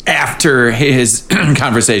happens after his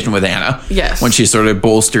conversation with Anna. Yes. When she sort of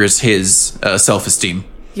bolsters his self-esteem.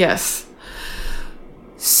 Yes.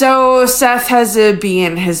 So Seth has a bee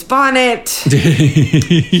in his bonnet.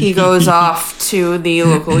 He goes off to the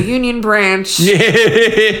local union branch.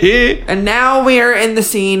 And now we are in the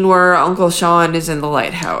scene where Uncle Sean is in the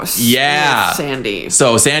lighthouse. Yeah. With Sandy.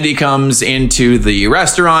 So Sandy comes into the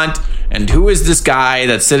restaurant, and who is this guy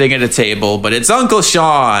that's sitting at a table? But it's Uncle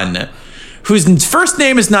Sean, whose first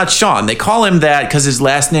name is not Sean. They call him that because his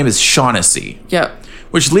last name is Shaughnessy. Yep.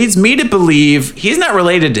 Which leads me to believe he's not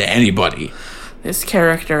related to anybody. This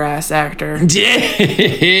character-ass actor.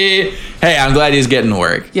 Hey, I'm glad he's getting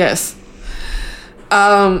work. Yes.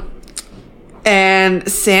 And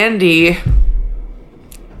Sandy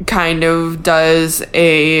kind of does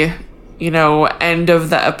a, end of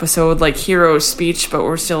the episode, like, hero speech, but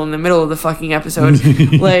we're still in the middle of the fucking episode.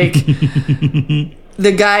 Like,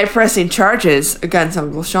 the guy pressing charges against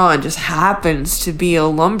Uncle Sean just happens to be a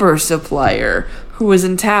lumber supplier who was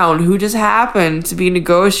in town, who just happened to be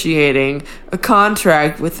negotiating a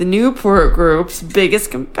contract with the Newport Group's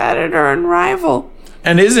biggest competitor and rival.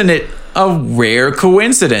 And isn't it a rare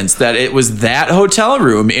coincidence that it was that hotel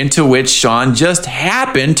room into which Sean just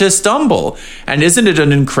happened to stumble? And isn't it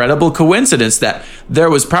an incredible coincidence that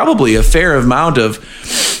there was probably a fair amount of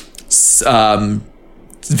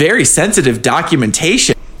very sensitive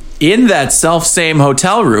documentation in that self-same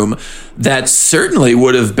hotel room that certainly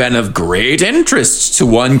would have been of great interest to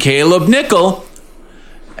one Caleb Nickel.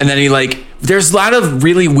 And then there's a lot of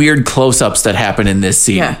really weird close-ups that happen in this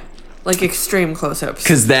scene. Yeah, like extreme close-ups.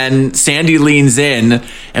 Because then Sandy leans in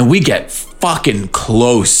and we get fucking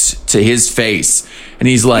close to his face. And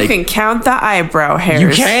he's like, you can count the eyebrow hairs.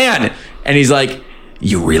 You can. And he's like,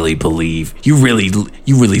 you really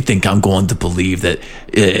think I'm going to believe that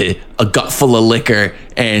a gut full of liquor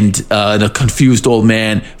and a confused old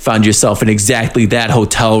man found yourself in exactly that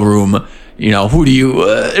hotel room? Who do you...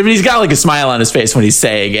 I mean, he's got like a smile on his face when he's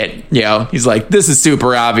saying it. He's like, this is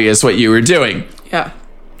super obvious what you were doing. Yeah.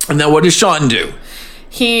 And then what does Sean do?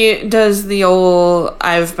 He does the old,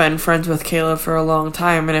 I've been friends with Caleb for a long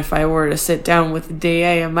time, and if I were to sit down with the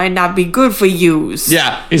DA, it might not be good for yous.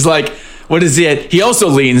 Yeah. He's like... What is it? He also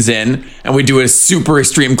leans in, and we do a super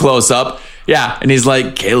extreme close-up. Yeah, and he's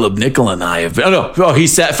like, Caleb Nickel and I have... he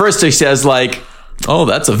says, like, oh,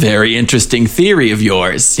 that's a very interesting theory of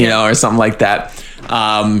yours, or something like that.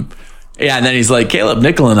 And then he's like, Caleb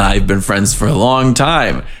Nickel and I have been friends for a long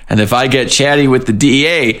time, and if I get chatty with the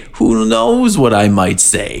DA, who knows what I might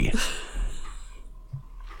say?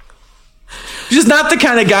 Just not the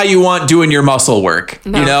kind of guy you want doing your muscle work,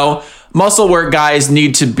 Muscle work guys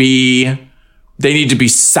need to be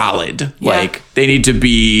solid. Yeah. Like, they need to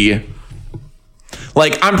be...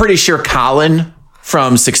 Like, I'm pretty sure Colin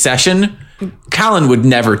from Succession, Colin would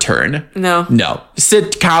never turn. No.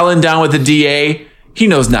 Sit Colin down with the DA, he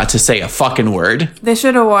knows not to say a fucking word. They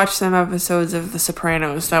should have watched some episodes of The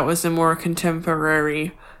Sopranos. That was a more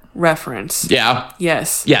contemporary reference. Yeah.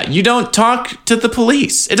 Yes. Yeah, you don't talk to the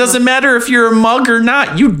police. It doesn't matter if you're a mug or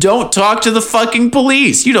not. You don't talk to the fucking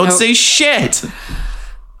police. You don't say shit.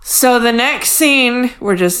 So the next scene,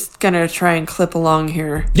 we're just gonna try and clip along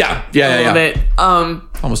here. Yeah. A little bit.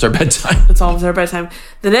 Almost our bedtime. It's almost our bedtime.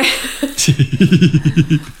 The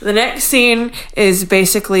next scene is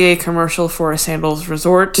basically a commercial for a sandals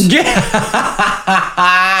resort. Yeah.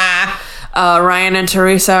 Ryan and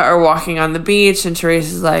Teresa are walking on the beach, and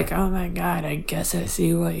Teresa's like, oh my God, I guess I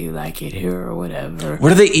see why you like it here or whatever.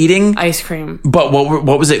 What are they eating? Ice cream. But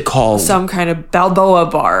what was it called? Some kind of Balboa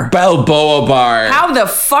bar. Balboa bar. How the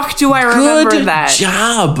fuck do I remember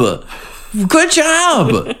that? Good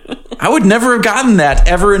job. I would never have gotten that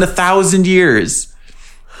ever in 1,000 years.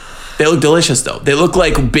 They look delicious, though. They look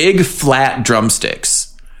like big, flat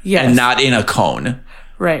drumsticks. Yes. And not in a cone.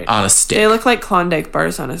 Right. On a stick. They look like Klondike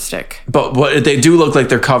bars on a stick. But what they do look like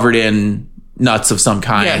they're covered in nuts of some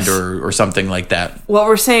kind, yes. or something like that. What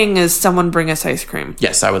we're saying is someone bring us ice cream.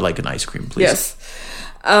 Yes, I would like an ice cream, please. Yes.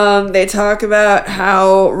 They talk about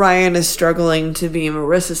how Ryan is struggling to be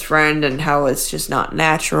Marissa's friend and how it's just not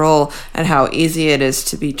natural and how easy it is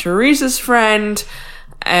to be Teresa's friend.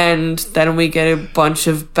 And then we get a bunch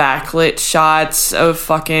of backlit shots of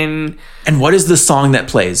fucking... And what is the song that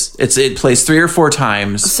plays? It plays 3 or 4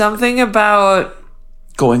 times. Something about...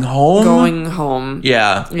 Going home? Going home.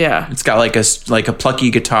 Yeah. Yeah. It's got like a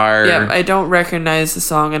plucky guitar. Yeah, I don't recognize the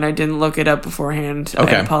song and I didn't look it up beforehand.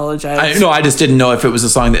 Okay. I apologize. I just didn't know if it was a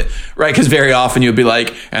song that... Right, because very often you'd be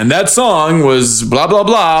like, and that song was blah, blah,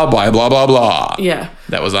 blah, by blah, blah, blah. Yeah.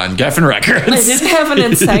 That was on Geffen Records. I didn't have an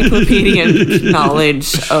encyclopedic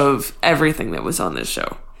knowledge of everything that was on this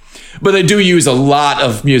show. But they do use a lot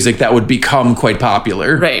of music that would become quite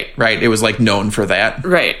popular. Right. Right, it was like known for that.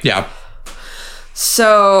 Right. Yeah.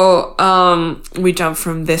 So, we jump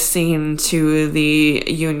from this scene to the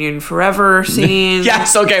Union Forever scene.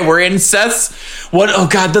 Yes, okay, we're in Seth's... Oh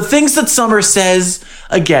God, the things that Summer says,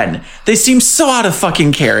 again, they seem so out of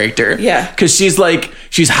fucking character. Yeah. Because she's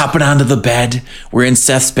hopping onto the bed. We're in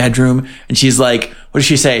Seth's bedroom, and she's like, what does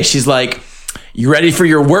she say? She's like, you ready for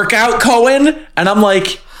your workout, Cohen? And I'm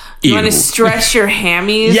like... You want to stretch your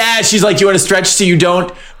hammies? Yeah, she's like, you want to stretch so you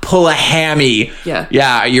don't pull a hammy. Yeah.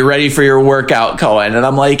 Yeah, you're ready for your workout, Cohen. And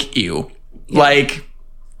I'm like, ew. Yeah.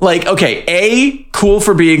 Like, okay, cool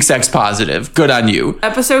for being sex positive. Good on you.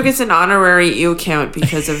 Episode gets an honorary ew count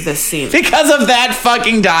because of this scene. Because of that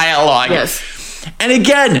fucking dialogue. Yes. And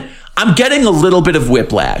again, I'm getting a little bit of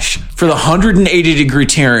whiplash for the 180-degree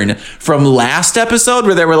turn from last episode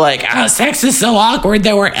where they were like, sex is so awkward.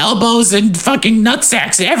 There were elbows and fucking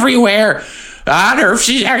nutsacks everywhere. I don't know if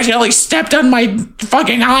she accidentally stepped on my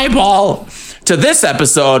fucking eyeball. To this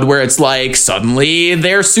episode where it's like suddenly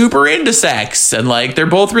they're super into sex and like they're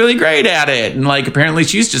both really great at it. And like apparently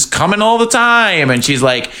she's just coming all the time. And she's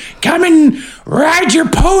like, come and ride your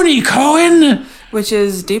pony, Cohen. Which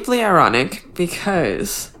is deeply ironic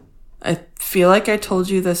because... I feel like I told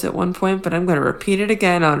you this at one point, but I'm going to repeat it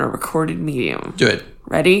again on a recorded medium. Do it.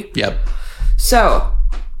 Ready? Yep. So,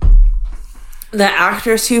 the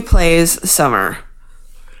actress who plays Summer,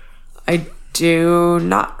 I do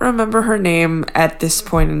not remember her name at this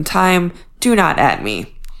point in time. Do not at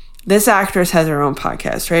me. This actress has her own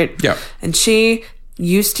podcast, right? Yeah. And she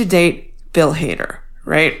used to date Bill Hader,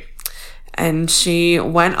 right? And she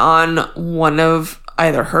went on one of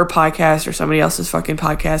either her podcast or somebody else's fucking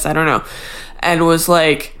podcast, I don't know, and was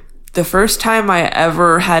like, the first time I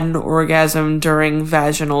ever had an orgasm during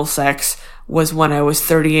vaginal sex was when I was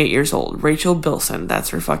 38 years old. Rachel Bilson, that's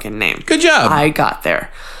her fucking name. Good job. I got there.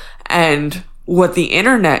 And what the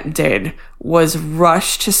internet did was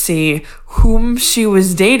rush to see whom she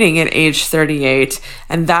was dating at age 38,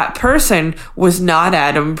 and that person was not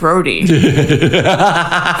Adam Brody, who plays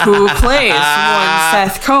one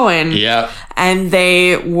Seth Cohen. Yep. And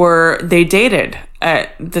they dated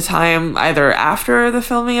at the time, either after the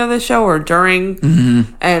filming of the show or during.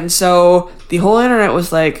 Mm-hmm. And so the whole internet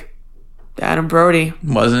was like, Adam Brody.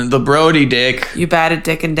 Wasn't the Brody dick. You batted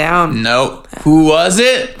dicking down. Nope. Who was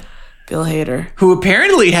it? Bill Hader. Who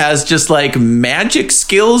apparently has just like magic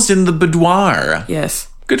skills in the boudoir. Yes.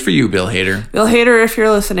 Good for you, Bill Hader. Bill Hader, if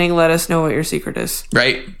you're listening, let us know what your secret is.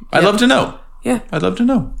 Right? I'd love to know. Yeah. I'd love to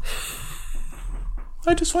know.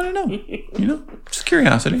 I just want to know. Just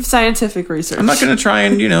curiosity. Scientific research. I'm not going to try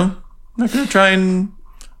and,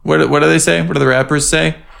 what do they say? What do the rappers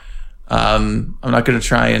say? I'm not going to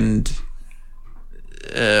try and,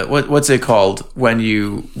 what's it called when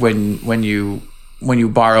you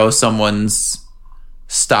borrow someone's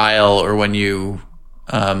style or when you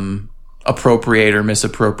appropriate or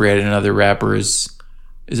misappropriate another rapper's,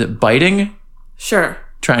 is it biting? Sure.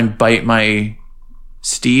 Try and bite my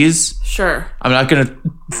steez? Sure. I'm not going to...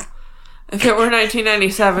 If it were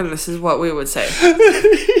 1997, this is what we would say.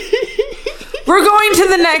 We're going to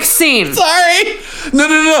the next scene. Sorry.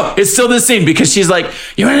 No. It's still this scene because she's like,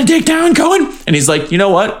 you want to dig down, Cohen? And he's like, you know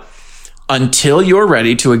what? Until you're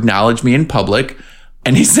ready to acknowledge me in public,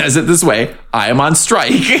 and he says it this way, I am on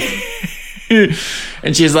strike.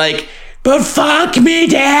 And she's like, but fuck me,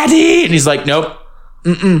 daddy. And he's like, nope,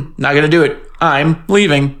 not gonna do it. I'm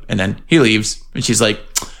leaving. And then he leaves. And she's like,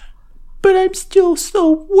 but I'm still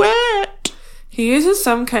so wet. He uses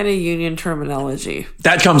some kind of union terminology.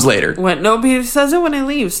 That comes later. No, but he says it when he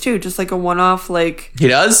leaves, too. Just like a one-off, like... He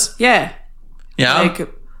does? Yeah. Yeah? Like,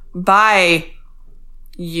 bye,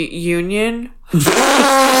 union.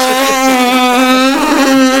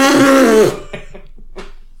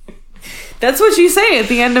 That's what you say at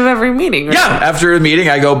the end of every meeting, right? Yeah, after a meeting,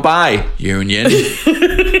 I go, bye, union.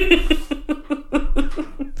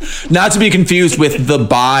 Not to be confused with the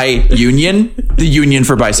bi union, the union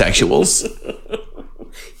for bisexuals.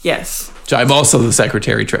 Yes. So I'm also the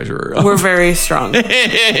secretary treasurer of. We're very strong. Okay,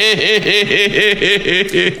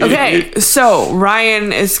 so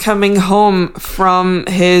Ryan is coming home from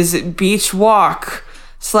his beach walk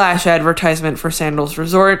 / advertisement for Sandals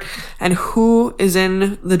Resort, and who is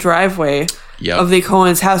in the driveway of the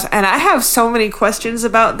Cohen's house? And I have so many questions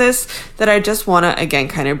about this that I just want to, again,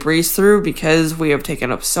 kind of breeze through because we have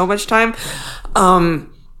taken up so much time.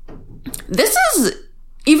 This is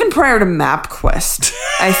even prior to MapQuest,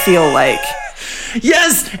 I feel like.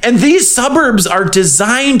 Yes, and these suburbs are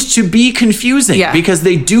designed to be confusing because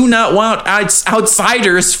they do not want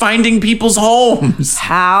outsiders finding people's homes.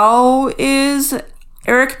 How is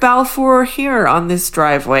Eric Balfour here on this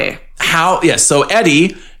driveway? Yes, so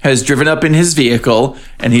Eddie has driven up in his vehicle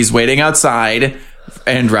and he's waiting outside,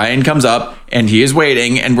 and Ryan comes up and he is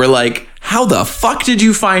waiting, and we're like, how the fuck did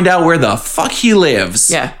you find out where the fuck he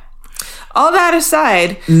lives? Yeah. All that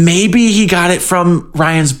aside, maybe he got it from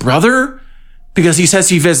Ryan's brother because he says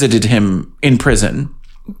he visited him in prison.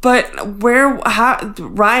 But Ryan?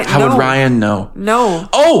 How would Ryan know? No.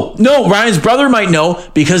 Oh, no, Ryan's brother might know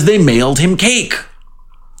because they mailed him cake.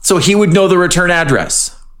 So he would know the return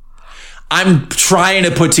address. I'm trying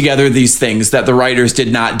to put together these things that the writers did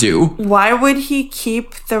not do. Why would he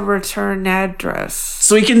keep the return address?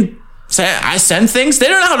 So he can say, I send things? They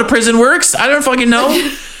don't know how the prison works. I don't fucking know.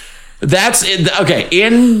 That's it. Okay.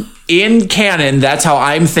 In canon, that's how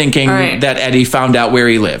I'm thinking that Eddie found out where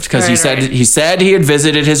he lived. Because he said he had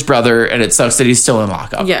visited his brother, and it sucks that he's still in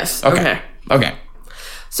lockup. Yes. Okay.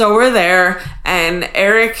 So we're there, and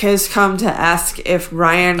Eric has come to ask if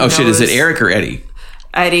Ryan knows... Oh, shit. Is it Eric or Eddie?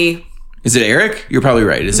 Eddie. Is it Eric? You're probably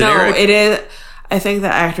right. Is it Eric? No, it is... I think the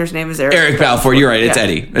actor's name is Eric. Eric Balfour. You're right. It's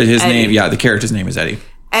Eddie. His name... Yeah, the character's name is Eddie.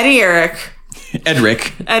 Eddie Eric.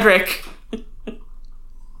 Edric.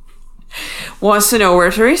 Wants to know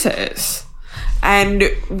where Teresa is. And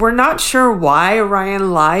we're not sure why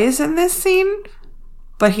Ryan lies in this scene,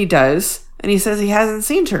 but he does. And he says he hasn't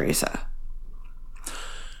seen Teresa.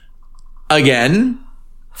 Again,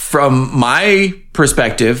 from my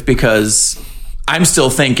perspective, because I'm still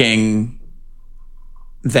thinking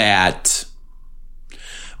that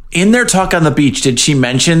in their talk on the beach, did she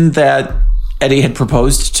mention that Eddie had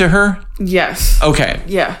proposed to her? Yes. Okay.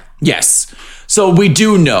 Yeah. Yes. So we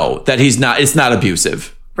do know that it's not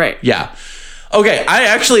abusive. Right. Yeah. Okay. I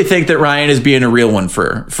actually think that Ryan is being a real one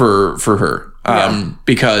for her.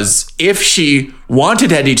 Because if she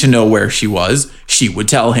wanted Eddie to know where she was, she would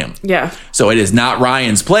tell him. Yeah. So it is not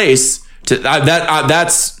Ryan's place to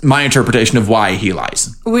that's my interpretation of why he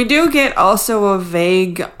lies. We do get also a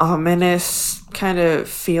vague, ominous kind of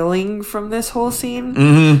feeling from this whole scene.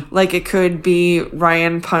 Mm-hmm. Like it could be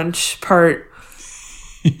Ryan Punch part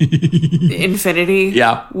Infinity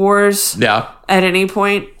Wars at any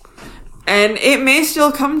point. And it may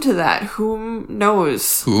still come to that. Whom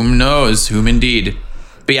knows? Whom indeed.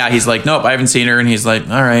 But yeah, he's like, nope, I haven't seen her. And he's like,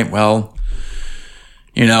 all right, well,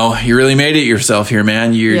 you really made it yourself here,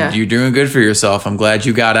 man. You're doing good for yourself. I'm glad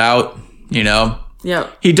you got out, Yeah.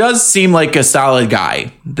 He does seem like a solid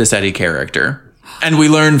guy, this Eddie character. And we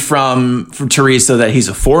learned from Teresa that he's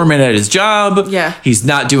a foreman at his job. Yeah. He's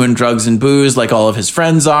not doing drugs and booze like all of his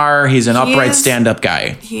friends are. He's an upright stand-up guy.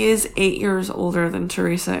 He is 8 years older than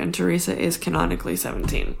Teresa, and Teresa is canonically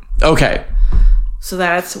 17. Okay. So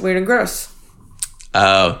that's weird and gross.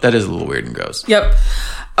 That is a little weird and gross. Yep.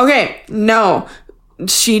 Okay, no.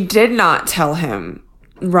 She did not tell him.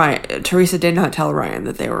 Teresa did not tell Ryan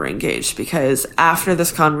that they were engaged because after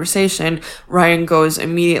this conversation, Ryan goes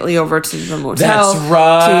immediately over to the motel to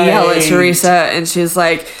yell at Teresa, and she's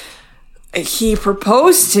like, he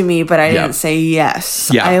proposed to me, but I didn't say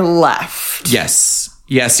yes. Yeah. I left. Yes.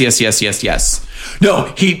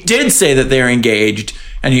 No, he did say that they're engaged,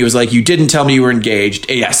 and he was like, you didn't tell me you were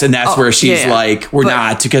engaged. Yes, and that's where she's like, we're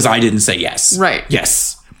not, because I didn't say yes. Right.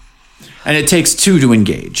 Yes. And it takes two to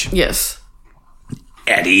engage. Yes.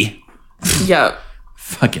 Eddie. Yep.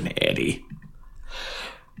 Fucking Eddie.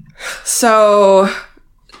 So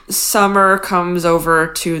Summer comes over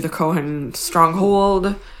to the Cohen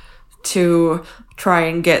stronghold to try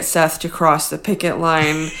and get Seth to cross the picket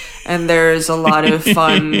line, and there's a lot of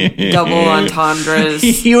fun double entendres.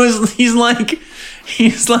 He's like,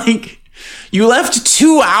 you left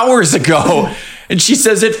 2 hours ago, and she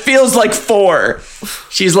says it feels like 4.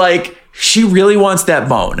 She's like, she really wants that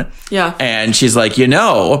bone. Yeah. And she's like,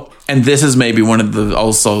 and this is maybe one of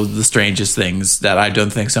the strangest things that I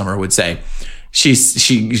don't think Summer would say. She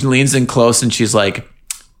leans in close and she's like,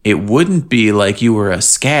 it wouldn't be like you were a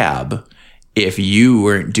scab if you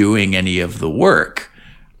weren't doing any of the work.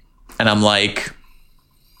 And I'm like,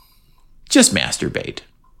 just masturbate.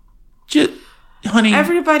 Honey.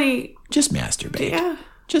 Everybody. Just masturbate. Yeah.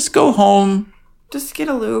 Just go home. Just get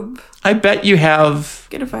a lube. I bet you have...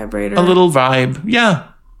 Get a vibrator. A little vibe. Yeah.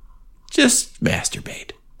 Just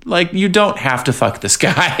masturbate. Like, you don't have to fuck this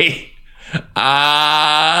guy.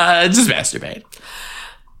 Just masturbate.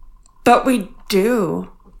 But we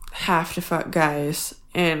do have to fuck guys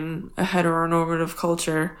in a heteronormative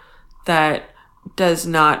culture that does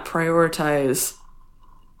not prioritize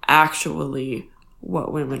actually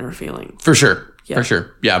what women are feeling. For sure. Yeah. For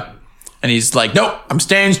sure. Yeah. And he's like, nope, I'm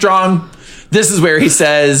staying strong. This is where he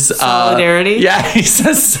says... solidarity? He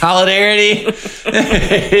says solidarity.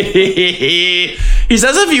 He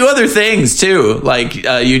says a few other things, too, like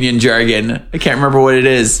union jargon. I can't remember what it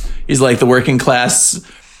is. He's like the working class...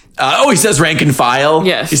 he says rank and file.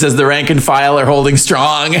 Yes. He says the rank and file are holding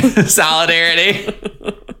strong. Solidarity.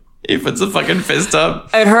 He puts a fucking fist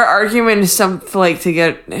up. And her argument is something like to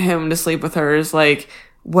get him to sleep with her is like,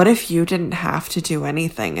 what if you didn't have to do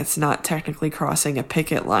anything? It's not technically crossing a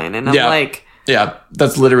picket line. And I'm like... Yeah,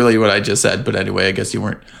 that's literally what I just said. But anyway, I guess you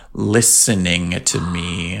weren't listening to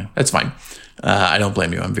me. That's fine. I don't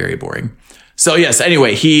blame you. I'm very boring. So yes,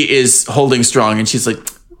 anyway, he is holding strong and she's like,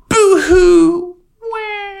 boo-hoo.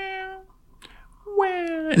 Wah,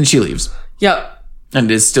 wah. And she leaves. Yep.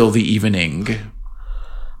 And it's still the evening.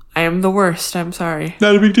 I am the worst. I'm sorry.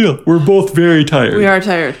 Not a big deal. We're both very tired. We are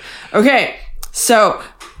tired. Okay, so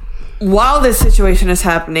while this situation is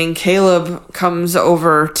happening, Caleb comes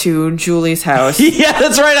over to Julie's house. Yeah,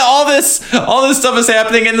 that's right. All this stuff is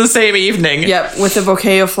happening in the same evening. Yep, with a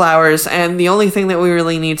bouquet of flowers. And the only thing that we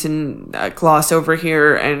really need to gloss over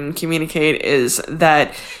here and communicate is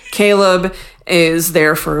that Caleb is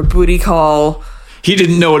there for a booty call. He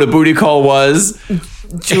didn't know what a booty call was. And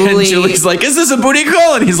Julie's like, is this a booty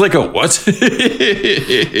call? And he's like, a what?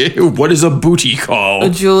 What is a booty call?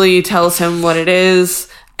 Julie tells him what it is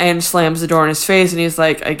and slams the door in his face. And he's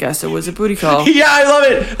like, I guess it was a booty call. Yeah, I love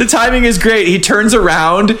it. The timing is great. He turns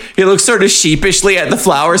around. He looks sort of sheepishly at the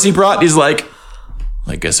flowers he brought. He's like,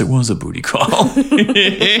 I guess it was a booty call.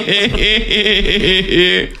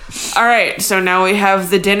 All right. So now we have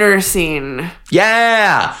the dinner scene.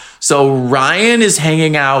 Yeah. So Ryan is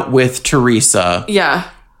hanging out with Teresa. Yeah.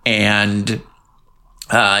 And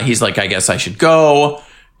he's like, I guess I should go.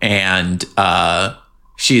 And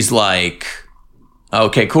she's like,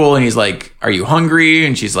 okay, cool. And he's like, are you hungry?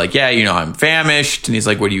 And she's like, yeah, I'm famished. And he's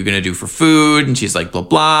like, what are you going to do for food? And she's like, blah,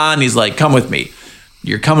 blah. And he's like, come with me.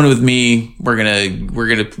 You're coming with me. We're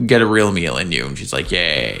gonna get a real meal in you. And she's like,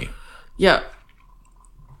 yay. Yep.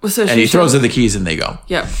 So and he throws her the keys and they go.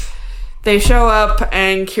 Yep. They show up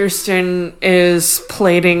and Kirsten is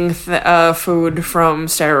plating food from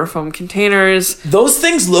styrofoam containers. Those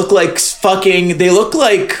things look like they look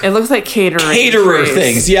like... It looks like caterer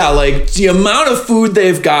things. Yeah, like the amount of food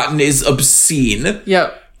they've gotten is obscene.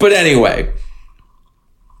 Yep. But anyway.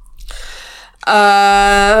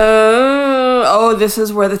 This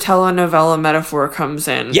is where the telenovela metaphor comes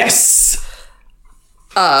in. Yes!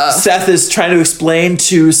 Seth is trying to explain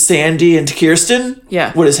to Sandy and to Kirsten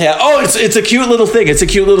what is happening. Oh, it's a cute little thing. It's a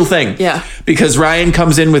cute little thing. Yeah. Because Ryan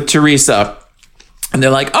comes in with Teresa and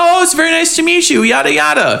they're like, oh, it's very nice to meet you, yada,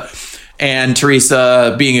 yada. And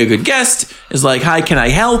Teresa, being a good guest, is like, hi, can I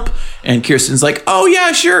help? And Kirsten's like, oh,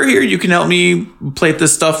 yeah, sure. Here, you can help me plate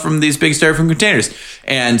this stuff from these big styrofoam containers.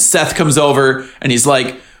 And Seth comes over and he's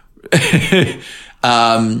like, shit.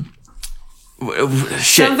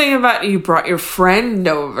 Something about you brought your friend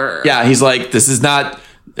over. Yeah, he's like, this is not...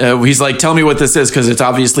 he's like, tell me what this is, because it's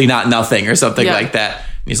obviously not nothing or something like that.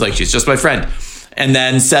 And he's like, she's just my friend. And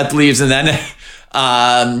then Seth leaves, and then...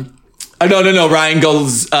 No. Ryan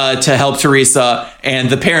goes to help Teresa,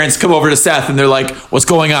 and the parents come over to Seth, and they're like, what's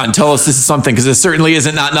going on? Tell us this is something, because this certainly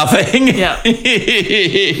isn't not nothing. Yeah.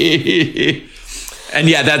 And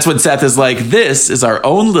yeah, that's when Seth is like, this is our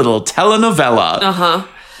own little telenovela. Uh-huh.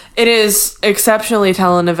 It is exceptionally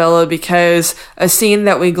telenovela because a scene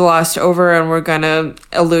that we glossed over and we're going to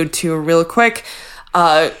allude to real quick.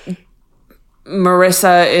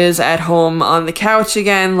 Marissa is at home on the couch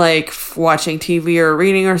again, like watching TV or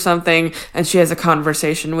reading or something, and she has a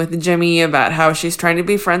conversation with Jimmy about how she's trying to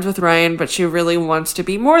be friends with Ryan, but she really wants to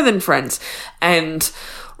be more than friends. And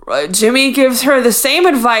Jimmy gives her the same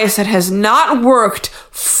advice that has not worked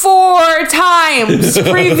 4 times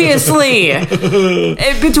previously.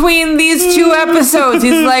 Between these 2 episodes,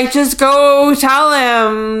 he's like, just go tell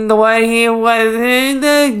him what he was,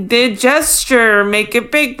 the gesture, make a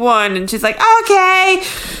big one. And she's like, okay.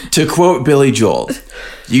 To quote Billy Joel,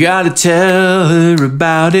 you gotta tell her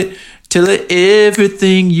about it, tell her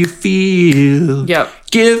everything you feel. Yep.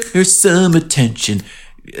 Give her some attention.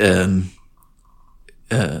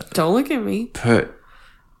 Don't look at me.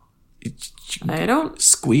 I don't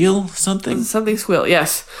squeal something. Something squeal.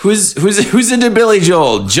 Yes. Who's into Billy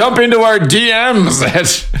Joel? Jump into our DMs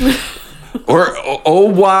at or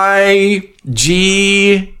OYGWWTOC.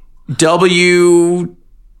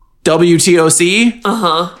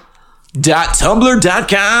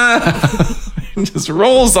 .tumblr.com. Just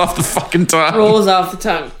rolls off the fucking tongue. Rolls off the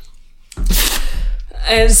tongue.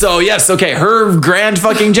 And so, yes, okay, her grand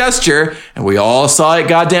fucking gesture, and we all saw it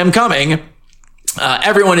goddamn coming.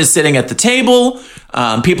 Everyone is sitting at the table.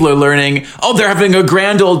 People are learning. Oh, they're having a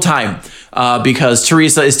grand old time because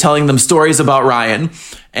Teresa is telling them stories about Ryan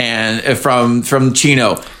and from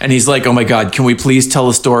Chino. And he's like, oh my God, can we please tell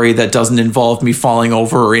a story that doesn't involve me falling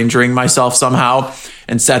over or injuring myself somehow?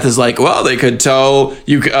 And Seth is like, well, they could tell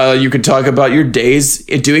you could talk about your days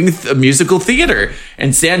doing musical theater.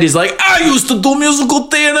 And Sandy's like, I used to do musical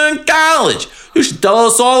theater in college. You should tell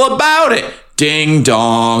us all about it. Ding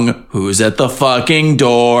dong. Who's at the fucking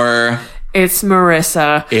door? It's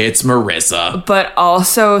Marissa. It's Marissa. But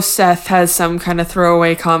also Seth has some kind of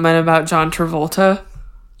throwaway comment about John Travolta.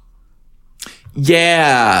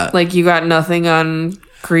 Yeah. Like, you got nothing on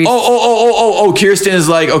Grease. Oh, Kirsten is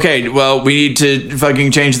like, okay, well, we need to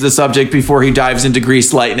fucking change the subject before he dives into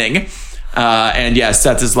Grease Lightning. And yeah,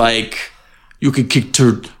 Seth is like, you could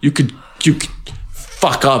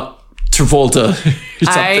fuck up Travolta or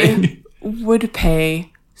something. I would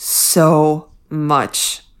pay so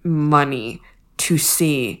much money to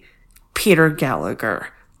see Peter Gallagher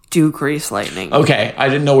do Grease Lightning. Okay, I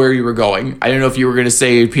didn't know where you were going. I didn't know if you were going to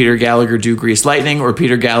say Peter Gallagher do Grease Lightning or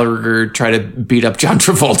Peter Gallagher try to beat up John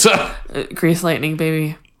Travolta. Grease Lightning,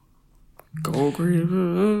 baby. Go Grease.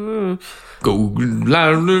 Go.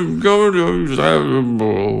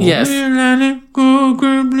 Yes.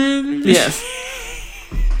 Yes.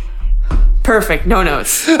 Perfect. No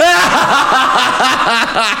notes.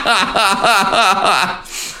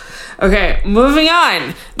 Okay, moving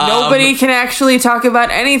on. Nobody can actually talk about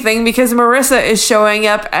anything because Marissa is showing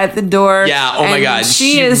up at the door. Yeah, oh my God.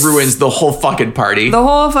 She ruins the whole fucking party. The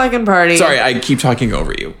whole fucking party. Sorry, I keep talking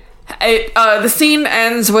over you. The scene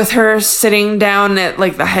ends with her sitting down at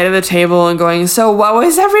like the head of the table and going, so what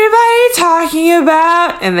was everybody talking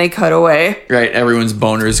about? And they cut away. Right, everyone's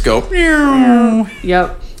boners go.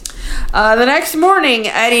 Yep. The next morning,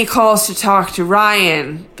 Eddie calls to talk to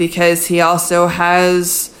Ryan because he also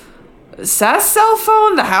has Seth's cell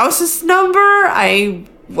phone, the house's number. Oh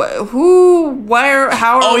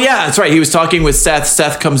yeah, that's right. He was talking with Seth.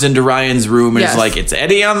 Seth comes into Ryan's room and is like, it's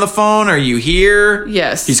Eddie on the phone. Are you here?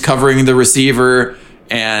 Yes. He's covering the receiver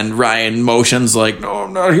and Ryan motions like, no,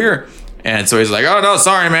 I'm not here. And so he's like, oh no,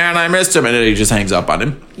 sorry man, I missed him. And then he just hangs up on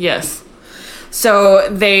him. Yes. So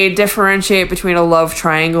they differentiate between a love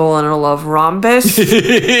triangle and a love rhombus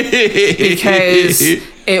because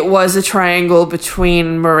it was a triangle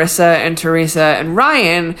between Marissa and Teresa and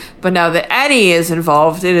Ryan, but now that Eddie is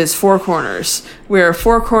involved, it is 4 corners. We're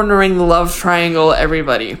 4-cornering the love triangle,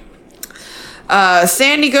 everybody.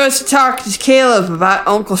 Sandy goes to talk to Caleb about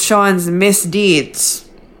Uncle Sean's misdeeds.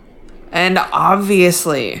 And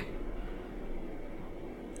obviously,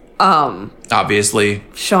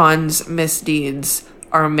 Sean's misdeeds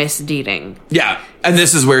are misdeeding. Yeah, and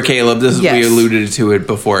this is where Caleb, we alluded to it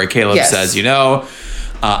before, Caleb says,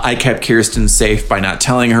 I kept Kirsten safe by not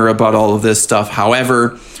telling her about all of this stuff.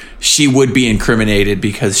 However, she would be incriminated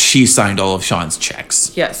because she signed all of Sean's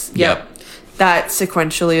checks. Yes, yep. That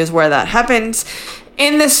sequentially is where that happens.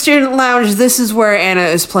 In the student lounge, this is where Anna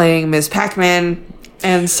is playing Ms. Pac-Man,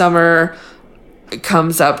 and Summer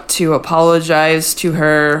comes up to apologize to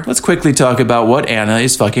her. Let's quickly talk about what Anna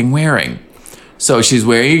is fucking wearing. So she's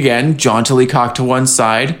wearing, again, jauntily cocked to one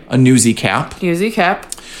side, a newsy cap. Newsy cap.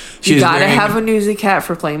 You gotta have a newsy cap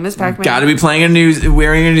for playing Ms. Pac-Man. Gotta be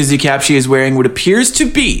wearing a newsy cap. She is wearing what appears to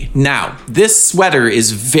be. Now, this sweater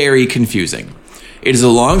is very confusing. It is a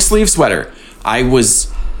long sleeve sweater. I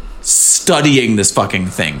was studying this fucking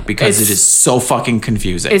thing because it is so fucking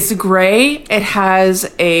confusing. It's gray. It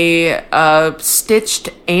has a stitched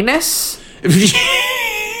anus.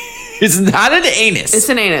 It's not an anus. It's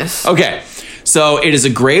an anus. Okay. So it is a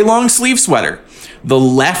gray long sleeve sweater. The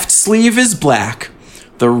left sleeve is black.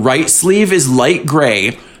 The right sleeve is light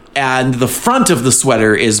gray. And the front of the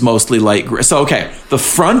sweater is mostly light gray. So, okay. The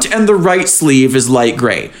front and the right sleeve is light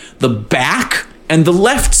gray. The back and the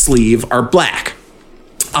left sleeve are black.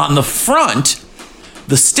 On the front,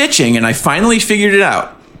 the stitching, and I finally figured it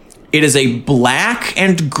out, it is a black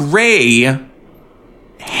and gray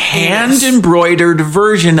hand-embroidered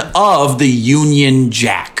version of the Union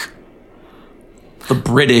Jack, the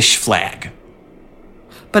British flag.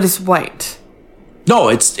 But it's white. No,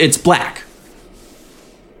 it's black.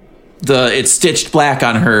 It's stitched black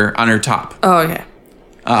on her top. Oh, okay.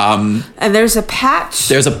 And there's a patch.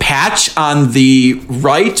 There's a patch on the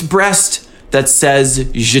right breast that says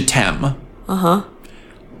Je t'aime. Uh-huh.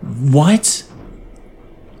 What?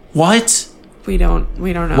 We don't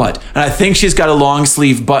know. What? And I think she's got a long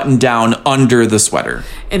sleeve button down under the sweater.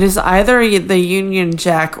 It is either the Union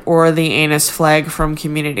Jack or the anus flag from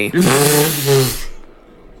Community.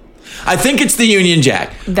 I think it's the Union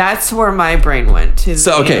Jack. That's where my brain went, to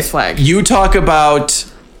the anus flag. You talk about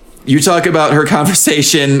her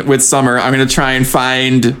conversation with Summer. I'm going to try and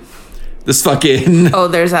find this fucking... Oh,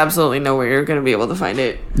 there's absolutely no way you're going to be able to find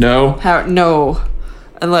it. No? No.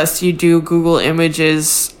 Unless you do Google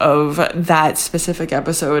images of that specific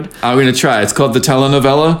episode. I'm going to try. It's called the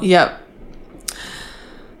Telenovela? Yep.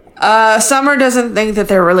 Summer doesn't think that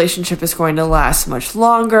their relationship is going to last much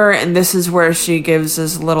longer, and this is where she gives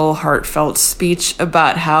this little heartfelt speech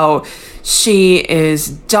about how she is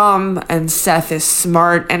dumb and Seth is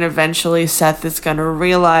smart, and eventually Seth is going to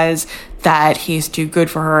realize that he's too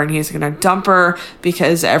good for her and he's going to dump her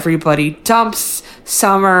because everybody dumps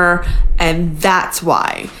Summer, and that's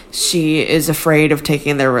why she is afraid of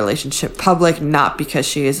taking their relationship public, not because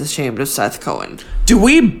she is ashamed of Seth Cohen. Do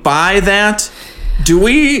we buy that? Do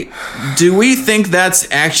we think that's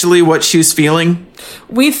actually what she's feeling?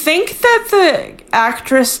 We think that the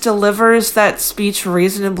actress delivers that speech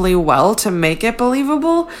reasonably well to make it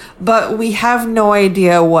believable, but we have no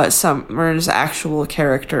idea what Summer's actual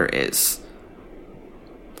character is.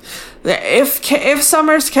 If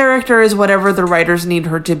Summer's character is whatever the writers need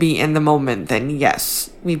her to be in the moment, then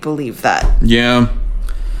yes, we believe that. Yeah.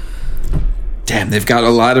 Damn, they've got a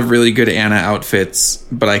lot of really good Anna outfits,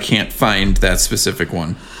 but I can't find that specific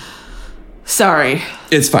one. Sorry.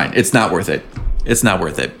 It's fine. It's not worth it.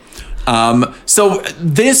 So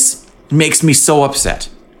this makes me so upset.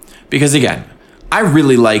 Because again, I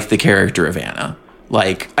really like the character of Anna.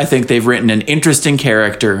 Like, I think they've written an interesting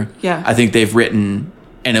character. Yeah. I think they've written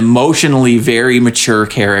an emotionally very mature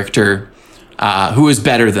character who is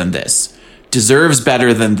better than this, deserves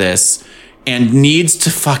better than this, and needs to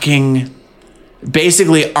fucking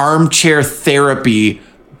basically armchair therapy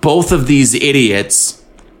both of these idiots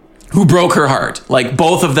who broke her heart. Like,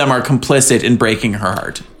 both of them are complicit in breaking her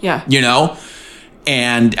heart. Yeah. You know?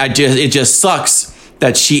 And it just sucks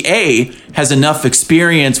that she, A, has enough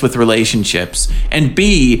experience with relationships, and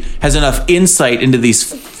B, has enough insight into these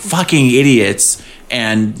fucking idiots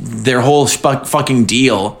and their whole fucking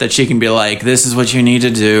deal that she can be like, this is what you need to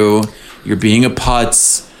do. You're being a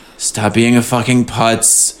putz. Stop being a fucking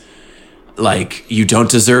putz. Like, you don't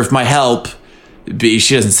deserve my help.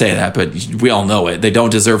 She doesn't say that, but we all know it. They don't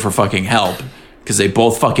deserve her fucking help because they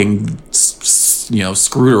both fucking,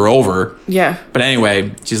 screwed her over. Yeah. But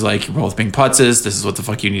anyway, she's like, you're both being putzes. This is what the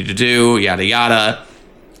fuck you need to do, yada, yada.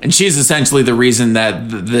 And she's essentially the reason that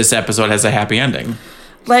this episode has a happy ending.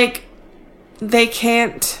 Like, they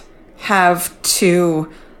can't have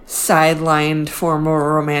two sidelined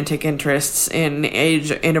former romantic interests in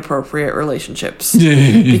age inappropriate relationships.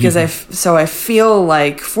 Because I feel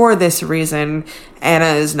like for this reason,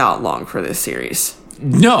 Anna is not long for this series.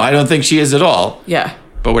 No, I don't think she is at all. Yeah.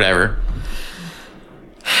 But whatever.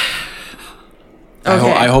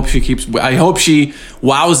 Okay. I hope she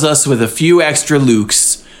wows us with a few extra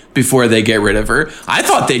Lukes before they get rid of her. I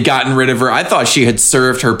thought they'd gotten rid of her. I thought she had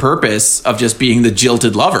served her purpose of just being the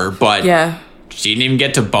jilted lover, but yeah. She didn't even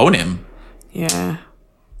get to bone him. Yeah.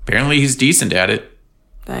 Apparently he's decent at it.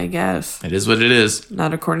 I guess. It is what it is.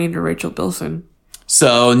 Not according to Rachel Bilson.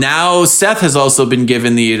 So now Seth has also been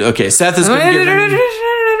given Seth has been given...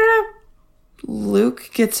 Luke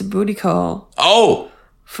gets a booty call. Oh!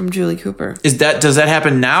 From Julie Cooper. Does that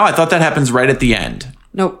happen now? I thought that happens right at the end.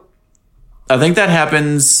 Nope. I think that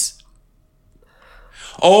happens...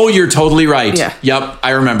 Oh, you're totally right. Yeah. Yep,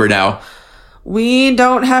 I remember now. we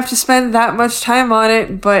don't have to spend that much time on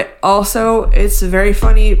it, but also it's very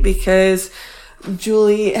funny because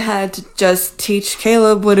Julie had to just teach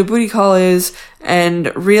Caleb what a booty call is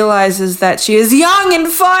and realizes that she is young and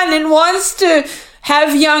fun and wants to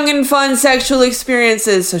have young and fun sexual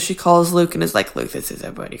experiences. So she calls Luke and is like, Luke, this is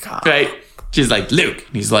a booty call. Right. She's like, Luke.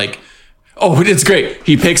 And he's like, oh, it's great.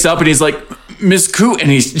 He picks up and he's like, Miss Coo.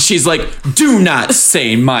 And she's like, do not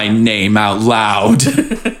say my name out loud.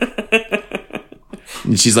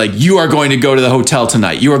 And she's like, you are going to go to the hotel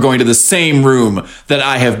tonight. You are going to the same room that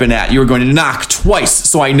I have been at. You are going to knock twice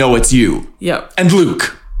so I know it's you. Yep. And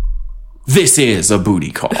Luke, this is a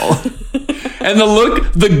booty call. And the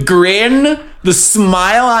look, the grin, the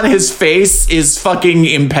smile on his face is fucking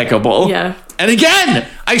impeccable. Yeah. And again,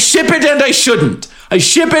 I ship it and I shouldn't. I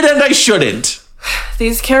ship it and I shouldn't.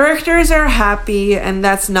 These characters are happy, and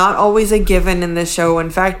that's not always a given in the show. In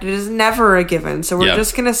fact, it is never a given. So we're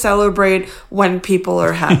just going to celebrate when people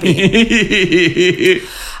are happy.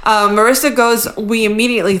 Marissa goes, we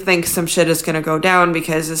immediately think some shit is going to go down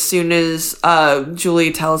because as soon as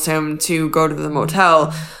Julie tells him to go to the motel,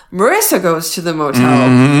 Marissa goes to the motel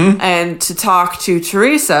and to talk to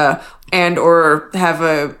Teresa and or have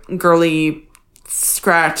a girly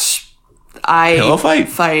scratch pillow fight.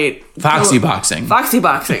 Foxy boxing. But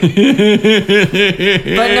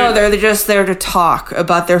no, they're just there to talk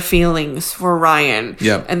about their feelings for Ryan.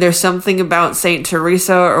 Yep. And there's something about Saint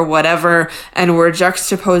Teresa or whatever, and we're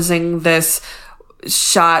juxtaposing this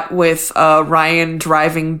shot with Ryan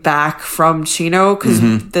driving back from Chino, because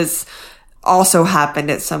this also happened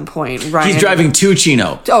at some point. Ryan, he's driving to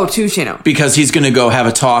Chino. Oh, to Chino. Because he's going to go have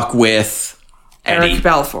a talk with Eddie. Eric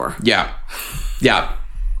Balfour. Yeah.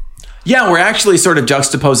 Yeah, we're actually sort of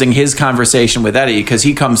juxtaposing his conversation with Eddie because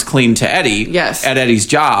he comes clean to Eddie at Eddie's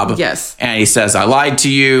job. Yes. And he says, I lied to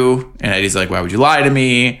you. And Eddie's like, why would you lie to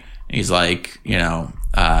me? And he's like,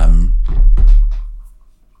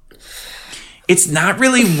 it's not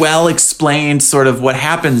really well explained sort of what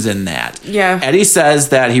happens in that. Yeah. Eddie says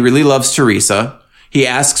that he really loves Teresa. He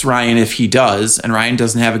asks Ryan if he does, and Ryan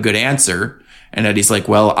doesn't have a good answer. And Eddie's like,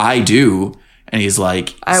 well, I do. And he's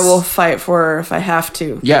like, I will fight for her if I have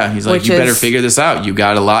to. Yeah, he's like, you better figure this out. You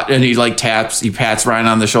got a lot. And he pats Ryan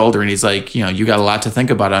on the shoulder and he's like, you got a lot to think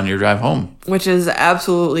about on your drive home. Which is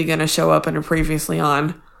absolutely going to show up in a previously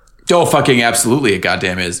on. Oh, fucking absolutely. It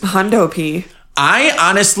goddamn is. Hundo P.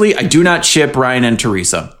 I do not ship Ryan and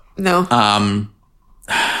Teresa. No.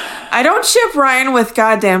 I don't ship Ryan with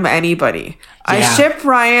goddamn anybody. Yeah. I ship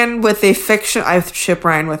Ryan with a fiction. I ship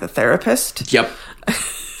Ryan with a therapist. Yep.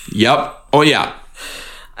 Oh, yeah.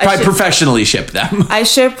 I professionally ship them. I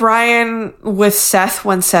ship Ryan with Seth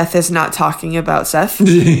when Seth is not talking about Seth.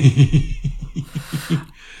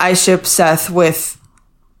 I ship Seth with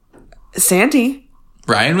Sandy.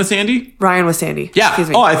 Ryan with Sandy? Ryan with Sandy. Yeah.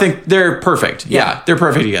 Oh, I think they're perfect. Yeah, they're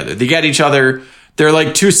perfect together. They get each other. They're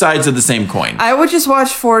like two sides of the same coin. I would just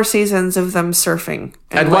watch 4 seasons of them surfing.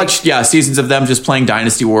 I'd watch, seasons of them just playing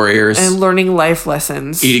Dynasty Warriors. And learning life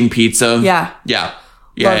lessons. Eating pizza. Yeah.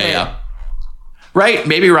 Right?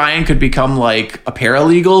 Maybe Ryan could become like a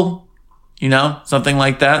paralegal, something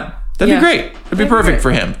like that. That'd be great. It'd be perfect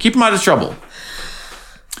for him. Keep him out of trouble.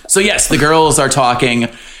 So yes, the girls are talking.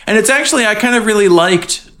 And it's actually, I kind of really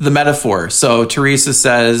liked the metaphor. So Teresa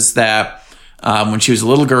says that when she was a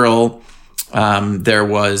little girl, there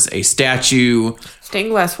was a statue. Stained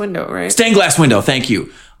glass window, right? Stained glass window, thank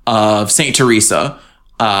you. Of Saint Teresa,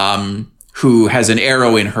 who has an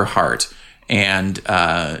arrow in her heart. And,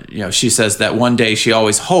 she says that one day she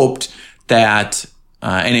always hoped that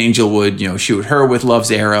an angel would, shoot her with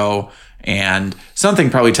love's arrow. And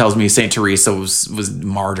something probably tells me Saint Teresa was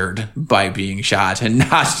martyred by being shot and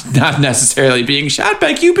not necessarily being shot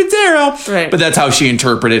by Cupid's arrow. Right. But that's how she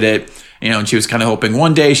interpreted it. And she was kind of hoping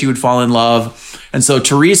one day she would fall in love. And so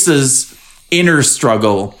Teresa's inner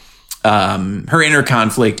struggle, her inner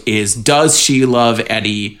conflict is, does she love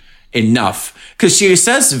Eddie enough? Because she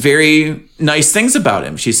says very nice things about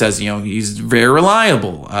him. She says, he's very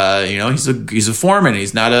reliable. He's a foreman.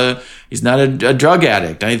 He's not a drug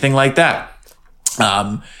addict, anything like that.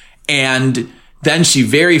 And then she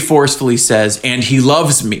very forcefully says, and he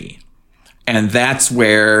loves me. And that's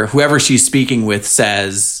where whoever she's speaking with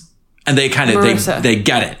says, and they kind of, they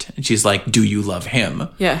get it. And she's like, do you love him?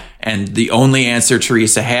 Yeah. And the only answer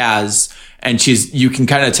Teresa has, and you can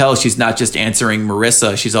kind of tell she's not just answering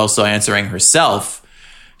Marissa, she's also answering herself.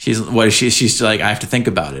 She's like, I have to think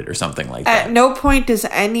about it or something like that. At no point does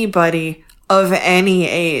anybody of any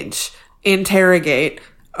age interrogate,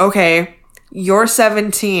 okay, you're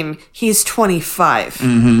 17, he's 25.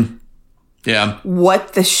 Mm-hmm. Yeah.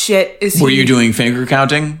 What the shit is Were you doing finger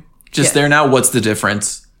counting? just Yeah. there now? What's the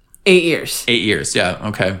difference? 8 years. 8 years. Yeah.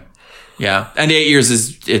 Okay. Yeah. And 8 years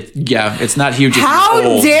it's not huge. if How you're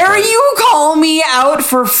old, dare but- you call me out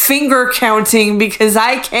for finger counting because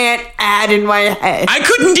I can't add in my head? I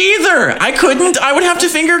couldn't either. I would have to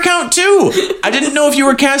finger count too. I didn't know if you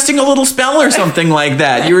were casting a little spell or something like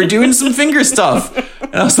that. You were doing some finger stuff.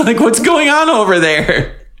 And I was like, what's going on over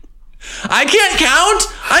there? I can't count.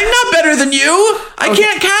 I'm not better than you. I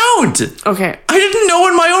can't count. Okay. I didn't know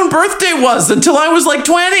when my own birthday was until I was like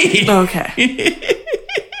 20. Okay.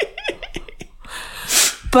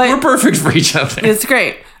 But We're perfect for each other. it's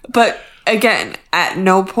great. But again, at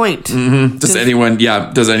no point. Does anyone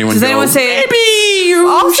Does go, anyone say, maybe you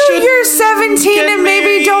also, should you're 17 get and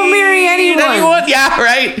maybe don't marry anyone. Yeah,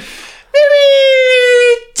 right.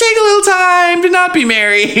 Maybe take a little time to not be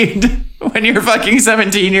married when you're fucking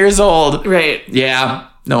 17 years old. Right. Yeah,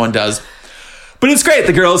 no one does. But it's great.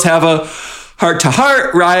 The girls have a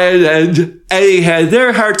heart-to-heart. Ryan and Eddie had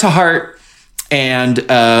their heart-to-heart. And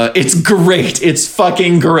it's great. It's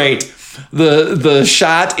fucking great. The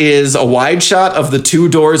shot is a wide shot of the two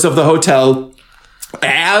doors of the hotel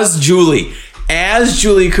as Julie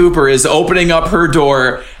Cooper is opening up her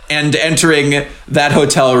door and entering that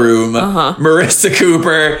hotel room. Marissa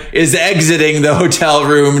Cooper is exiting the hotel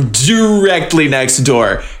room directly next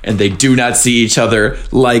door, and they do not see each other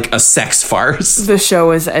like a sex farce. The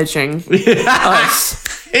show is edging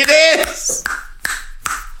us. It is.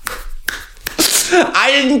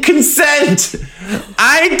 I didn't consent.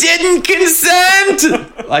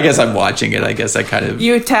 I guess I'm watching it. I guess I kind of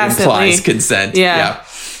You tacitly implies consent. Yeah.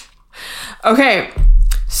 Okay.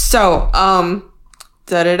 So,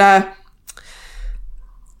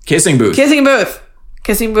 Kissing booth. Kissing booth.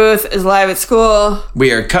 Kissing booth is live at school.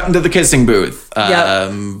 We are cutting to the kissing booth.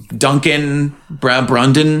 Yep. Duncan,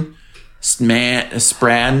 Brundon,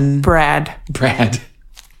 Brad.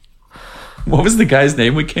 What was the guy's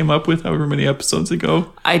name we came up with however many episodes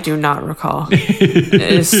ago? I do not recall.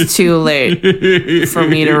 It's too late for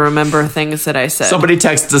me to remember things that I said. Somebody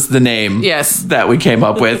text us the name Yes. that we came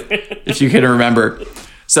up with, if you can remember.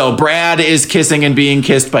 So Brad is kissing and being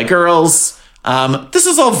kissed by girls. This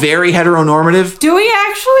is all very heteronormative. Do we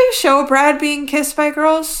actually show Brad being kissed by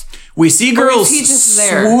girls? We see girls he just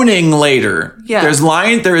there? swooning later. Yeah.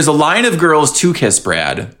 There is a line of girls to kiss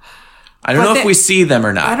Brad. I don't know if we see them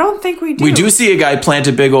or not. I don't think we do. We do see a guy plant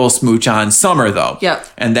a big old smooch on Summer, though. Yep.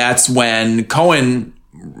 And that's when Cohen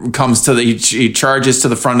comes to he charges to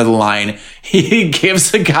the front of the line. He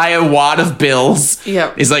gives the guy a wad of bills.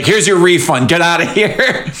 Yep. He's like, here's your refund. Get out of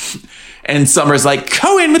here. And Summer's like,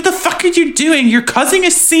 Cohen, what the fuck are you doing? You're causing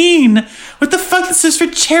a scene. What the fuck? This is for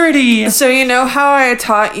charity. So you know how I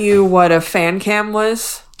taught you what a fan cam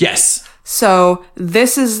was? Yes. So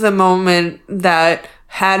this is the moment that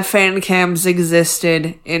had fan cams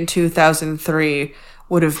existed in 2003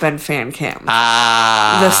 would have been fan cams.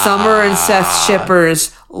 The Summer and Seth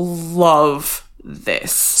shippers love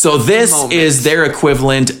this. So this is their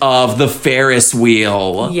equivalent of the Ferris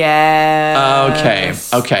wheel. Yeah.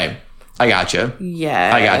 Okay. I gotcha.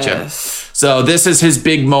 Yeah. I gotcha. So this is his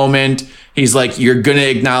big moment. He's like, you're going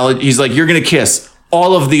to kiss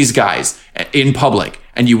all of these guys in public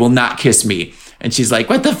and you will not kiss me. And she's like,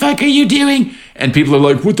 what the fuck are you doing? And people are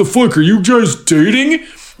like, what the fuck? Are you guys dating?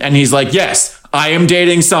 And he's like, yes, I am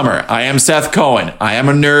dating Summer. I am Seth Cohen. I am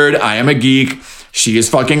a nerd. I am a geek. She is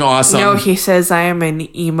fucking awesome. No, he says I am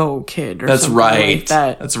an emo kid or That's something right. like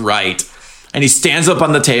that. That's right. And he stands up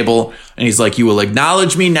on the table and he's like, you will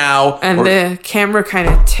acknowledge me now. And the camera kind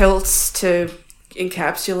of tilts to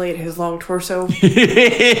encapsulate his long torso.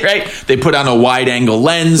 Right? They put on a wide angle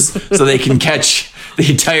lens so they can catch the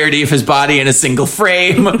entirety of his body in a single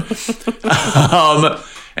frame.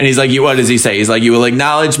 And he's like, what does he say? He's like, you will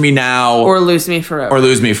acknowledge me now. Or lose me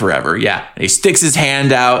forever. Yeah. And he sticks his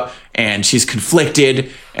hand out and she's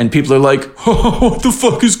conflicted. And people are like, oh, what the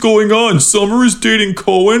fuck is going on? Summer is dating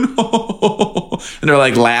Cohen. And they're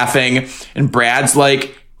like laughing. And Brad's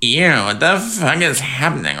like, ew, what the fuck is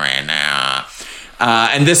happening right now?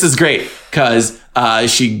 And this is great because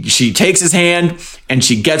she takes his hand and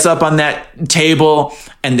she gets up on that table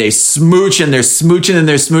and they smooch and they're smooching and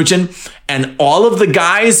they're smooching. And all of the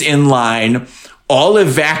guys in line all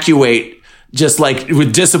evacuate just like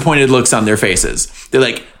with disappointed looks on their faces. They're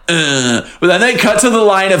like, But then they cut to the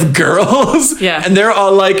line of girls. Yeah. And they're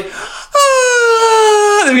all like,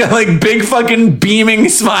 ah! They've got like big fucking beaming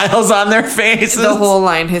smiles on their faces. The whole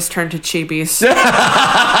line has turned to chibis.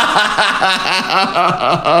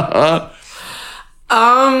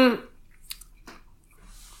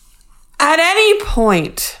 At any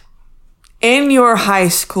point in your high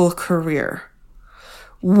school career,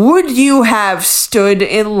 would you have stood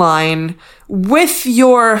in line with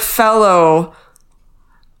your fellow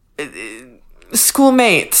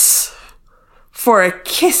schoolmates for a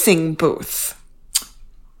kissing booth?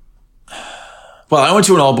 Well, I went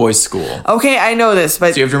to an all-boys school. Okay, I know this,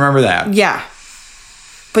 but... So you have to remember that. Yeah.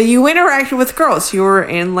 But you interacted with girls. You were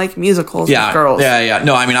in, like, musicals with girls. Yeah.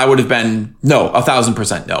 No, I mean, I would have been... No,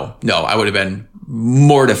 1,000% no. No, I would have been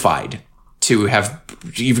mortified to have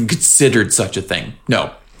even considered such a thing.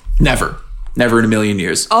 No, never. Never in a million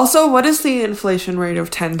years. Also, what is the inflation rate of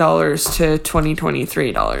 $10 to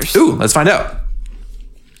 $2023? Ooh, let's find out.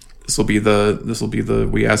 This will be the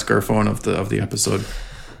We Ask Our Phone of the episode.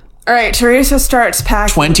 All right, Teresa starts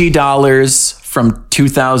packing. $20 from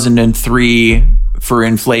 2003 for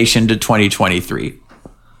inflation to 2023.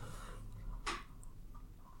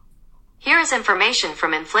 Here is information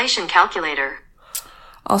from inflation calculator.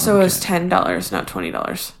 Also, it was $10, not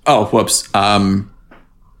 $20. Oh, whoops.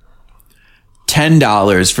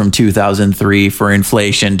 $10 from 2003 for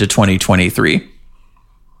inflation to 2023.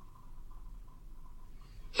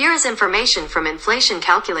 Here is information from inflation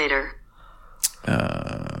calculator.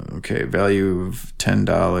 Okay, value of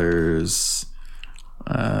 $10 is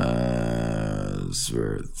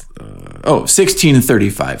worth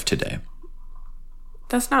 $16.35 today.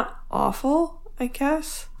 That's not awful, I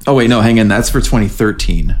guess. Oh wait, no, hang on. That's for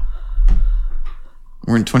 2013.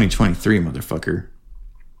 We're in 2023, motherfucker.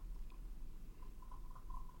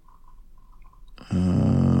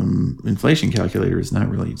 Inflation calculator is not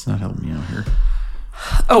really. It's not helping me out here.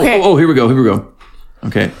 Okay. Oh, here we go.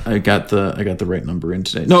 Okay, I got the right number in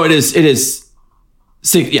today. No, it is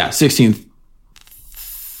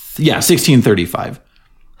 1635.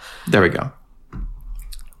 There we go.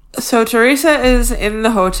 So Teresa is in the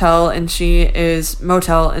motel and she is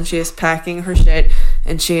packing her shit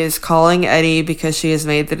and she is calling Eddie because she has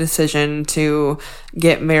made the decision to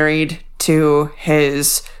get married to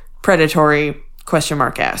his predatory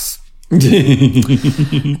ass.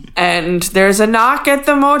 And there's a knock at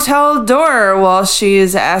the motel door while she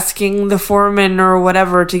is asking the foreman or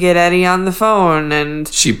whatever to get Eddie on the phone, and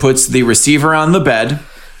she puts the receiver on the bed.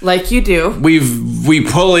 Like you do. We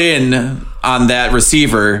pull in on that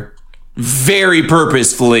receiver very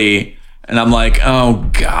purposefully, and I'm like, oh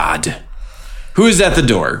God. Who's at the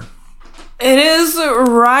door? It is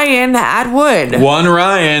Ryan Atwood. One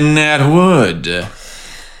Ryan Atwood.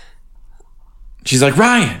 She's like,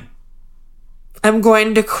 Ryan. I'm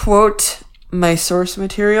going to quote my source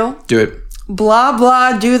material. Do it. Blah,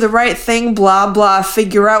 blah, do the right thing, blah, blah,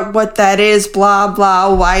 figure out what that is, blah,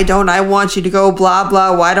 blah, why don't I want you to go, blah,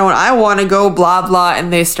 blah, why don't I want to go, blah, blah,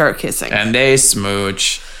 and they start kissing. And they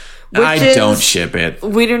smooch. I don't ship it.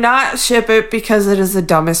 We do not ship it because it is the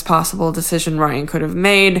dumbest possible decision Ryan could have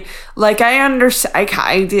made. Like, I understand.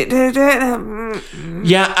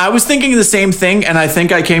 Yeah, I was thinking the same thing, and I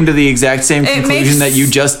think I came to the exact same conclusion that you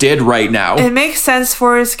just did right now. It makes sense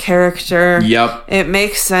for his character. Yep. It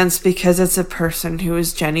makes sense because it's a person who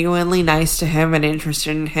is genuinely nice to him and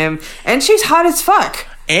interested in him, and she's hot as fuck.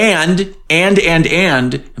 And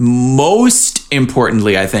most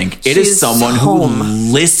importantly, I think it is someone who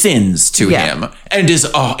listens to him and is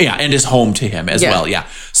home to him as well. Yeah.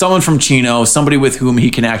 Someone from Chino, somebody with whom he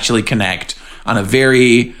can actually connect on a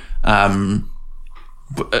very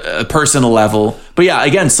personal level. But yeah,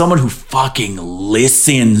 again, someone who fucking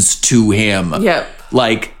listens to him. Yep.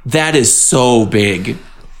 Like, that is so big.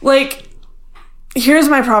 Like, here's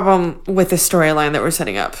my problem with the storyline that we're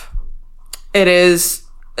setting up. It is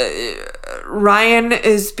Ryan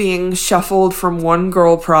is being shuffled from one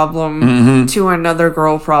girl problem to another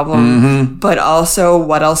girl problem, but also,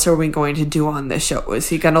 what else are we going to do on this show? Is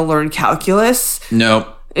he going to learn calculus?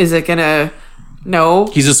 No. Is it going to... No?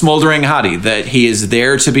 He's a smoldering hottie that he is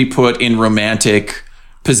there to be put in romantic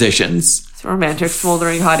positions. Romantic,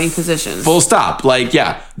 smoldering hottie positions. Full stop. Like,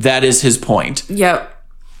 yeah, that is his point. Yep.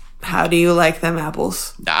 How do you like them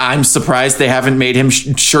apples? I'm surprised they haven't made him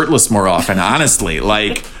shirtless more often, honestly.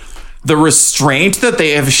 Like, the restraint that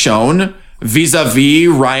they have shown vis-a-vis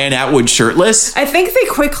Ryan Atwood shirtless. I think they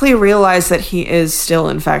quickly realize that he is still,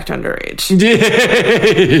 in fact, underage.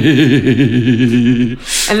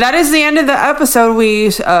 And that is the end of the episode.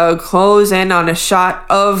 We close in on a shot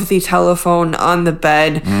of the telephone on the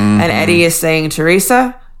bed, and Eddie is saying,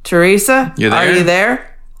 Teresa, are you there?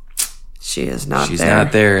 She is not there. She's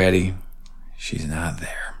not there, Eddie. She's not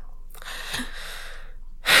there.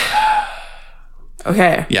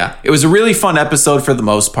 Okay. Yeah. It was a really fun episode for the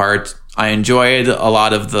most part. I enjoyed a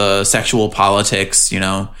lot of the sexual politics,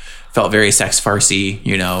 Felt very sex farcy,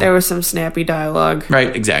 you know. There was some snappy dialogue.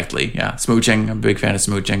 Right, exactly. Yeah, smooching. I'm a big fan of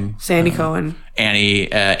smooching. Sandy Cohen.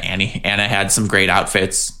 Anna had some great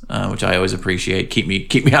outfits, which I always appreciate. Keep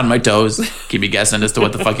me on my toes. Keep me guessing as to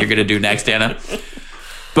what the fuck you're gonna do next, Anna.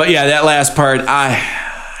 But yeah, that last part,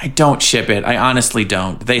 I don't ship it. I honestly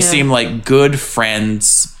don't. They seem like good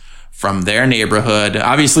friends from their neighborhood.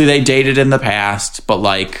 Obviously, they dated in the past, but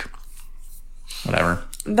like, whatever.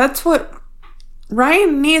 That's what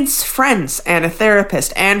Ryan needs: friends and a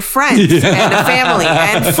therapist and friends and a family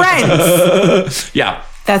and friends. Yeah.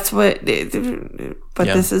 That's what. But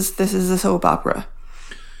this is a soap opera.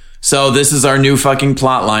 So this is our new fucking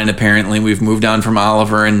plot line, apparently. We've moved on from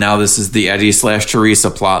Oliver, and now this is the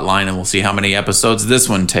Eddie/Teresa plot line, and we'll see how many episodes this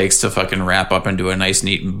one takes to fucking wrap up into a nice,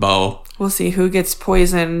 neat bow. We'll see who gets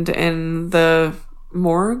poisoned in the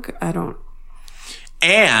morgue. I don't...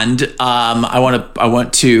 And I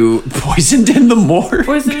want to poisoned in the morgue.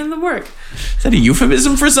 Poisoned in the morgue. Is that a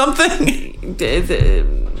euphemism for something?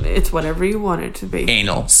 It's whatever you want it to be.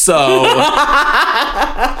 Anal. So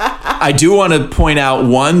I do want to point out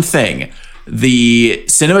one thing. The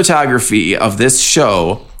cinematography of this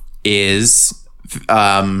show is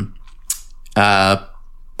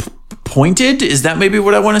pointed. Is that maybe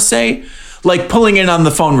what I want to say? Like pulling in on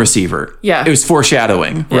the phone receiver. Yeah. It was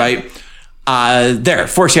foreshadowing, right?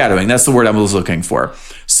 Foreshadowing. That's the word I was looking for.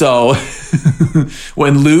 So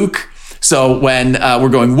when we're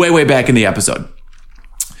going way back in the episode,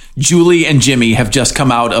 Julie and Jimmy have just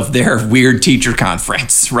come out of their weird teacher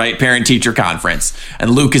conference, right? Parent-teacher conference.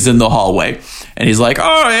 And Luke is in the hallway. And he's like,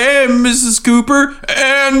 oh, hey, Mrs. Cooper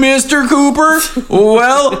and Mr. Cooper.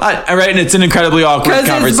 Well, right? And it's an incredibly awkward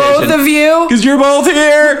conversation. Because both of you. Because you're both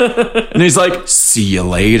here. And he's like, see you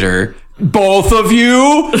later. Both of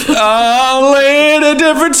you lay at a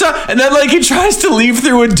different time. And then like he tries to leave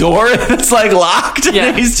through a door that's like locked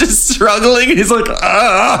and he's just struggling. He's like,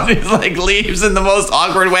 and he like leaves in the most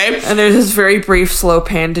awkward way. And there's this very brief slow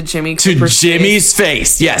pan to Jimmy Cooper's Jimmy's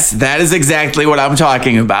face. Yes, that is exactly what I'm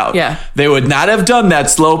talking about. Yeah. They would not have done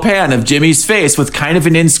that slow pan of Jimmy's face with kind of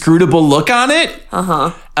an inscrutable look on it.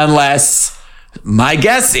 Unless my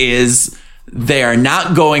guess is they're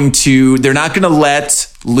not going to let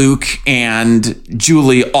Luke and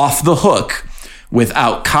Julie off the hook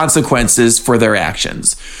without consequences for their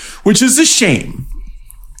actions, which is a shame.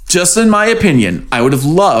 Just in my opinion, I would have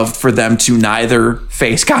loved for them to neither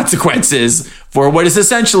face consequences for what is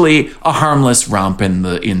essentially a harmless romp in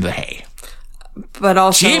the hay. But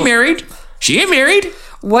also, She ain't married. He ain't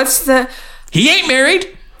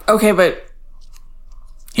married. Okay, but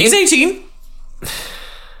he's 18.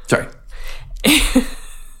 Sorry.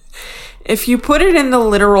 If you put it in the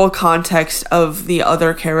literal context of the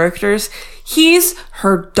other characters, he's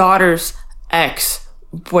her daughter's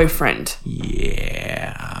ex-boyfriend.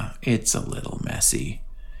 Yeah, it's a little messy.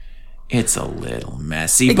 But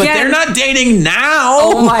Again, they're not dating now.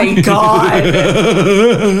 Oh my God.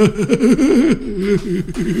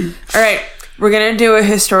 All right, we're going to do a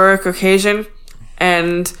historic occasion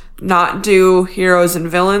and not do heroes and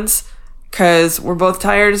villains because we're both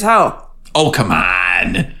tired as hell. Oh, come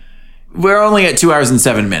on. We're only at 2 hours and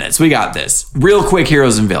 7 minutes. We got this. Real quick,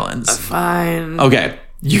 heroes and villains. Fine. Okay,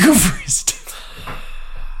 you go first.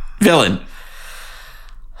 Villain.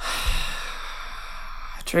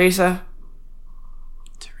 Teresa.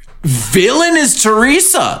 Villain is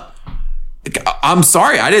Teresa. I'm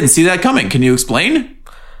sorry, I didn't see that coming. Can you explain?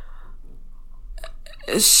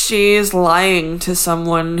 She's lying to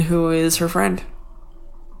someone who is her friend.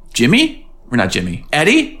 Jimmy? Or not Jimmy.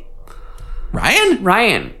 Eddie?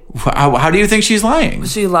 Ryan? How do you think she's lying?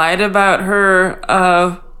 She lied about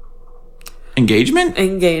her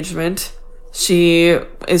engagement. She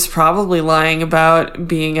is probably lying about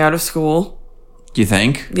being out of school. You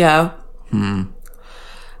think? Yeah. I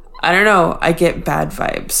don't know. I get bad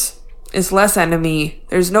vibes. It's less enemy.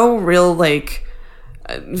 There's no real like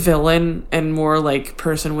villain and more like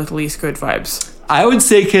person with least good vibes. I would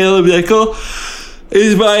say Caleb Nickel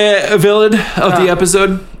is my villain of the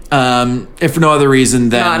episode. If for no other reason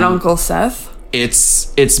than not Uncle Seth.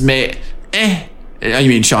 It's me. You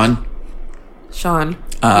mean Sean?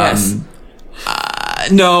 Yes.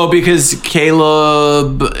 No, because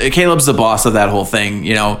Caleb's the boss of that whole thing.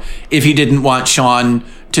 You know, if he didn't want Sean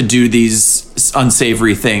to do these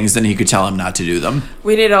unsavory things, then he could tell him not to do them.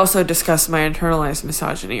 We did also discuss my internalized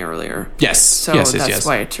misogyny earlier. Yes. So that's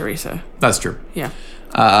why Teresa. That's true. Yeah.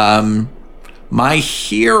 My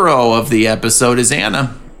hero of the episode is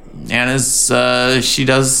Anna. Anna's she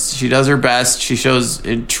does her best. She shows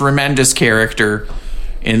a tremendous character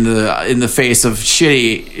in the face of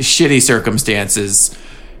shitty circumstances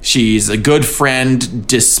She's a good friend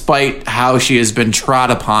despite how she has been trod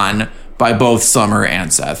upon by both Summer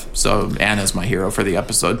and Seth. So Anna's my hero for the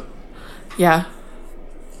episode. Yeah.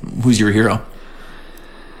 Who's your hero?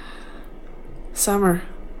 Summer.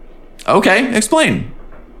 Okay, explain.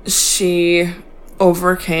 She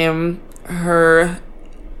overcame her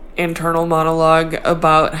internal monologue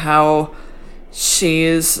about how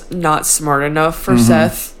she's not smart enough for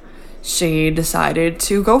Seth. She decided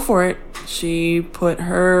to go for it. She put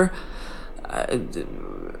her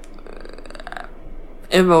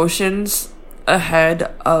emotions ahead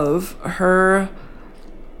of her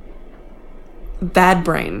bad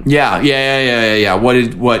brain. Yeah.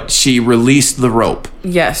 What she released the rope.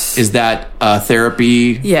 Yes. Is that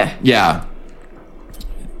therapy? Yeah.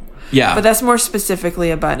 Yeah. But that's more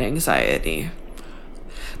specifically about anxiety.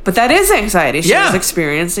 But that is anxiety. She was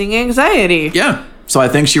experiencing anxiety. Yeah. So I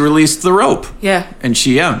think she released the rope. Yeah. And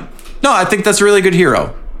she, No, I think that's a really good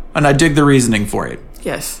hero. And I dig the reasoning for it.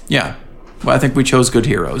 Yes. Yeah. Well, I think we chose good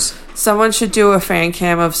heroes. Someone should do a fan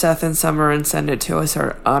cam of Seth and Summer and send it to us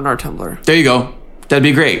on our Tumblr. There you go. That'd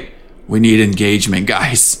be great. We need engagement,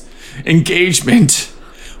 guys. Engagement.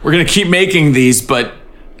 We're going to keep making these, but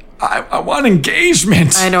I want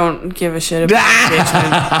engagement. I don't give a shit about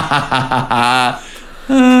engagement.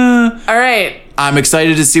 All right. I'm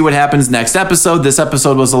excited to see what happens next episode. This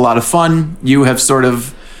episode was a lot of fun. You have sort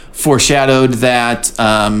of foreshadowed that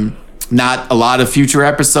not a lot of future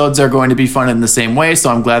episodes are going to be fun in the same way, so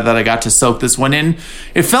I'm glad that I got to soak this one in.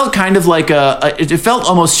 It felt kind of like it felt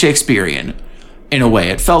almost Shakespearean in a way.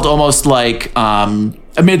 It felt almost like a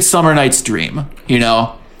Midsummer Night's Dream, you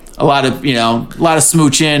know? A lot of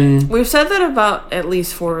smooching. We've said that about at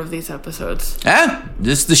least 4 of these episodes. Yeah,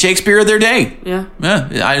 this is the Shakespeare of their day. Yeah. Yeah,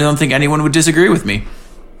 I don't think anyone would disagree with me.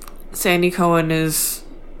 Sandy Cohen is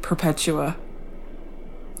Perpetua.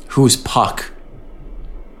 Who's Puck?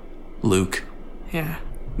 Luke. Yeah.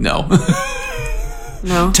 No.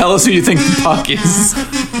 No? Tell us who you think Puck is.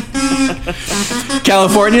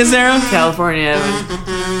 California, Sarah? California.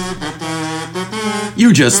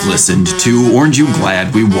 You just listened to Orange You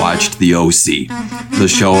Glad We Watched The OC, the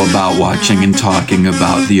show about watching and talking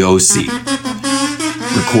about The OC.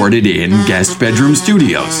 Recorded in Guest Bedroom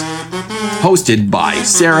Studios. Hosted by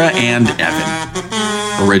Sarah and Evan.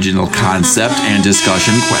 Original concept and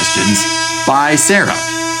discussion questions by Sarah.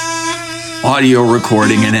 Audio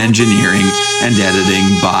recording and engineering and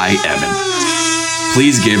editing by Evan.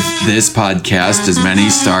 Please give this podcast as many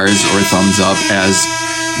stars or thumbs up as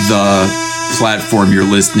the platform you're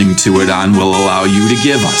listening to it on will allow you to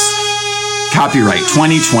give us. Copyright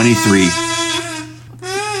 2023